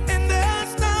 And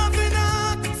there's nothing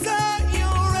I can say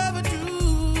you'll ever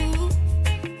do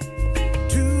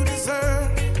to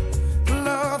deserve the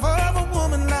love of a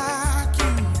woman like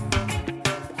you.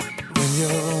 When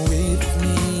you're with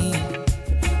me,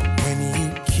 when you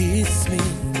kiss me,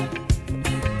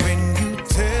 when you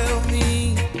tell me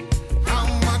how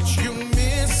much you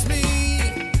miss me,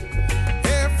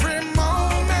 every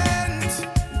moment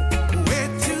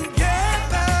we're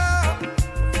together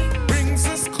brings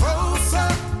us closer,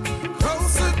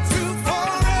 closer to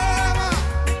forever.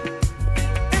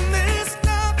 And there's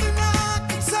nothing I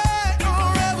can say or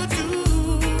ever do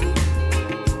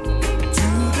to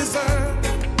deserve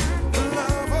the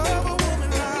love of a woman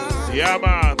like Yeah,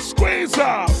 man. Squeeze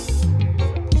up.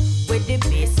 With the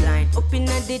baseline up in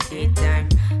the daytime.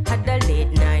 Had a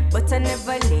late night, but I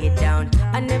never lay down.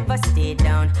 I never stay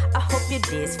down. I hope your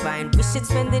day's fine. We should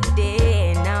spend the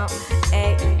day now.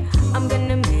 Hey, I'm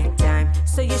gonna make time,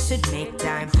 so you should make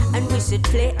time. And we should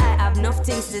play. I have enough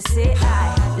things to say.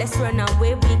 Aye, let's run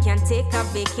away. We can take a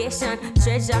vacation.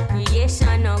 Treasure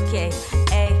creation, okay.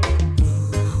 Hey,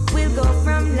 we'll go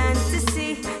from land to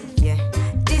sea. Yeah,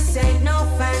 this ain't no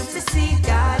fantasy,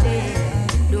 darling.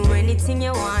 Do anything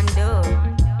you want, do.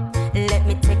 Let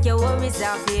me take your worries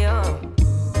off you.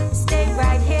 Stay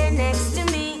right here next to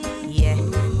me. Yeah,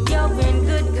 you're in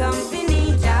good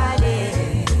company,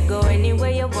 darling. Go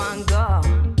anywhere you want, go.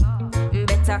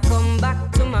 Better come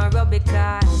back tomorrow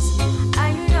because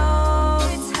I know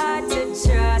it's hard to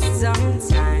trust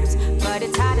sometimes, but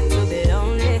it's harder to be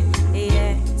lonely.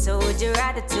 Yeah, so would you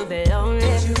rather to be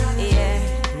lonely? Yeah,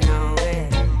 no way.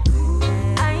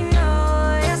 I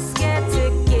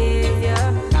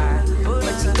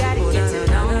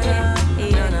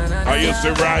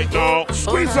say right now,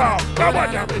 squeeze out. That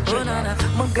one damage.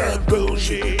 My girl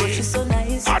bougie, but she's so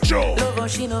nice. Acho. Love how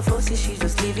she no fussy, she's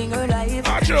just living her life.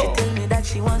 Acho. She tell me that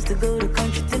she wants to go to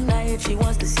country tonight. She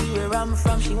wants to see where I'm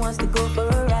from. She wants to go for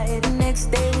a ride. The next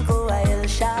day we go Isle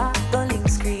Shop, Bowling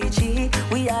Screechy.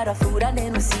 We had a food and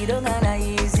then we see down on a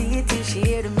easy till she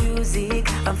hear the music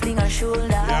and fling her shoulder.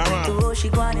 Yeah, to how she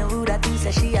go on who that thinks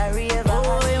that she a raver.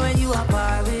 Oh, when you are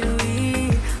par with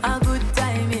me, a good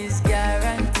time is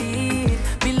guaranteed.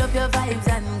 Build up your vibes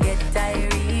and get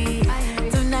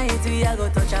tired. Tonight we are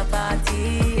going to touch a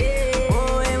party.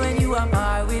 Oh, when you are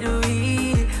par with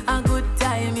me, a good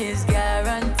time is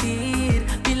guaranteed.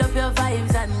 Build up your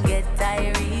vibes and get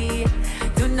tired.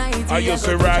 Tonight I used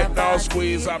to right now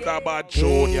squeeze up that bad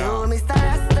tune, yeah. Oh, Mr.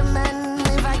 Rastaman,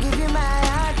 if I give you my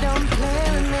heart, don't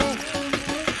play with me.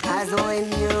 As when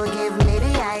you give me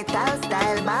the high-top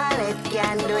style ballet,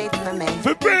 can do it for me.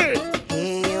 For me.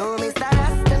 Hey, oh, Mr.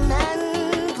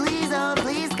 Rastaman, please, oh,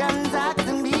 please come talk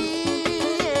to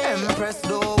me. Empress,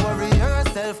 don't worry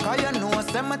yourself, cause you know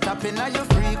I'm tapping on your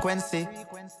frequency.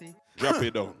 Drop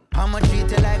it down. I'ma treat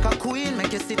you like a queen,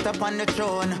 make you sit up on the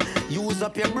throne. Use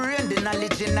up your brain, the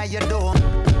knowledge in your dome.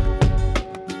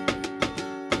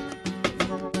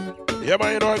 Yeah,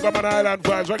 man, you know I got my island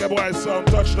vibes. Reggae boy sound,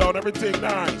 touchdown, everything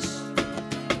nice.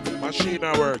 Machine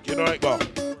at work, you know I go.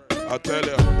 I'll tell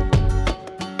you.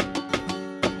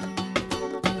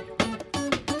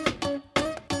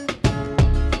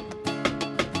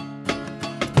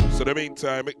 So the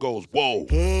meantime, it goes, whoa.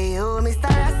 Hey, oh, Mr.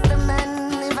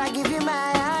 Rastaman, if I give you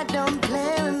my heart, don't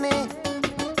play with me.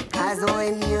 Cause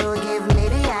when you give me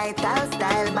the high-top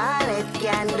style ballet,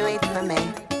 can do it for me.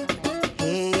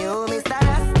 Hey, oh, Mr.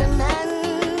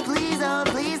 Rastaman, please, oh,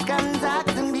 please come talk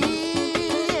to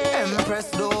me. Empress,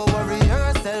 don't worry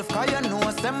yourself, cause you know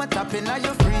I'm tapping on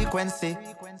your frequency.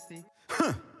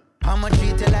 I'ma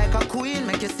treat you like a queen,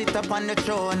 make you sit up on the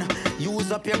throne.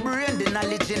 Use up your brain, the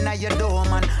knowledge in your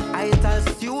dome. And I tell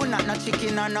stew, not no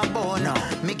chicken or no bone.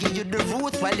 Me give you the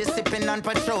roots while you sipping on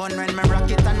Patron. When me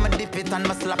rock it and me dip it and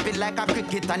me slap it like a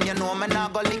cricket. And you know me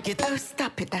not go lick it. Oh,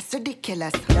 stop it, that's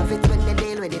ridiculous. Love it when you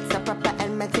deal with it, so proper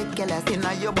and meticulous.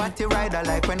 Inna your body rider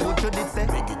like when Gucci did say.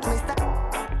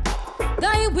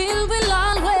 Thy will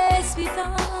always be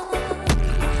done.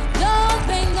 Don't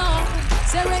bring on.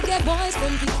 Say reggae boys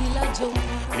from the killer Joe.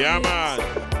 Yeah, man.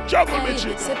 Juggle me,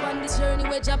 chick. Step on this journey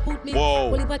where Jah put me.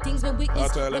 Whoa. Only but things we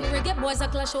witness. When reggae boys a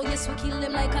clash, oh yes, we kill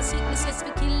them like a sickness. Yes,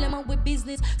 we kill them and we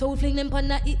business. So we fling them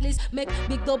on a hit list. Make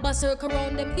big double circle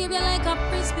around them. Give you like a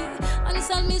frisbee. And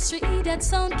it's all mystery. That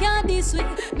sound can't be sweet.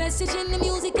 Message in the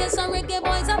music, yes, and reggae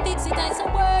boys a fix it. I say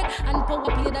word. And power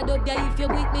play that dub guy if you're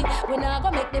with me. We not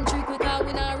gonna make them trick we call.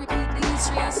 We not repeat the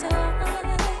history. I say,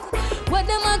 what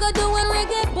them a go do when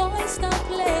reggae boys stop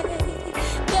play?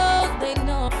 Don't they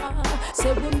know?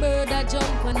 Say we murder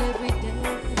jump on every day.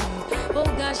 Oh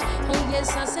gosh, oh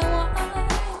yes, I say why?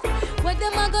 What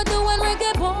them a go do when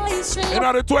reggae boys string? In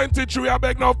the 23, I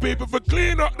beg no people for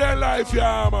clean up their life,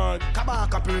 yeah, man.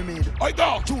 Kabaka Pyramid. I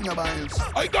go. Junior Biles.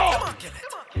 I go. Come on, kill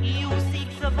it. You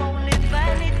seek of only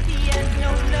vanity and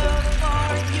no love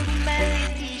for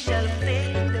humanity shall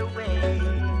fade away.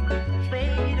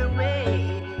 Fade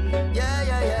away. Yeah,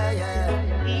 yeah, yeah,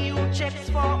 yeah. He who checks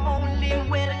for only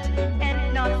wealth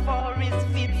and not for his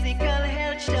physical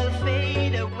health shall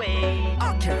fade away.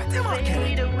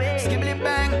 Fade away. Skibbly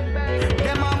bang.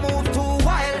 Them a move too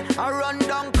wild, a run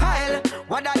down Kyle.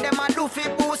 What that them a do fi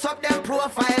boost up them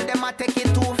profile? Them a take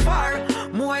it too far,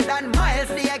 more than miles.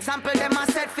 The example them a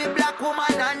set fi black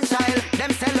woman and child.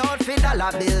 Them sell out fi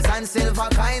dollar bills and silver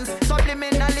coins.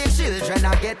 Subliminally children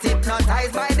a get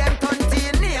hypnotized by them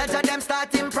teenager. Them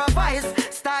start improvise,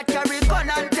 start carry gun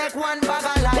and take one bag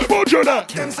of life.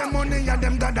 Them some money and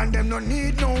them dad and them no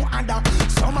need no other.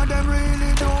 Some of them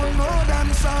really don't know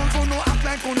them songs. Who no act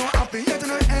like who no happy yet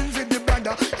no envy the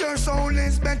brother. Your soul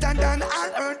is better than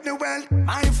all earthly wealth.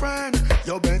 My friend,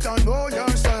 you better know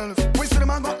yourself. We see them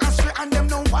a go astray and them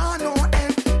no want no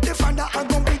help. The father I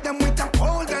go beat them with a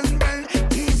golden bell.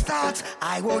 These thoughts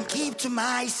I won't keep to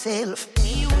myself.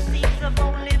 You seek of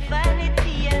only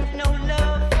vanity and no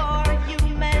love for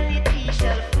humanity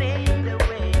shall fade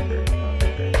away.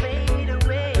 Fade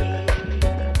away.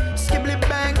 Skibbly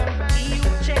bang. He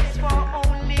who checks for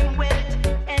only wealth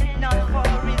and not for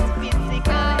his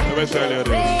physical health. Let me tell you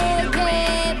this.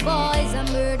 Reggae boys a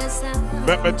murder sound.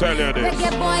 Let me tell you this.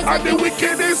 Reggae boys And the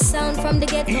wickedest sound from the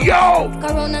ghetto. Yo!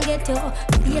 Corona ghetto.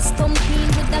 Yes, come clean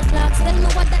with the clocks. Tell me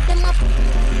what that them up.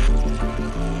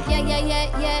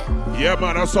 Yeah. Yeah,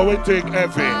 man, that's how we take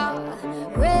heavy.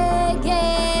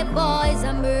 Reggae boys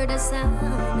a murder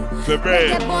sound. The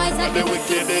Reggae boys are the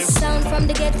wickedest sound from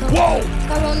the ghetto. Whoa!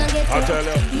 Corona ghetto. I tell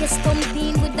you. Yes,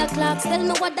 stomping with the clocks. Tell me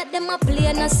what that them a play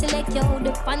and a select yo.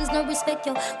 The fans no respect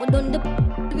yo. We done the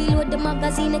wheel with the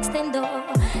magazine extender.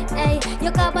 Hey,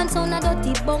 your carbon sound a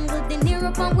dirty bungle. The near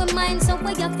up and we mind, so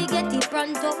we have to get it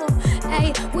pronto.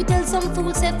 Hey, we tell some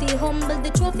fools if he humble. The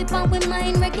trophy pan we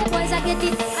mind. Reggae boys I get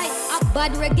it. A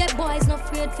bad reggae boys no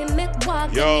afraid to make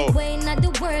walk. Yo. Anyway in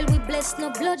the world we bless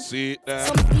no blood. See that?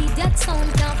 Some idiot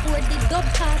sound can't afford the dub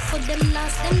pass. For them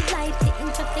lost them life. The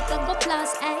traffic I go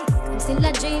plus. Hey, I'm still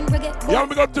a dream reggae boy. Yeah,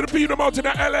 we go to the people mountain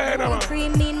in LA now.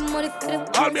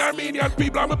 All me Armenian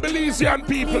people, I'm a Belizean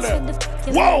people.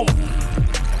 Whoa!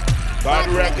 Bad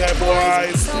reggae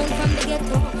boys. Sound from the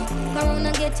ghetto.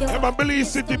 Corona get you. I'm a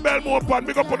Belize City, Belmore Pan,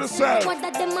 big up on the cell. What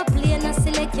that them a play and a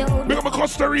select you. Big up a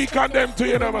Costa Rica and them to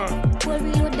you, know, man. We'll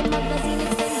reload the magazine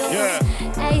extender. Yeah.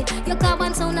 Hey, your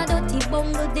carbon sound a dirty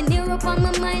bungle. The near up on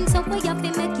my mind, so we have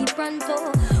to make it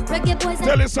pronto. Reggae boys.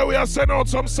 Tell us how we are sending out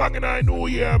some song in our new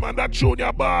year, man. That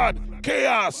junior bad.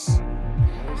 Chaos.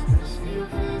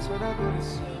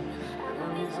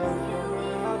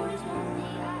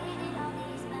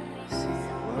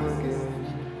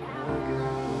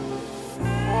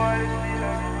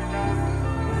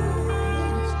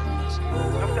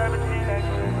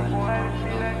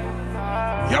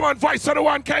 Yeah, man, voice of the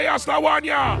one, Chaos, that one,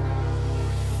 yeah.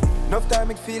 Enough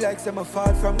time it feel like some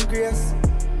fall from grace.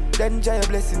 Then giant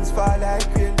blessings fall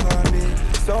like rain on me.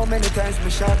 So many times me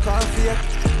shot on fear.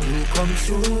 You come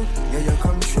true, yeah, you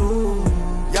come true.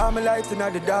 Yeah, I'm a light in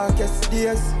the darkest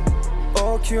days.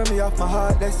 Oh, cure me off my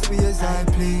heartless ways, I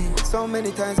plead. So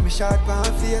many times me shot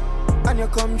on fear. And you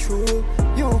come true,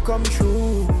 you come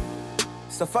true.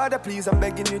 So Father, please, I'm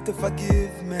begging you to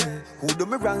forgive me. Who do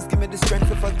me wrongs, give me the strength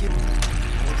to forgive me.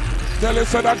 Tell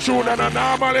us that tune and a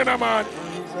normal, you know, man.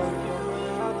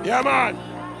 Yeah, man.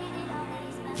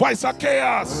 Voice of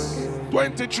Chaos.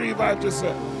 23 vibe to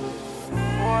say.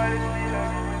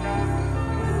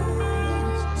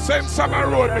 Same song I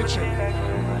wrote, Mitchell.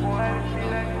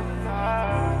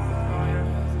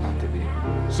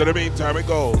 So the meantime it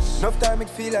goes. Enough time it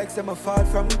feel like some fall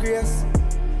from grace.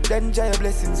 Then giant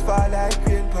blessings fall like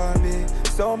rain upon me.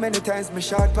 So many times me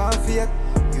short on faith.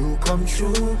 You come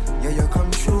true, yeah, you come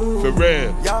true. For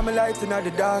real. Yeah, I'm a light in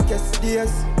the darkest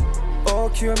days. Oh,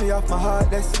 cure me off my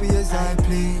heartless ways, I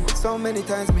plead. So many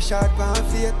times me short on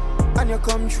faith. And you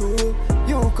come true,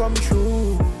 you come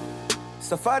true.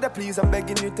 So Father, please, I'm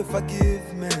begging you to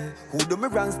forgive me. Who do me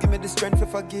wrongs, give me the strength to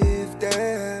forgive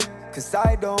them. Cause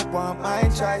I don't want my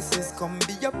choices come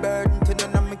be a burden to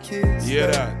none of my kids. Yeah,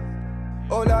 that.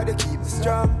 Oh Lord, you keep me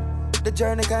strong. The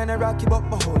journey kinda rocky, but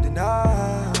me holding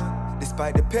on.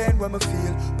 Despite the pain when me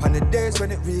feel, on the days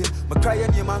when it real, me cry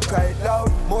and you man cry it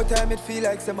loud. More time it feel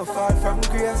like some fall from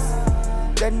grace.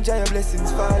 Then giant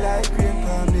blessings fall like rain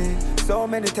upon me. So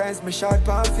many times me short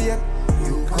on faith.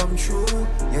 You come true,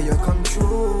 yeah, you come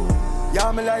true. Yeah,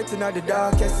 I'm a light in the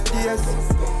darkest days.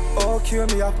 Oh, cure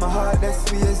me off my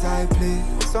heartless ways, I play.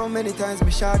 So many times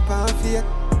me short on faith.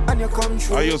 And you come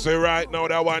true. I you say right now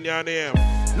that one your name.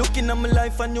 Looking at my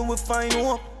life and you will find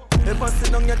hope. Never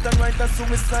sit down yet and write a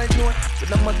suicide note. With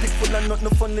a matic full and nothing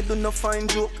funny, do not find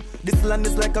joke. This land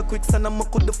is like a quicksand and I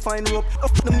could find rope.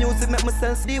 Up the music make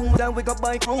myself deal that we got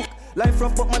bike hook. Life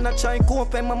rough but man I try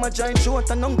cope. And mama giant short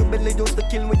and hungry belly used to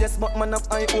kill me. Yes but man have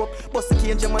high hope. Bust the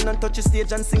cage man and touch the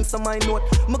stage and sing some my note.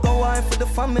 Me go wife for the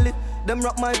family. Them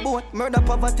rock my boat. Murder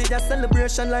poverty, a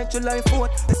celebration like July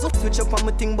 4th. They switch up on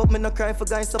my thing, but me no cry for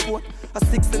guy support. A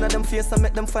 16 of them face, I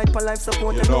make them fight for life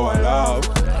support. You know I love.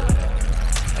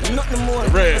 Nothing more.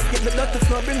 Let's get the doctor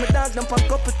floor, bring my dog down and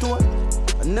cup of tour.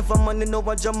 I never money know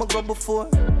what jam I go before.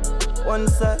 One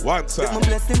side. With my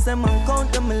blessings and man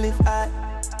count them, I live high.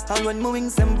 And when my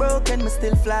wings and broken, me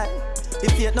still fly.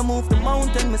 If yet no move the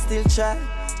mountain, me still try.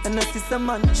 And I see some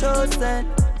man chosen.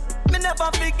 Me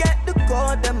never forget the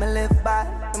code them I live by.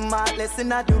 My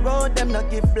lesson at the road them not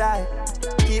give blind.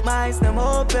 Keep my eyes them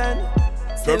open.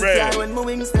 Still fly when my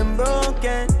wings them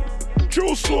broken.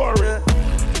 True story.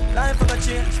 Life I got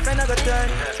change, friend I got turn.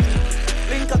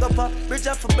 Link I got pop, bridge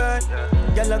I for burn.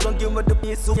 Girl I gon' give me the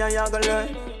piece so yeah you gon'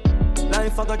 learn.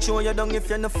 Life I got show you down if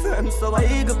you're not firm. So I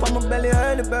eagle on my belly,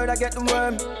 early bird I get the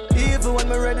worm. Even when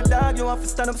me ready dog, you have to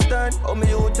stand up stern. Oh me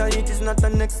out I eat is not the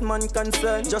next man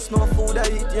concern. Just know food I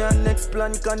eat, yeah, next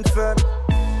plan confirm.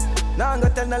 Now I'm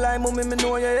gonna tell no lie, mommy, me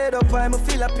know your head up high. Me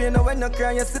feel a pain when I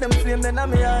cry, you see them flame, then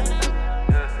I'm here.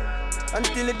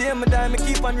 Until the day me die, me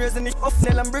keep on raising it up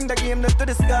nail and bring the game to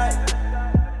the sky.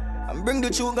 And bring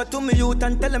the sugar to me youth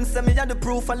and tell them say me are the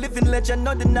proof, a living legend,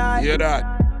 not deny. Hear that?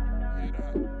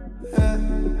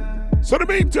 So the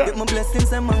meantime, get my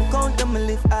blessings and man count them, me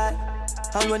live high.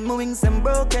 And when my wings them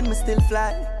broken, me still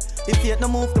fly. If yet no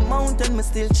move the mountain, me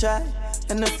still try.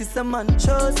 And if it's a man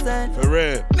chosen, for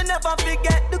real. Me never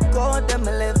forget the God that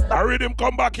me live by. I read him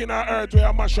come back in our earth where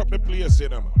I mash up the place, you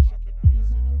know.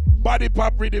 Body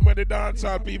pop rhythm when the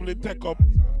dancehall people they take up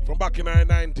from back in our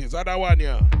 90s. Other one,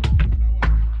 yeah.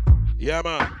 Yeah,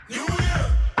 man. New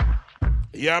Year.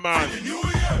 Yeah, man. New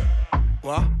Year.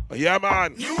 What? Yeah,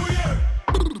 man. New Year.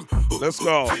 Let's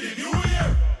go. New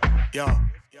Year. Yeah.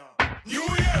 New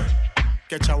Year.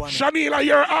 Get your one. Shanila,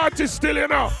 you're an artist still, you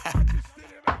know.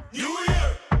 New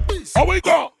Year. How we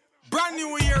go? Brand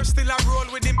new year, still a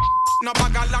roll with him. No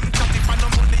bag a long chat if I no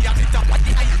money at the top.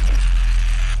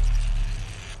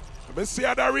 Let me see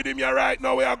how that rhythm you right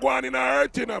now. We are going in our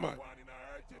earth, you know, man.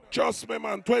 Trust me,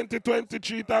 man.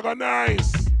 2023 go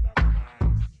nice.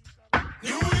 New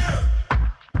Year.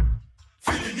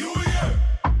 For the New Year.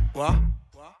 What?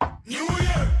 New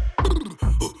Year.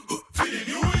 For the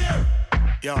New Year.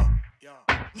 Yeah.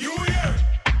 New Year.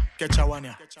 Get your one,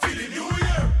 yeah. For the New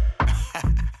Year.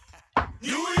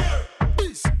 New Year.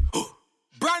 Peace.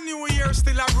 Brand new year,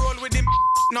 still a roll with him.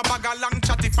 No bag a long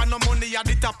chat if I no money at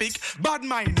the topic. Bad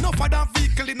mind, no for that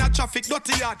vehicle in a traffic.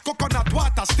 Dirty yard, coconut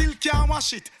water, still can't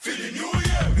wash it. For the New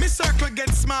Year. Me circle get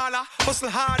smaller, hustle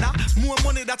harder. More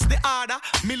money, that's the order.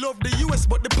 Me love the US,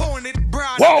 but the pound it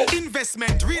broader. Whoa.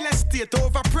 Investment, real estate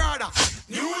over Prada.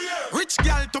 New Year. Rich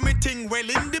girl to me thing, well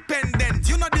independent.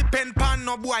 You no depend pan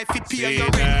no boy fi pay your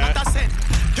rent. that. Not a cent.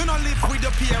 You no live with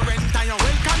your parent and you're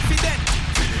well confident.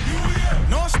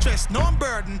 No stress, no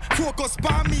burden. Focus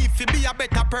on me if you be a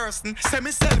better person.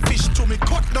 Semi selfish to me,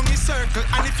 cut down the circle.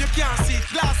 And if you can't see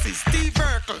glasses, Steve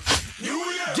Urkel. New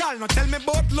Year. Y'all no tell me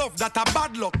about love, that a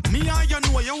bad luck. Me and you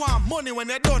know you want money when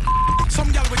you done.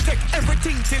 Some y'all will take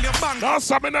everything till you bang. No,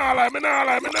 sir, me nah like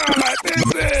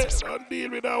this. Don't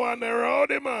deal with that one, the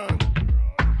roadie, man.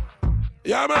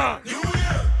 Yeah, man. New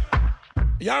Year.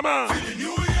 Yeah, man. For the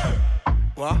New Year.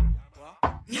 What?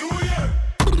 New Year.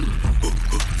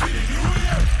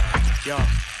 Yeah.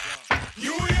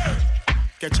 New Year.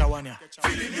 Get your one, yeah. For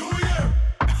the New Year.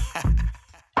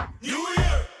 New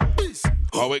Year. Peace.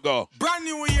 How we go? Brand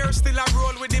new year, still a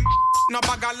roll with him. No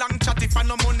bag a long chat if I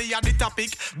no money at the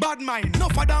topic. Bad mind, no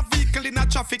for that vehicle in a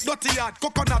traffic. Dirty yard,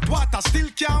 coconut water, still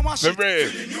can't wash it.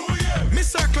 Me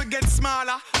circle get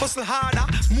smaller, hustle harder.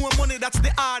 More money, that's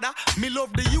the order. Me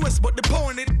love the US, but the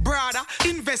pound it broader.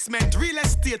 Investment, real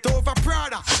estate over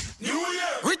Prada. New Year.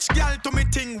 Rich girl to me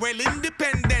thing, well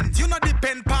independent. You no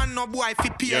depend pan no boy fi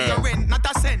pay your rent, not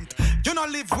a cent. You no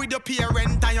live with your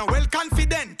parent and you're well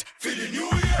confident. For the New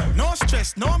Year. No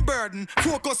stress, no burden.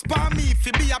 Focus on me if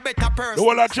you be a better person. The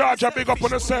whole of Georgia, big up on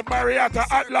the St. Marietta,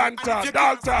 Atlanta,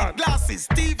 Dalton. Glasses,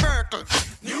 Steve Urkel.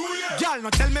 New Year. Y'all no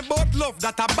tell me about love,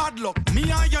 that a bad luck.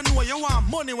 Me and you know you want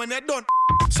money when you done.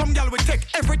 Some y'all will take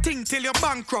everything till you're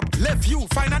bankrupt. Left you,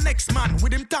 find a next man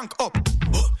with him tank up.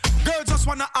 Girl just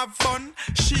wanna have fun.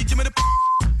 She give me the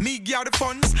me give her the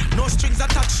funds. No strings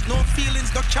attached, no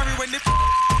feelings, no carry when they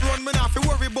run. Me not fi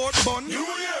worry about bun. New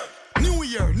Year. New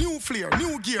year, new flair,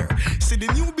 new gear. See the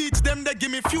new beats, them they give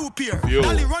me few pair. Yo.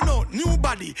 Dolly run out, new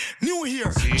body, new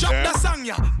hair. Drop the song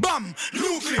ya, bam,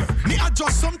 nuclear. Me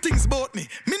adjust some things about me.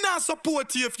 Me not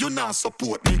support you if you not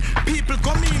support me. People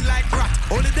come in like rat,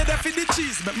 only they there for the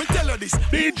cheese. But me tell you this.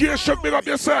 DJ should big up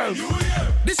yourself.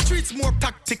 The streets more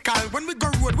tactical. When we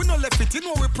go road, we no left it. You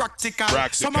know we practical.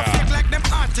 Some are fake like them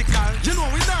article. You know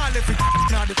we not left it.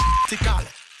 Now the practical.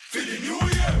 For the New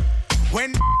Year.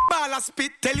 When baller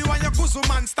spit, tell you and your guzu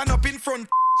man stand up in front.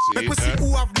 Make we see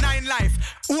who have 9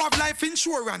 life, who have life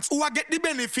insurance, who a get the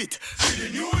benefit. For the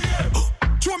New Year.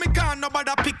 Show me can't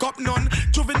nobody pick up none.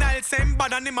 Juvenile same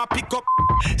bad and him a pick up.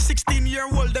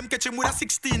 16-year-old them catch him with a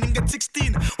 16 and get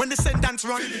 16 when the sentence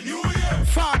run. For the New Year.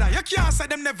 Father, you can't say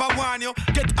them never warn you.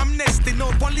 Get amnesty,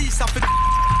 no police officer.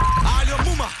 All your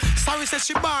mama, sorry say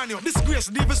she ban you. Disgrace,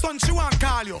 the son she want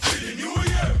call you. For the New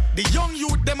Year. The young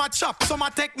youth them a chop, some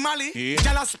a take Mali.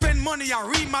 Y'all spend money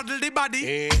and remodel the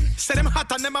body. Say them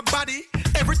hot and them a body.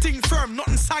 Everything firm,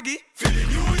 nothing saggy. For the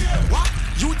New Year. What?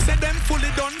 Youth say them fully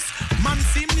done. Man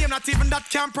see name not even that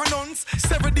can pronounce.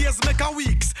 7 days make a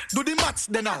weeks. Do the maths,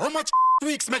 then how much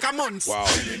weeks make a month. Wow.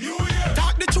 For the New Year.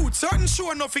 Talk the truth, certain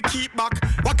show enough to keep back.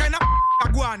 What kind of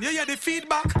go on? You hear the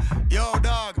feedback? Yo,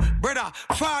 dog, brother,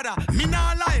 father, me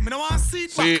nah lie, me no want see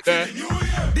it back.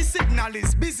 The signal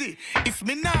is busy. If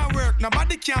me nah work,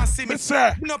 nobody can see me.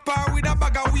 Sir, no par with a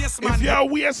bag of waste, man. If you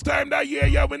waste time that year,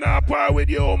 yeah, we not par with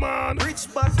you, man.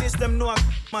 Rich parties, them know a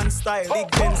man style. Big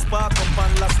Ben spark up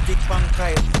and elastic pan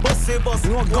kyle. Bossy boss,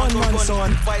 no gunman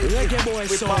son. Reggae boy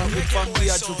son. With family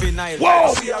a juvenile.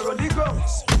 Whoa! We are on the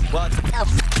grounds. What?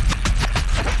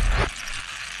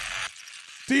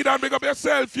 See that, big up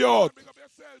yourself, yo.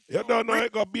 You don't know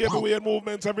it got baby weight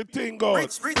movements, everything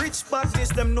goes. Rich badness,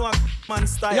 them know a man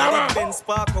style. Yeah, man. Ben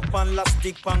spark up and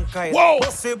elastic pan kyle. Whoa.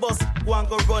 Bossy boss, go and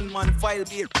go run man, file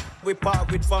beer. We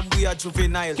park with fam, we are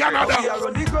juvenile. Canada. We are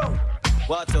on the ground.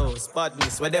 What else?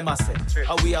 Badness, where them a say?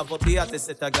 How we have up the artist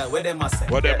set a guy, where them a say?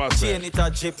 What them a say? Chain it a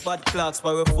jip, bad clocks,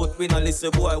 for a foot, we no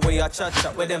listen boy, where you chat,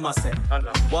 where them a say?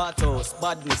 What else?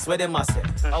 Badness, where them a say?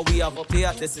 How we have up the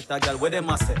artist set a guy, where them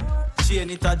a say? Chain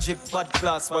it a jip, bad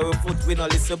clocks, for a foot, we no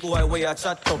listen boy, where you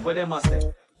chat up, where them a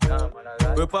say?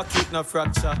 We pocket no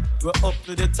fracture. We're up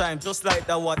to the time, just like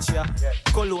the watch ya.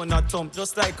 Cologne a thump,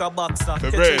 just like a boxer.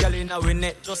 Catch a girl in our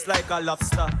net, just like a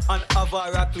lobster. And have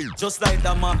a clip, just like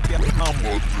the mafia.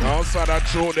 Outside that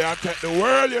show, they attack the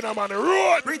world, you know, man, the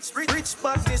road. Rich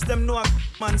badness, them know a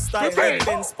man style.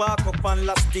 Ben spark up and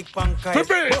elastic pan kyle.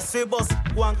 Bossy boss,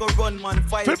 go and go run man,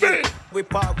 fight. We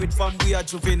park with fam, we are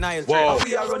juvenile. Whoa.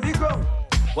 We are on the ground.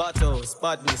 What else?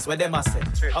 Badness, where them a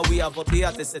say? How we have up the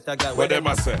artist set a guy, where them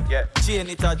a say? Chain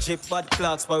it a jip, bad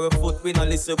clocks, for a foot, we no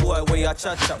listen boy, where you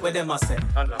chat, where them a say?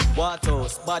 What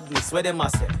else? Badness, where them a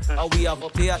say? How we have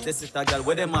up the artist set a guy,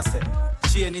 where them a say?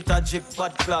 Chain it a jip,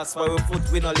 bad clocks, for a foot,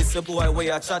 we no listen boy, where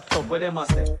you chat up, where them a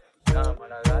say?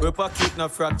 We pocket no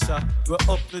fracture. We're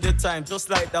up to the time, just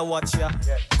like the watch ya.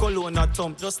 Cologne a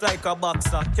thump, just like a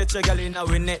boxer. Catch a girl in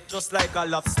our net, just like a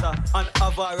lobster. And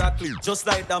have a clip, just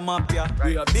like the mafia.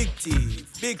 We a big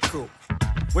thief, big crook.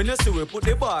 When you see we put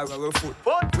the bar on our foot,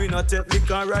 we not take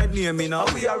liquor right near me now.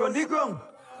 We are on the ground.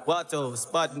 What else?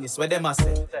 Badness, where them a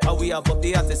say? How we have up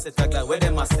the artist set a guy, where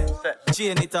them a say?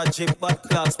 Chain it a jip, bad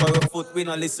clocks, for a foot, we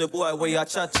no listen boy, where you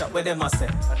chat, where them a say?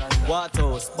 What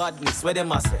else? Badness, where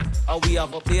them a say? How we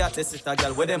have up the artist set a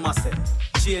guy, where them a say?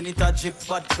 Chain it a jip,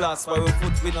 bad clocks, for a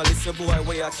foot, we no listen boy,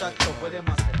 where you chat, where them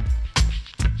a say?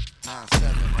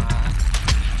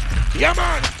 Yeah,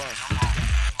 man.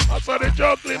 That's how the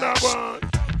juggling are going.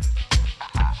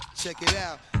 Check it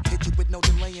out. Hit you with no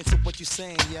delaying to what you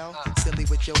saying, yo. Silly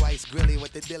with your ice, grilly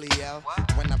with the dilly, yo.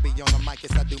 When I be on the mic,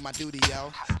 yes, I do my duty,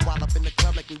 yo. While up in the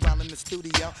club like we while in the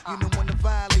studio. You know when to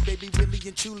violate, baby, really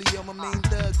and truly, yo. My main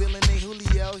thug, Bill and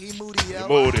Julio, he moody, yo.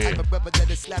 Type of brother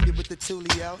that'll slap you with the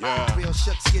tulio. Real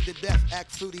shook, scared to death,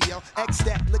 act fruity, yo. X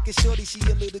that, look at shorty, she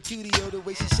a little cutie, yo. The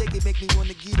way she shake it make me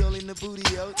wanna get all in the booty,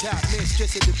 yo. Top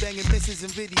mistress of the banging misses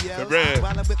and videos.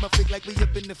 While I'm with my freak like we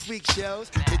up in the freak shows.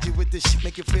 Hit you with the shit,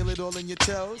 make you feel it all in your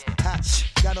toes. Hot shh,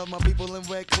 got all my people in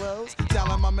red clothes.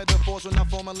 Telling my metaphors when I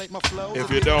formulate my flow.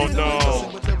 If you don't know,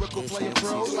 with lyrical player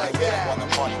pros like that.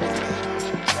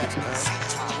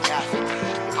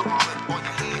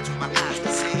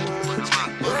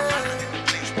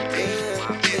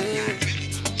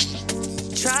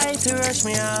 Try to rush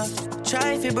me off,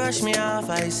 try to brush me off,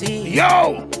 I see.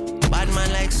 Yo! Bad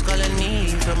man like Skull and me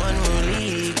from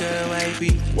unruly girl, why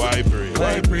be? Why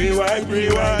free?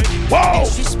 Whoa!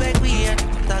 Disrespect we at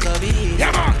Tagabi.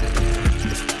 Yeah, man!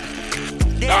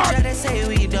 They try to say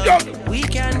we done, we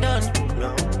can done.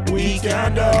 We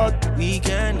can done. We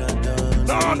cannot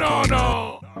done.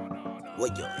 No.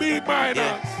 Big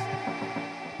miners.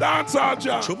 Dance all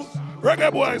jam.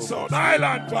 Reggae boy sound.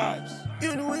 Island vibes.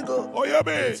 You know we go. Oh, you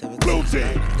mean? Blue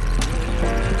team.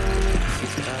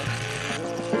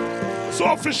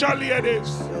 So official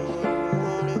ladies.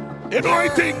 You know I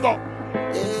think go.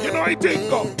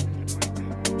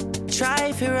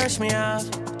 Try to rush me off,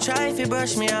 try to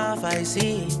brush me off, I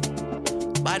see.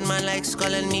 Bad man like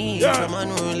Skull and me from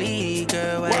unruly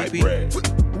girl, why be?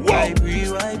 Why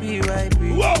be?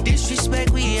 Disrespect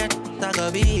we at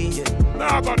Tagabi.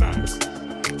 Nah, go nice.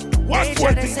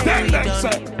 140, tell them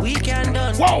say. We can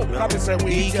done. Whoa, let me say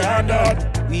we can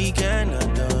done. We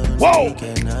cannot done. Whoa. We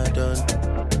cannot done.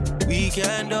 We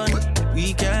can done.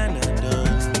 We cannot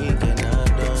done. We cannot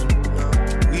done.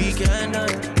 We can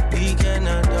done. We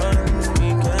cannot done. We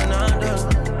cannot done.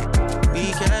 We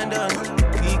can done.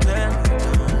 We can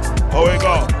done. How we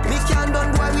go? Me can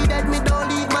done, boy, we dead, me don't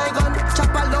leave my gun.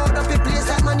 Chop a load up a place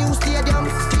like my new stadium.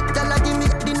 Kick the lady, me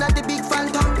dinner the big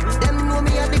phantom. Them know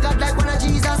me and the God like one of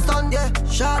Jesus' son. Yeah,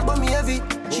 sharp but me heavy.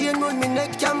 Chain round me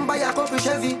neck, can buy a couple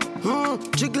Chevy.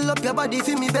 Jiggle up your body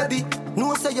for me, baby.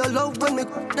 No say your love when me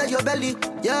at your belly.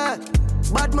 Yeah,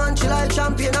 bad man, chill like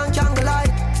champion and can't lie.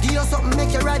 Give you something,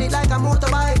 make you ride it like a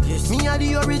motorbike. Me are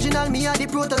the original, me are the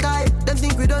prototype. Them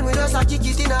think we done with us, I kick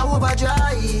it in a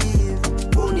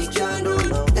overdrive. Money can't do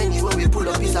it. Anyway we pull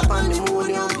up is a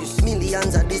pandemonium.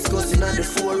 Millions are discussing on the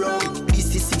forum.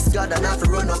 This is 6 God and have to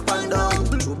run up and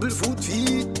down. Trouble foot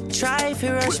feet. Try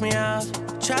to rush me off,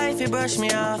 try to brush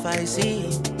me off, I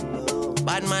see.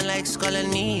 Bad man like Skull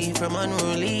and me from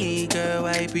unruly girl,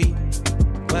 why be?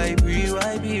 Why breathe?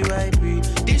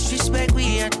 Disrespect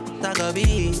we at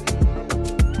Tagabi.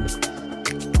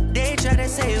 They try to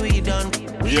say we done,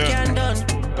 we can done.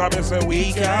 Come and say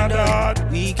we can done.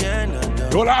 We can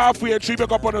done. You're halfway, tree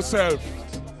back up on yourself.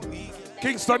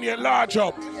 Kingston, you large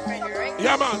up.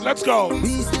 Yeah, man, let's go.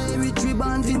 We stay with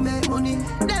ribbons, we make money.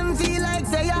 Them feel like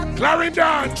say ya.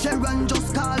 Clarendon. Sharon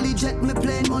just call it jet, me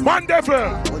play money. One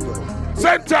devil.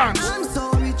 Sentence. I'm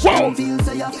so rich, whoa. them feel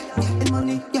say ya.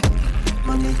 Money, yeah.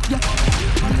 Money, yeah.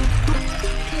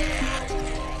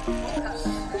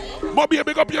 Bobby,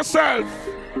 big up yourself.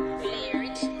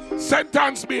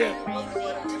 Sentence, me.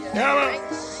 Yeah, man.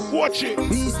 Watch it.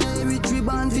 We stay with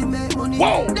ribbons, we make money.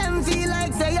 Whoa. Them feel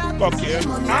like say ya. Okay.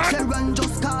 Money, Sharon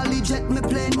just call it jet, me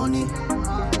play money.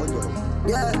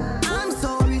 Yeah, I'm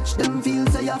so rich, them feel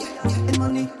say ya.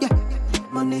 Money, yeah.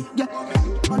 Money, yeah.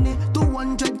 Money,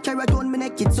 200 carat on me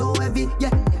neck, it's so heavy,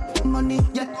 yeah. Money,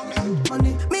 yeah.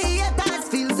 Money, me haters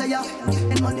feel say ya.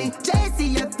 Money,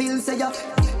 JC, yeah, feel say ya.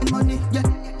 Money, yeah.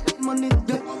 Money,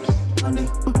 yeah. Money,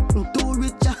 too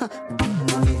rich,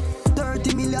 money.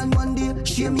 30 million one day,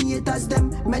 share me haters them,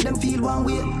 make them feel one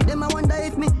way. Them I wonder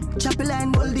if me chapel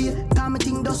line all day, time me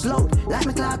think just loud, like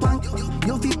me clock one.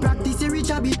 You feel practice a rich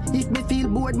a bit, if me feel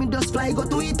bored me just fly go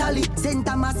to Italy. St.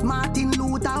 Thomas, Martin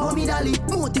Luther, Homie Dali.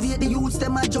 Motivate the youths,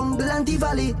 them a jungle and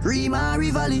Tivoli, Rima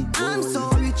Rivali. I'm so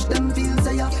rich, them feel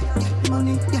say ya.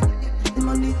 Money, yeah,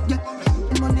 money, yeah,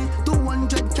 money.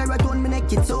 200 carat on me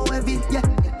neck, it's so heavy, yeah.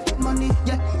 Money,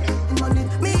 yeah, money.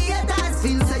 Me haters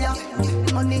feel say ya.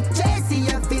 Money, JC,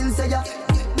 yeah, feel say ya.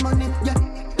 Money, yeah,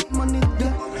 money,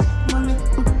 yeah, money.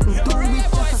 Don't reach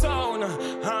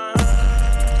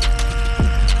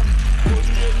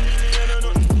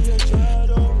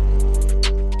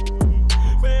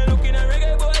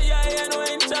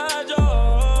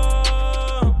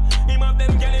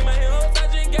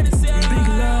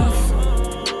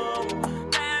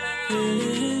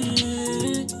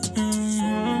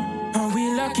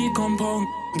compound,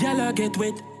 gyal get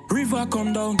wet, river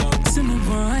come down. See me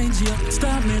behind you,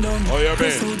 start me down. Oh yeah,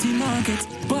 man. Sauti market,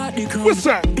 party crown. What's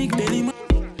that? Big belly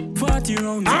man, 40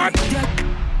 round.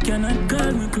 Cannot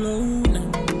call me clown.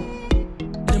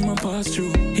 Them a pass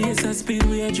through. Here's a speed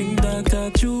we a drink dark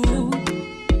talk through.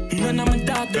 None of my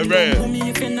talk them don't to me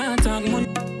if you not talk money.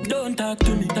 Don't talk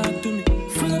to me, talk to me.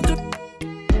 Full of the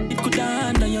it could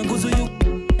hand and you go so you.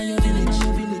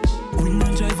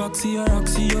 Oxy or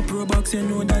Oxy, your pro box, you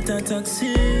know that a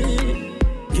taxi.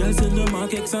 Girls in the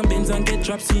market, some Benz and get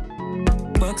trapsy.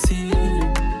 Boxy.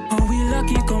 And we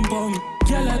lucky compound.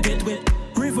 Girl I get wet,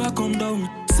 river come down.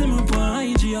 See me on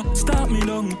IG, start me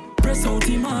down. Press out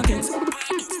the markets.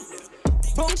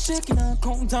 Bone shaking and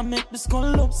count and make the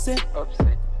skull upset.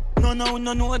 No,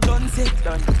 done set.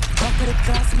 Back of the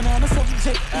class, man, I'm a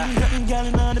subject. Got girl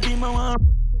in the be my one.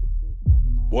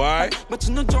 Why? But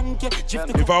you no drunk yet.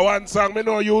 If I want song, me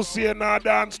know you see and I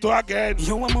dance to again.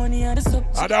 You want money at the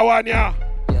subject. Other one, yeah.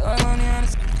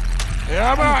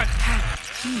 Yeah, man.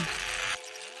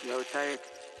 Yo, tight.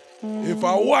 If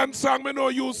I want song, me know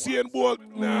you see and both.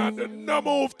 Nah, no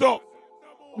move to.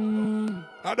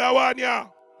 Other one, yeah.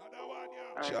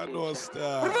 Chano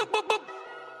star.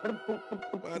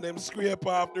 Man, them scrape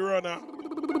off the runner.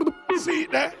 See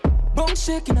it there? Bone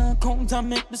shaking and count and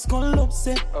make the skull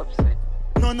upset.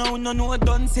 No,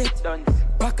 done set.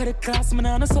 Back of the class, man,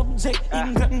 on a subject.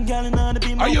 England girl in the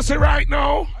beam. Are you see right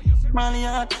now? Molly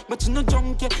hard, but you no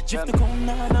drunk yet. Drift the cone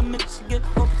and make you get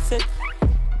upset.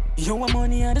 You want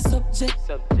money on the subject.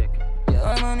 You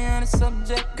want money on the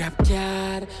subject. Grab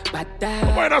card, but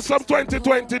that. Why not some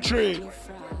 2023?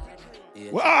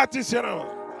 What artists, you know?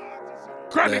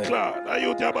 Chronic Lord, are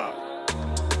you there, man?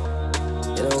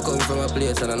 You know, coming from a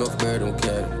place and enough bird don't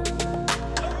care.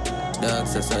 Dark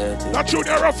society. Not true,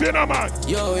 they're rough, you know, man.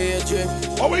 Yo,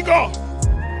 AJ. How we go?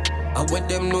 I let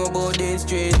them know about these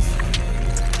streets.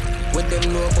 What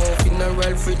them know about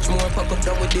funeral fridge, more pack up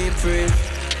than with deep freeze.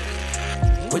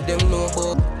 What them know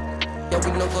about, yeah,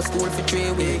 we no go school for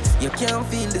 3 weeks. You can't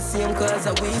feel the same cause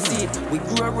that we see it. We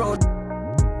grew around.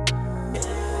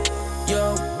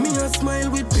 Yo, me a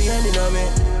smile with pain in a me.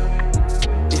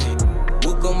 Yeah.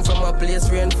 We come from a place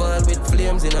rainfall with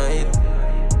flames in a head.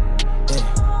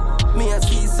 Yeah. Me a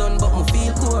see sun but me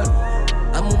feel cold.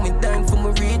 I'm on me dying for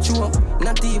me reach home.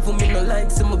 Not even me no like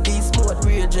see me be smooth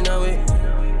raging away.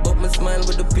 But me smile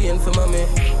with the pain for mommy.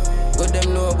 What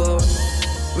them know about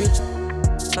rich,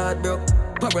 hard broke,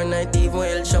 paranoid even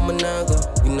hell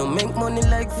shamanago. We no make money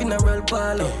like funeral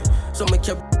parlor. So me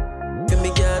keep me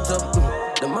guards up.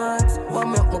 The marks, what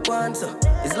make my pants up.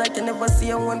 It's like you never see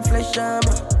a one flesh arm.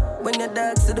 When your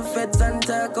dog see the feds and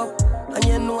talk up. And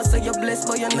you know so you're blessed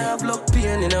but you not have luck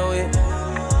pain in a way.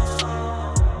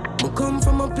 We come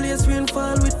from a place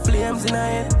rainfall with flames in our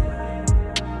head.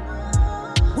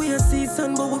 We a see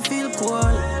sun but we feel cold.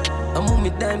 I'm on me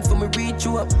dime for me reach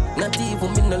you up. Not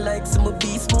even me no like some of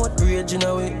beast mode raging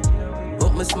away.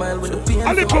 But me smile with the pain.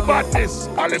 A little badness,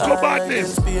 a little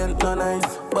badness. Pain no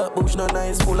nice, but bush no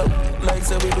nice. Full up like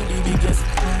say we do the biggest.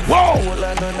 Whoa!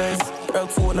 Poland no nice,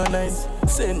 Rockford no nice.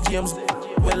 St. James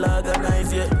well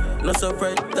organized, yeah. No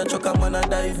surprise that truck a man a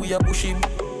dive. We a push him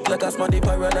like a smarty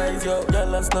paradise, yo.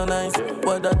 Girl that's no nice,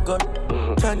 but that gun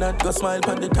cannot go smile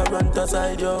on the Toronto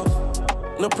side, yo.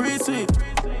 No pre-sweet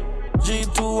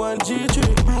G2 and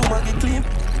G3 Blue Maggie clean.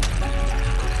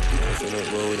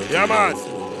 Yeah man,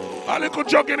 a little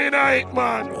jogging in night,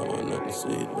 man. Nothing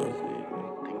sweet, man.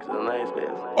 Things are nice,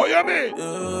 man. Oh, yeah, me?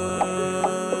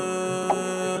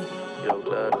 Yo,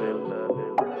 glad, man.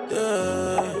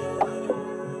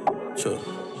 Sure.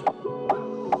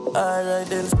 Alright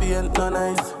then, Spain no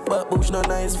nice, but Bush no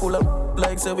nice. Full up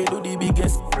like say we do the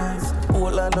biggest. Nice.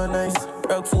 Poland no nice,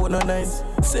 Rockford no nice.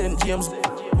 St. James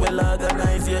well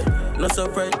organized, yeah. No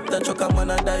surprise that truck a man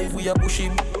a dive. We a push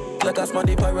him like a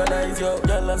smarty paradise, yo.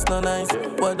 Girl that's no nice,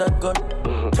 but that gun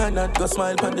cannot go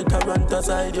smile on the Toronto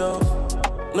side, yo.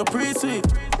 No pre-sweet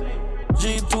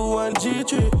G2 and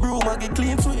G3 Brew Maggie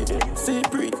clean sweet. See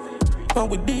breathe and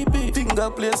with DP finger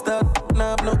play start.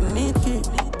 Now have nothing need key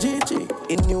GG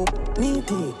in you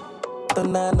needy.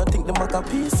 Don't know nothing the Mac a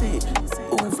PC.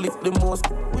 Who flip the most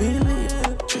really?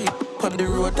 Trip on the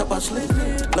road top of slip.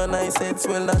 No nice heads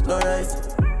well not no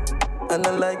rice. And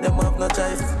I like them have no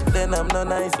choice. Then I'm no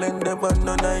nice, lend them on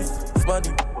no nice.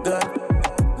 Smarty, gun.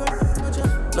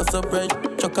 No surprise,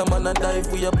 chuck a man a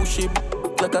dive, we a push him.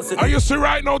 Like I said. Are you see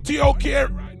right now, T.O.K.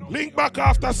 link back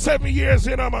after 7 years,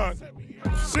 you know, man.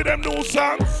 See them new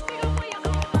songs?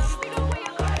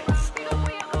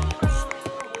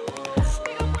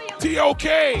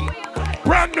 T.O.K.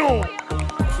 brand new.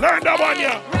 Learn that one,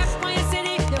 yeah.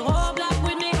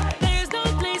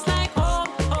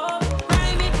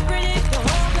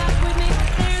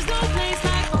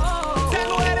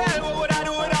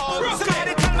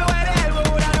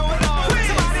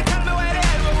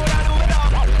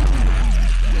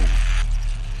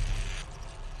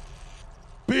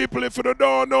 People, if you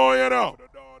don't know, you know.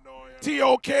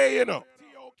 T.O.K., you know.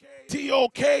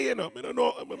 T.O.K., you know. I don't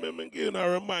know. I'm giving a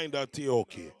reminder,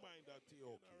 T.O.K.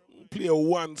 Play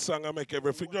one song and make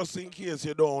everything. Just in case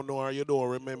you don't know or you don't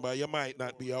remember, you might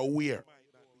not be aware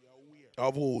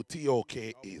of who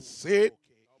T.O.K. is. See?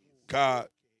 Because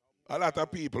a lot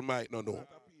of people might not know.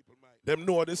 Them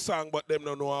know the song, but them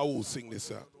don't know who sing this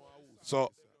song.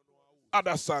 So,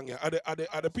 other song, yeah.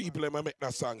 Are the people that make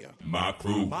that song, yeah. My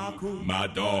crew, my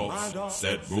dogs,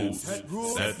 set rules,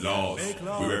 set laws.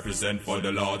 We represent for the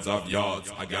lords of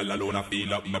yards. A gal alone, I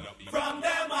feel up my... From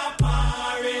them a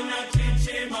par in a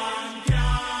chinchy man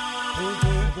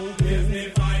can. Give me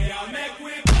fire, make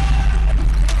we...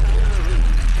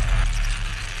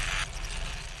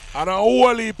 And a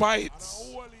whole heap of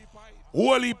hits.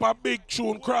 Whole heap of big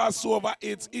tune crossover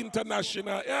hits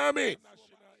international. You know what I mean?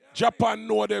 Japan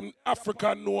know them,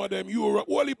 Africa know them, Europe,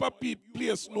 whole heap of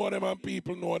place know them and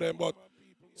people know them, but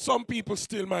some people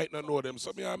still might not know them.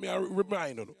 So I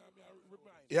remind you.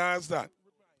 You understand?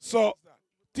 So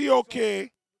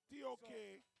T.O.K.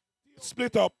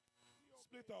 split up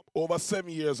over 7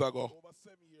 years ago.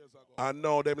 And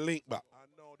now them link back.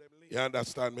 You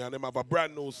understand me? And them have a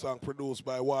brand new song produced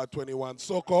by War 21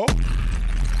 Soko.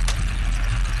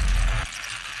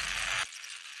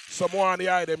 Someone the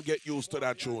eye them get used to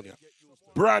that tune. Yeah.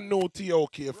 Brand new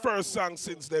T.O.K. First song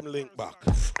since them link back.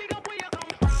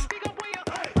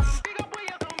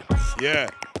 Yeah.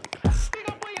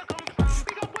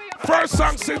 First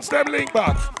song since them link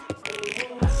back.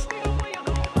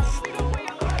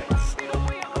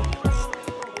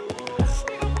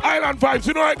 Island vibes,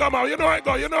 you know I go, man. You know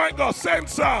I go. Same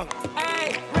song.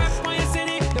 Hey, rap my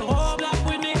city, the whole block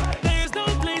with me. There's no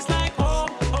place like home.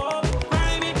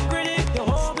 Private critic, the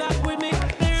whole block with me.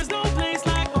 There's no place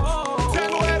like home. Tell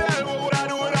me where the hell would I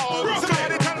do it all?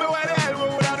 Somebody tell me where the hell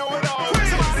would I do it all?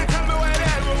 Somebody tell me where the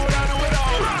hell would I do it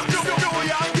all? You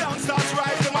young youngsters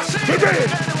ride the machine.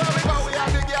 Anywhere we go, we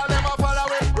have the girl, them a follow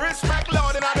it. Respect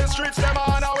loud in the streets, them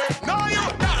on our way. No, you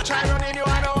try running, you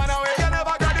on our way. You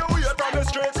never graduate from the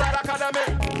streets side academy.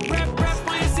 Rep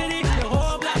my city, the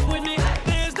whole block with me.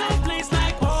 There's no place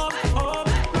like home.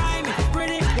 Private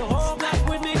critic, the whole block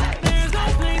with me. There's no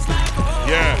place like home.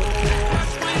 Yeah. Rep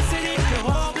my city, the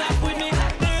whole block with me.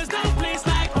 There's no place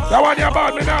like home. That one you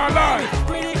about me now alive.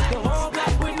 Critic, the whole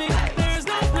block with me. There's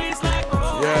no place like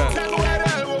home. Yeah. Tell me where the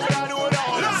hell would I do it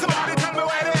all? Somebody tell me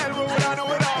where the hell would I do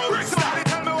it all? Somebody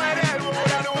tell me where the hell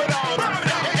would I do it all?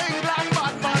 England,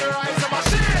 bad man, rise of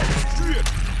machine.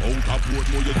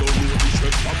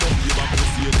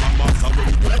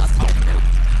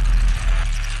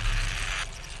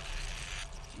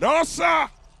 No, sir.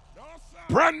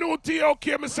 Brand new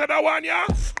TOK, me said that one, yeah?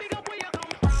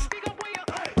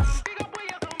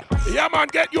 Yeah, man,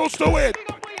 get used to it.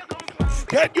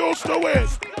 Get used to it.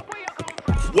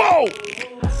 Whoa!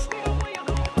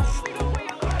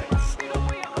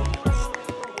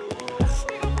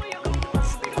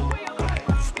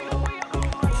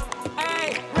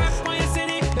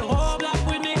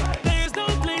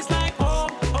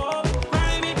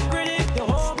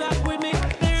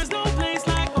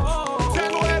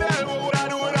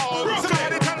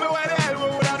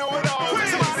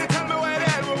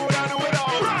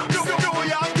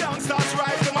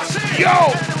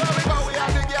 Yo!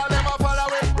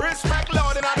 Respect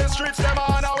loud in the streets, them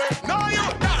on away. No, you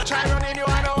try running, you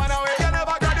on away. You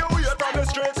never graduate from the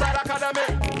streets side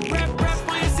academy. Rep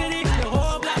my city, the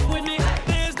whole block with me.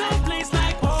 There's no place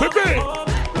like home.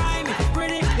 Rhyme it,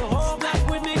 pretty, the whole block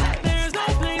with me. There's no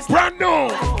place brand new.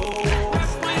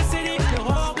 Rep my city, the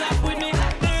whole block with me.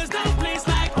 There's no place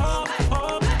like home.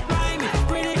 Rhyme it,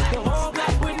 pretty, the whole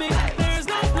block with me. There's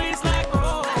no place like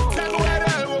home. Tell me where the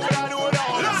hell we would I do it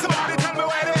all. Somebody tell me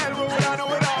where the hell we would I do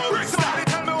it all. Somebody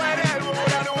tell me where the hell we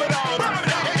would I do it all.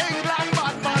 England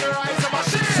bad man rise a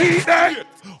machine. See that?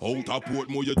 Out of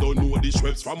Portmore, you don't know the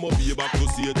Schweppes. From a way back to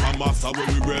see it, a master when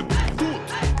we rep. Good.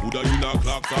 Woulda in a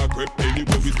clocks or crep.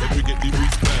 Anywhere we step, we get the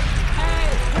respect. Hey,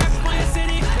 rep my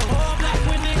city, the whole block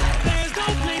with me. There's no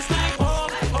place like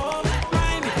home.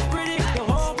 Rhyme it, pretty, the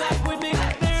whole block with me.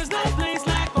 There's no place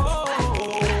like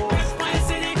home. Rep my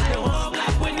city, the whole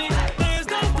block with me. There's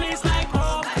no place like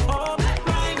home.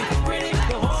 Rhyme it, pretty,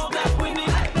 the whole block with me.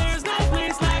 There's no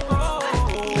place like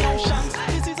home. Shanks,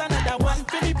 this is another one.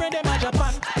 Baby friend, them a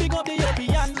Japan. Big up the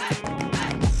European.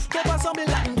 Give us some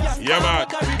Latin yan. Yeah, man.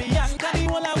 Caribbean, can we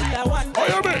all we are one. Oh,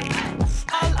 you mean?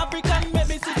 All African,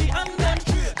 maybe see the anthem.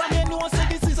 From you know, say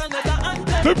this is another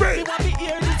anthem. The See what we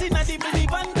hear, this is not the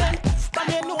minivan them. From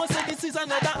you know, say this is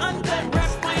another anthem.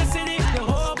 Rep my city, the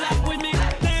whole block with me.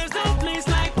 There's no place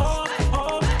like home.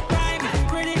 Rhyme it,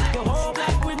 pretty, the whole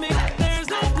block with me. There's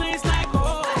no place like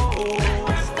home.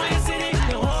 Rep my city,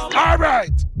 the whole block. All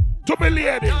right. To me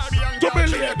ladies. To me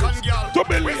ladies. To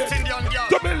me ladies.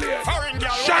 To me ladies.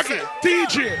 Shaggy.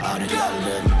 DJ. All the girl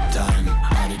them time.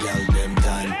 All the girl them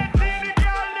time.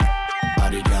 All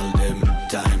the girl them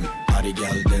time. All the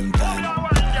girl them time. All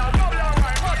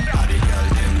the girl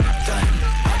them time.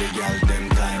 All the girl them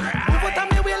time. What am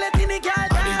I letting the girl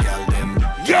them?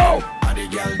 Yo! All the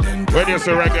girl them. When you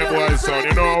say reggae boy son,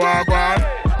 you know what I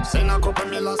want? Send a couple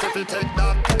millions if you take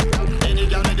that. Any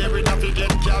girl with every time you get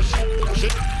cash.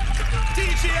 Shit.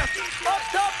 DJ, up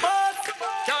top boss.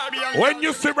 Caribbean. When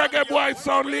you see reggae boy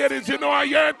sound, ladies, you know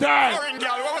your time. Foreign girl,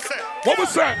 what was it? What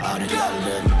was that? All the girl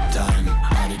them time.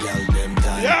 All the girl them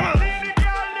time. Yeah, man.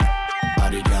 All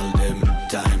the girl them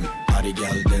time. All the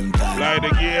girl them time. Fly the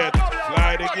gate.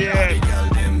 Fly the All the gate. girl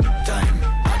them time.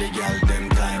 All the girl them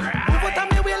time. What am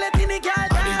I letting the girl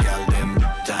All the girl them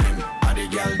time. All the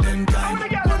girl them time.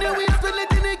 Money we spend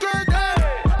letting the girl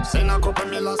down. Send a couple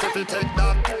millions if you take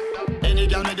that. Any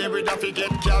girl with every time you get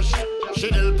cash. She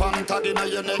del pan tag in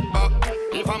your neck back.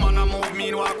 If a man a move,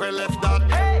 mean walk we left that.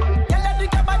 Hey, tell her to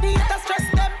get body, it a stress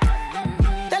them.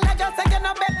 Tell her just say you're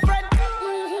no best friend.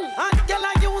 And tell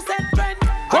her you said friend.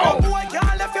 And the boy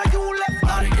can't left you left.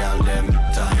 All the girl them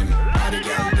time. All the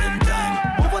girl them time.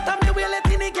 What am I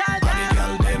letting the girl down? All the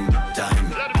girl them time.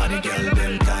 All the girl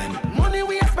them time. Money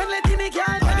we spend letting the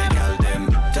girl All the down. girl them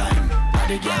time. All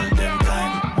the girl them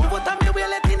time. What am I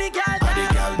letting the girl All the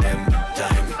down? girl them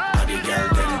time. All the girl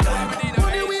them time.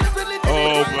 Money we spend letting the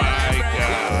Oh girl my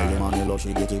down. God. Love,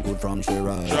 she get it good from she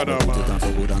rise. Shut up, man. It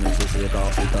so good and she shake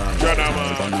off the ties. Shut up,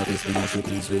 man. She notice me and she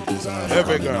pleased with desire.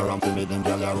 Every Coming girl. around to me, them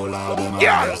gyal a roll out them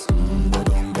Yes. eyes. Go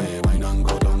down there, wine and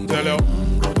go down there. Tell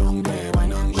you. Go down there,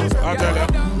 wine and go down I'll tell you.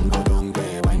 Go down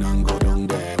there, wine and go down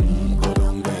there. Go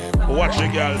down there. Watch the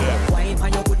girl there. Wine for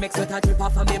your good makes sweat a drip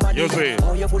off of me body. You see.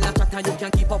 Oh, you full of chat and you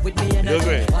can keep up with me energy. You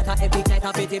see. What a epic night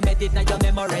of it embedded in your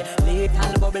memory.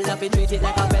 Little bubble of it, treat it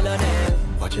like a felony.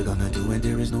 What you gonna do when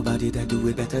there is nobody that do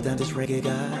it better than this reggae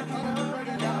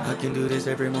guy? I can do this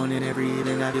every morning, every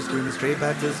evening. I just scream it straight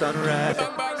back to sunrise.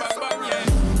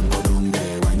 Go down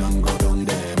there, wine and go down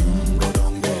there. Go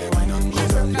down there, wine and go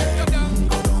down there.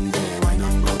 Go down there, wine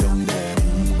and go down there.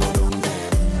 Go down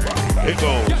there. It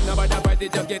goes.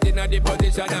 Just get in a the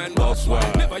position and boss one.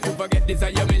 Never you forget this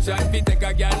is your mission. If you take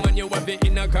a girl, man, you want to be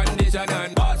in a condition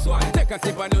and boss one. Take a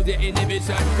sip and lose your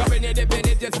inhibition. Coming in the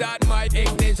minute, you start my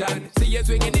ignition. See you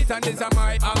swinging it and this is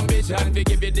my ambition. We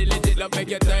give you the legit love, make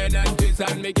you turn and twist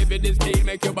and me give you the speed,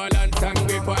 make you balance and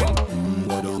grip on.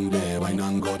 Go down there, wine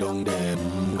and go down there.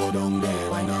 Go down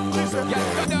there, wine and go down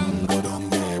there. Go down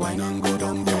there, wine and go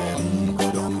down there.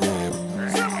 Go down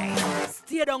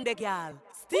stay down there, girl.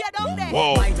 Stay down there.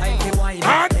 Whoa. My time to wine.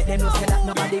 Let them know say that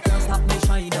nobody can stop me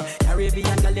shine.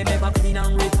 Caribbean girl, they never clean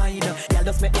and refine. Girl,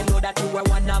 just make them know that you were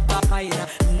one of a kind.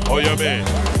 Oh, yeah, man.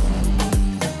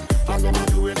 I'm gonna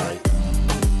do it right.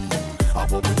 I'll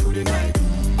pop it through the night.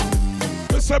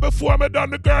 Say before me done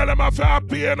the girl, them a fi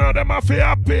happy, you know, them a fi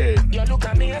happy. You look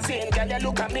amazing, girl, you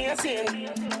look amazing.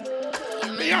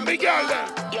 Me and me girl then.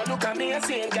 You look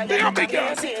amazing, girl, Me you and look me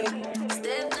girl. amazing.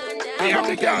 Me and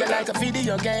me girl. You like a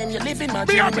video game, you live in my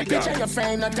dream. You picture your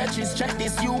friend, not touches, check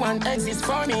this, you want exist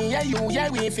for me. Yeah, you, yeah,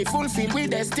 we if you fulfill with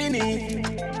destiny.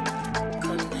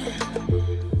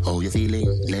 How you feeling?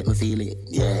 Let me feel it,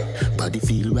 yeah. Body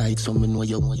feel right, someone know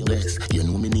you're blessed. You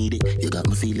know me need it, you got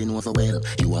me feeling overwhelmed.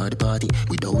 You are the party,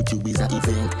 without you is an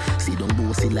event. See don't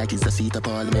boast it like it's a seat of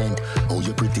parliament. Oh,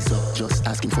 you pretty so, just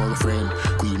asking for a friend.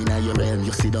 Queen in your realm,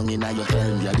 you sit down in your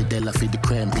helm. You're the Della for the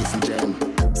creme, piece and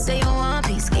gem. Say you want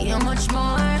peace, give you much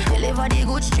more. Deliver the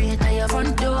good straight at your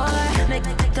front door. Make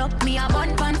up me a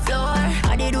bun pan floor.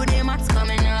 I did do the maths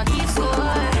coming out, keep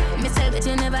score. Me say that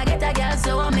you never get a girl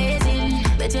so amazing.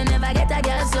 Bet you never get a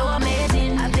girl so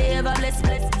amazing. I be ever blessed,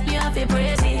 you have to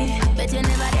praise it. Bet you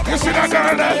never get a girl so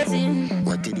amazing.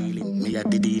 What the dealing? Me at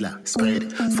the dealer.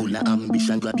 Spread, full of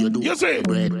ambition, grab your do. You see?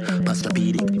 Bread,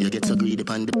 pastrapedic, you get so greedy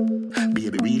upon the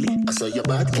baby, really? I saw your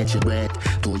bad, catch your breath.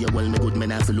 Told you well, me good man,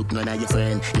 have to look none of your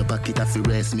friend. Your pocket have to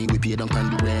rest me, we pay down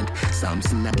on the rent.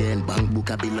 Samson again, bank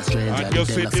book a bill of strange. And you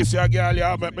see this, your girl,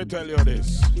 yeah, let me tell you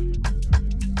this.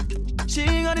 She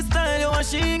got the style, you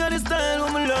she got the style,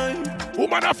 woman line.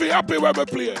 Woman, I feel happy when we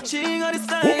play. She got the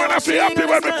style. Woman, I feel happy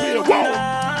when we play.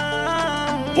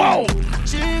 Wow. Wow.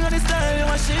 She got the style,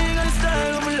 you she got the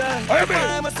style, woman line. Oh, yeah, the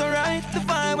vibe was alright, the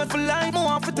vibe was for life. More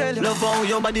want to tell you. Love how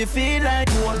your body feel like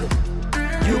one.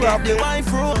 You got the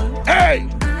wife roll. Hey.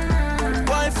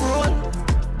 Wife roll.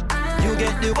 You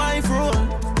get the wife roll.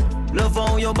 Love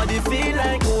how your body feel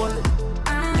like one.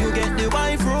 You get the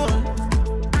wife roll.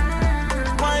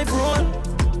 Wife roll.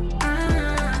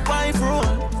 Wife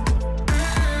roll.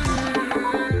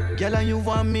 Girl, and you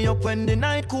want me up when the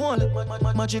night cold.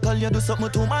 Magical, you do something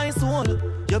to my soul.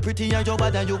 You're pretty and you're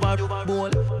bad and you are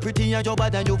bold. Pretty and you're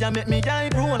bad and you can make me die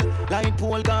roll. Light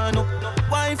pole gone up.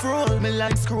 Wife roll. Me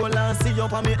like scroll and see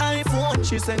up on me iPhone.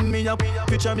 She send me a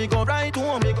picture, me go right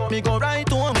home. Me go right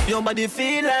home. Your body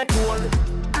feel like gold.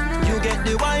 You get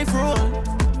the wife roll.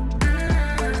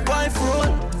 Wife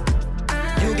roll.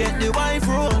 You get the wife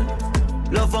roll.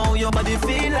 Love how your body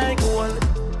feel like gold.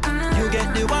 You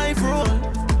get the wife roll.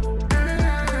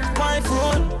 Wife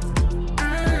roll.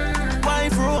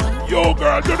 Wife roll. Yo,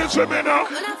 girl, do this for me now.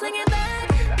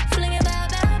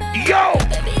 Yo.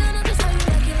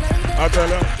 I tell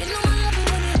her.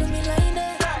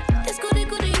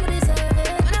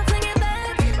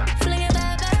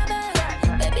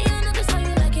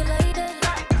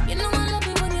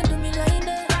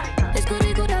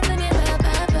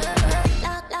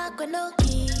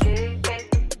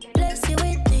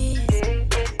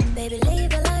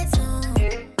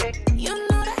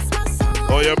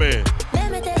 Oh, yeah, man. Let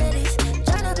me tell you this,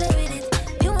 tryna play with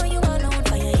it. You know you are known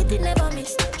for your hit, it never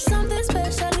miss. Something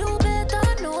special, you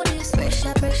better know this.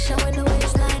 Pressure, pressure when the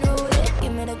waistline roll it.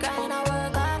 Give me the grind, I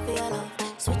work hard for your love.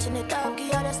 Switching it up, give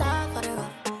you the start for the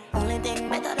rough. Only thing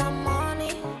better than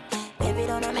money. Baby,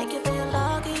 don't I make you feel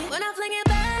lucky. When I fling it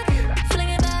back,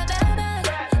 back.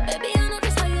 Baby, I know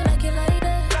just how you like it like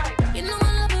that. You know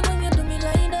I love it when you do me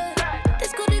like that.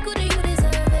 This goodie, you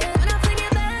deserve it. When I fling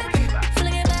it back,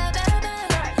 back.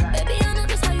 Baby, I know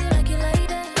just how you like it like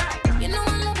that. You know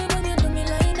I love it when you do me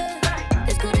like that.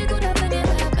 This goodie, I bring it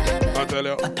back. I tell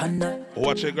you.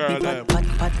 Watch a girl there.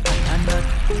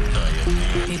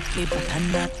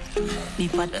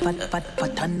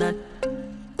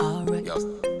 Alright.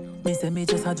 Me say me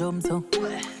just a jump so.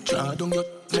 Draw down you,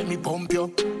 let me pump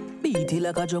you. Beat it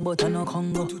like a drum but I no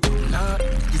Congo. Nah,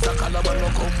 it's a caliber no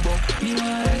combo. Me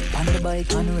want on the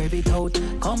bike and rev it out.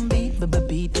 Come beat, baby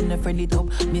beat in the friendly top.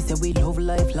 Me say we love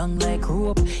life long like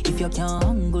rope. If you can't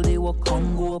angle they walk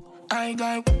come go up. I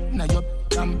got now you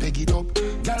can peg it up.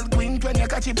 Girl queen when you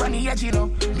catch it on the edge, you know.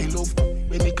 Me love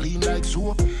when me clean like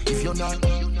soap. If you're not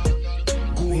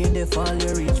when they fall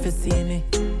you reach for see me.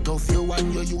 Tough you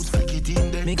one you use flick it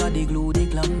in there. Me got the glue, the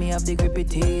glam, me have the grip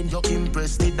it in. You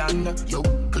impressed it and you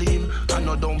clean and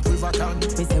no dump river tan. Me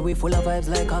say we full of vibes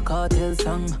like a cartel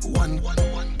song. One,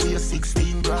 we are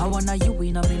 16 grand. I wanna you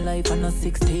in a me life and a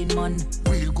 16 man.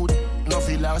 Real good,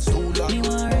 nothing last too long. Me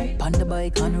want right, on the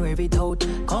bike and rev it out.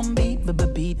 Come beat, baby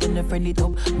beat in the friendly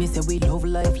top. Me say we love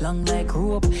life long like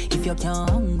rope. If you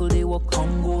can't angle they walk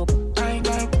come go up. I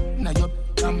got now you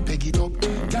can peg it up.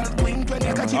 Girl queen when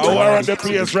you catch it. Oh, we're on the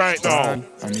place right now.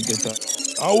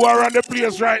 Oh, we're on the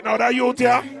place right now. That youth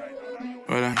here?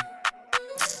 Hold on.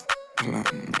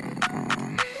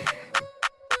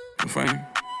 I'm fine.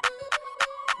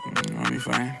 I'm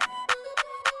fine.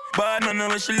 Bad man, I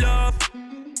wish you love.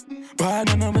 Bad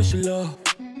man, I wish you love.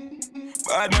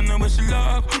 Bad man, I wish you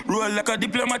love. Roll like a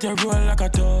diplomat, you roll like a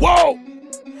dog. Whoa!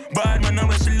 Bad man, I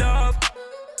wish you love.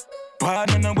 Bad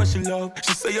man, I wish you love.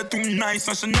 She say you're too nice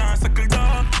and she not suckle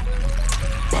dog.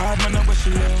 Bad man, I wish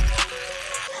you love.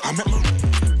 I make my...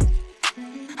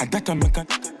 And that I make a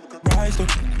rise up.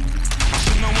 I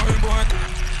should not worry about it.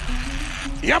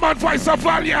 Yeah, man, voice of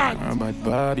Valiant. I'm bad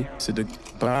body, see the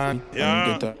body.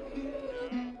 Yeah. Get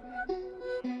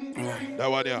that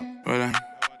one, yeah. Hold on.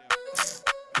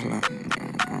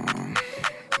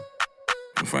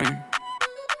 I'm fine.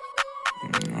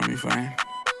 I'll be fine.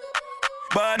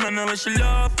 Bad man, I wish you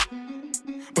love.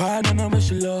 Bad man, I wish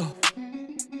you love.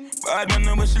 Bad man,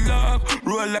 I wish you love.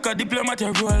 Roll like a diplomat,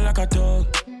 you roll like a dog.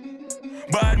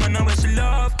 Bad man, I wish you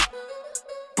love.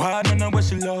 Bad man, I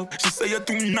wish you love. She say you're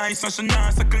too nice and she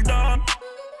not suckle down.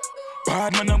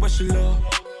 Bad man, I wish you love.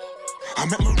 I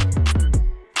make my...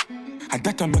 And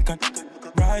that I make a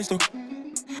rise up.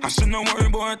 I should not worry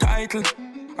about a title.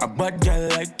 A bad girl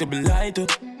like to be light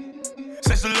up.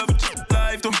 Say she love it,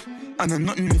 life too. And I'm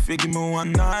nothing if you give me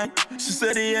one night. She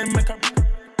said the end make her.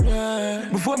 Yeah.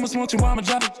 Before I smoke, you want me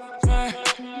drop it. Yeah.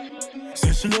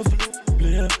 Say she love it,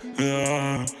 yeah.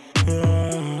 Yeah.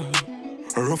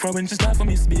 Rough when she start for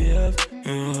misbehave.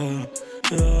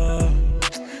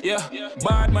 Yeah.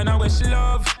 Bad man, I wish you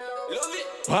love.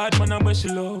 Bad man, I wish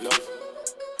you love.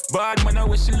 Bad man, I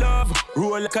wish you love.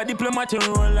 Roll like a diplomat,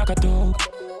 roll like a dog.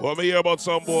 What me hear about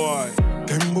some boy?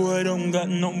 Them boy don't got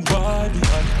nobody.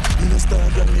 You know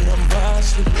start got me, I'm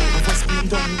vastly. I'm fast being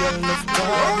done, girl, love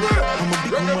God. I'm a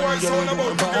big man, girl,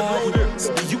 love body.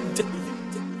 So you take.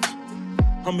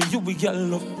 I'm a you, we got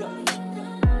love.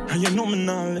 And you know me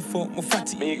now, left for my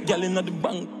fatty. Girl in the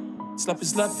bank, slappy,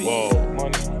 slappy. Whoa.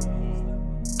 Money.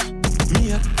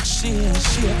 Me up, she.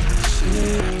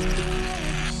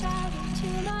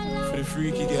 For the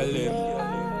freaky girl, them.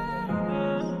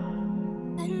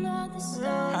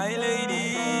 Hi,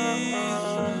 lady.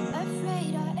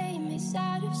 Afraid our aim is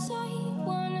out of sight.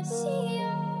 Wanna see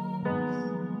you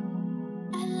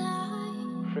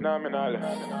alive. Phenomenal.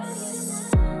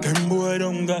 Them boy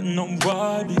don't got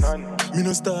nobody. Me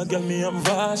no star girl, me I'm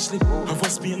vastly. I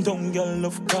was being down girl,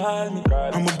 love call me.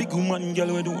 I'm a big woman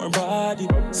girl, we do her body.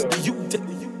 So the you take.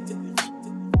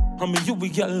 I'm a you we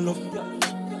girl love.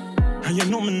 And you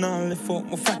know me now left for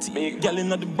my fatty. Girl in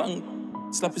the bank,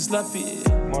 slappy.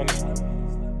 Money.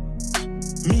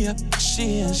 Me up,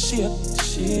 she.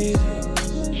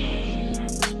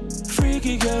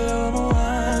 Freaky girl, I'm a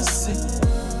want see.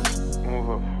 Move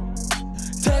up.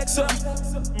 Take some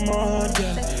more,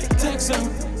 girl. Take some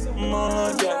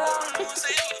more, girl.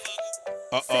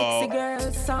 Sexy girl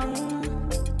song,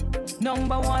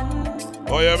 number one.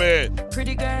 Oh, yeah, man.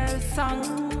 Pretty girl song,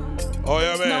 oh,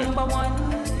 yeah, man. Number one.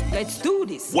 Let's do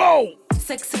this. Whoa!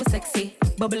 Sexy,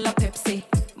 bubble up Pepsi.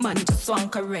 Man just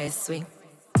want caress swing.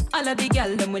 All of the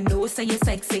girl them we know say you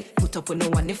sexy. Put up with no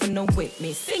one if you know with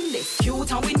me. Sing this cute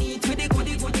and we need with the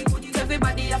goody.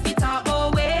 Everybody have it all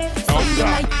away.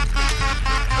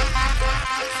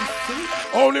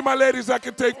 Only my ladies that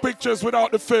can take pictures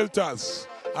without the filters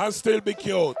and still be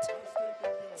cute.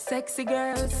 Sexy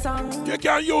girl song. You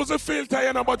can use a filter,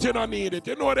 you know, but you don't need it.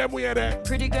 You know them way there.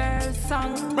 Pretty girl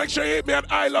song. Make sure you hit me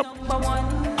at I Love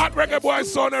at Reggae Boy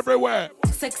Son everywhere.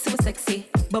 Sexy,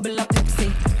 bubble up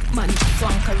Pepsi. Man, just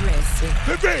want caress me.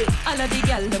 All of the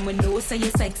girl them we know say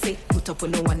you sexy. Put up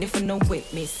with no one if you know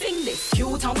with me. Sing this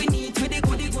cute and we need with the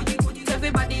goody.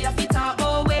 Everybody have it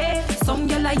all away. Some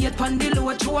girl I yet on the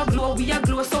low, through a glow, we a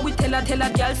glow. So we tell a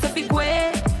girl to be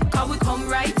way. Cause we come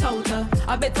right out.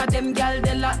 I better them girl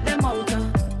they lock them out.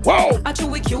 Whoa! I true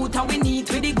we cute and we need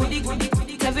with the goody.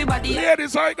 Everybody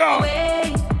ladies, I go.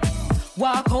 Away.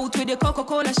 Walk out with the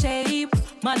Coca-Cola shape.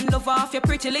 Man, love off your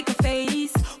pretty little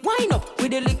face. Wind up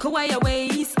with the liquor wire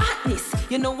waist. Hotness,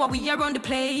 you know what we are on the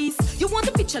place. You want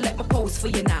the picture, let me pose for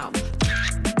you now.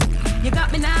 You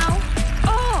got me now?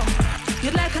 Oh,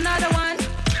 you'd like another one?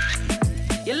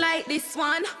 You like this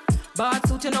one? Bar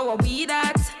suit, you know what we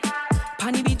that?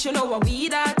 Panny beach, you know what we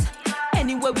that?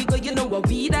 Anywhere we go, you know what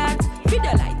we that?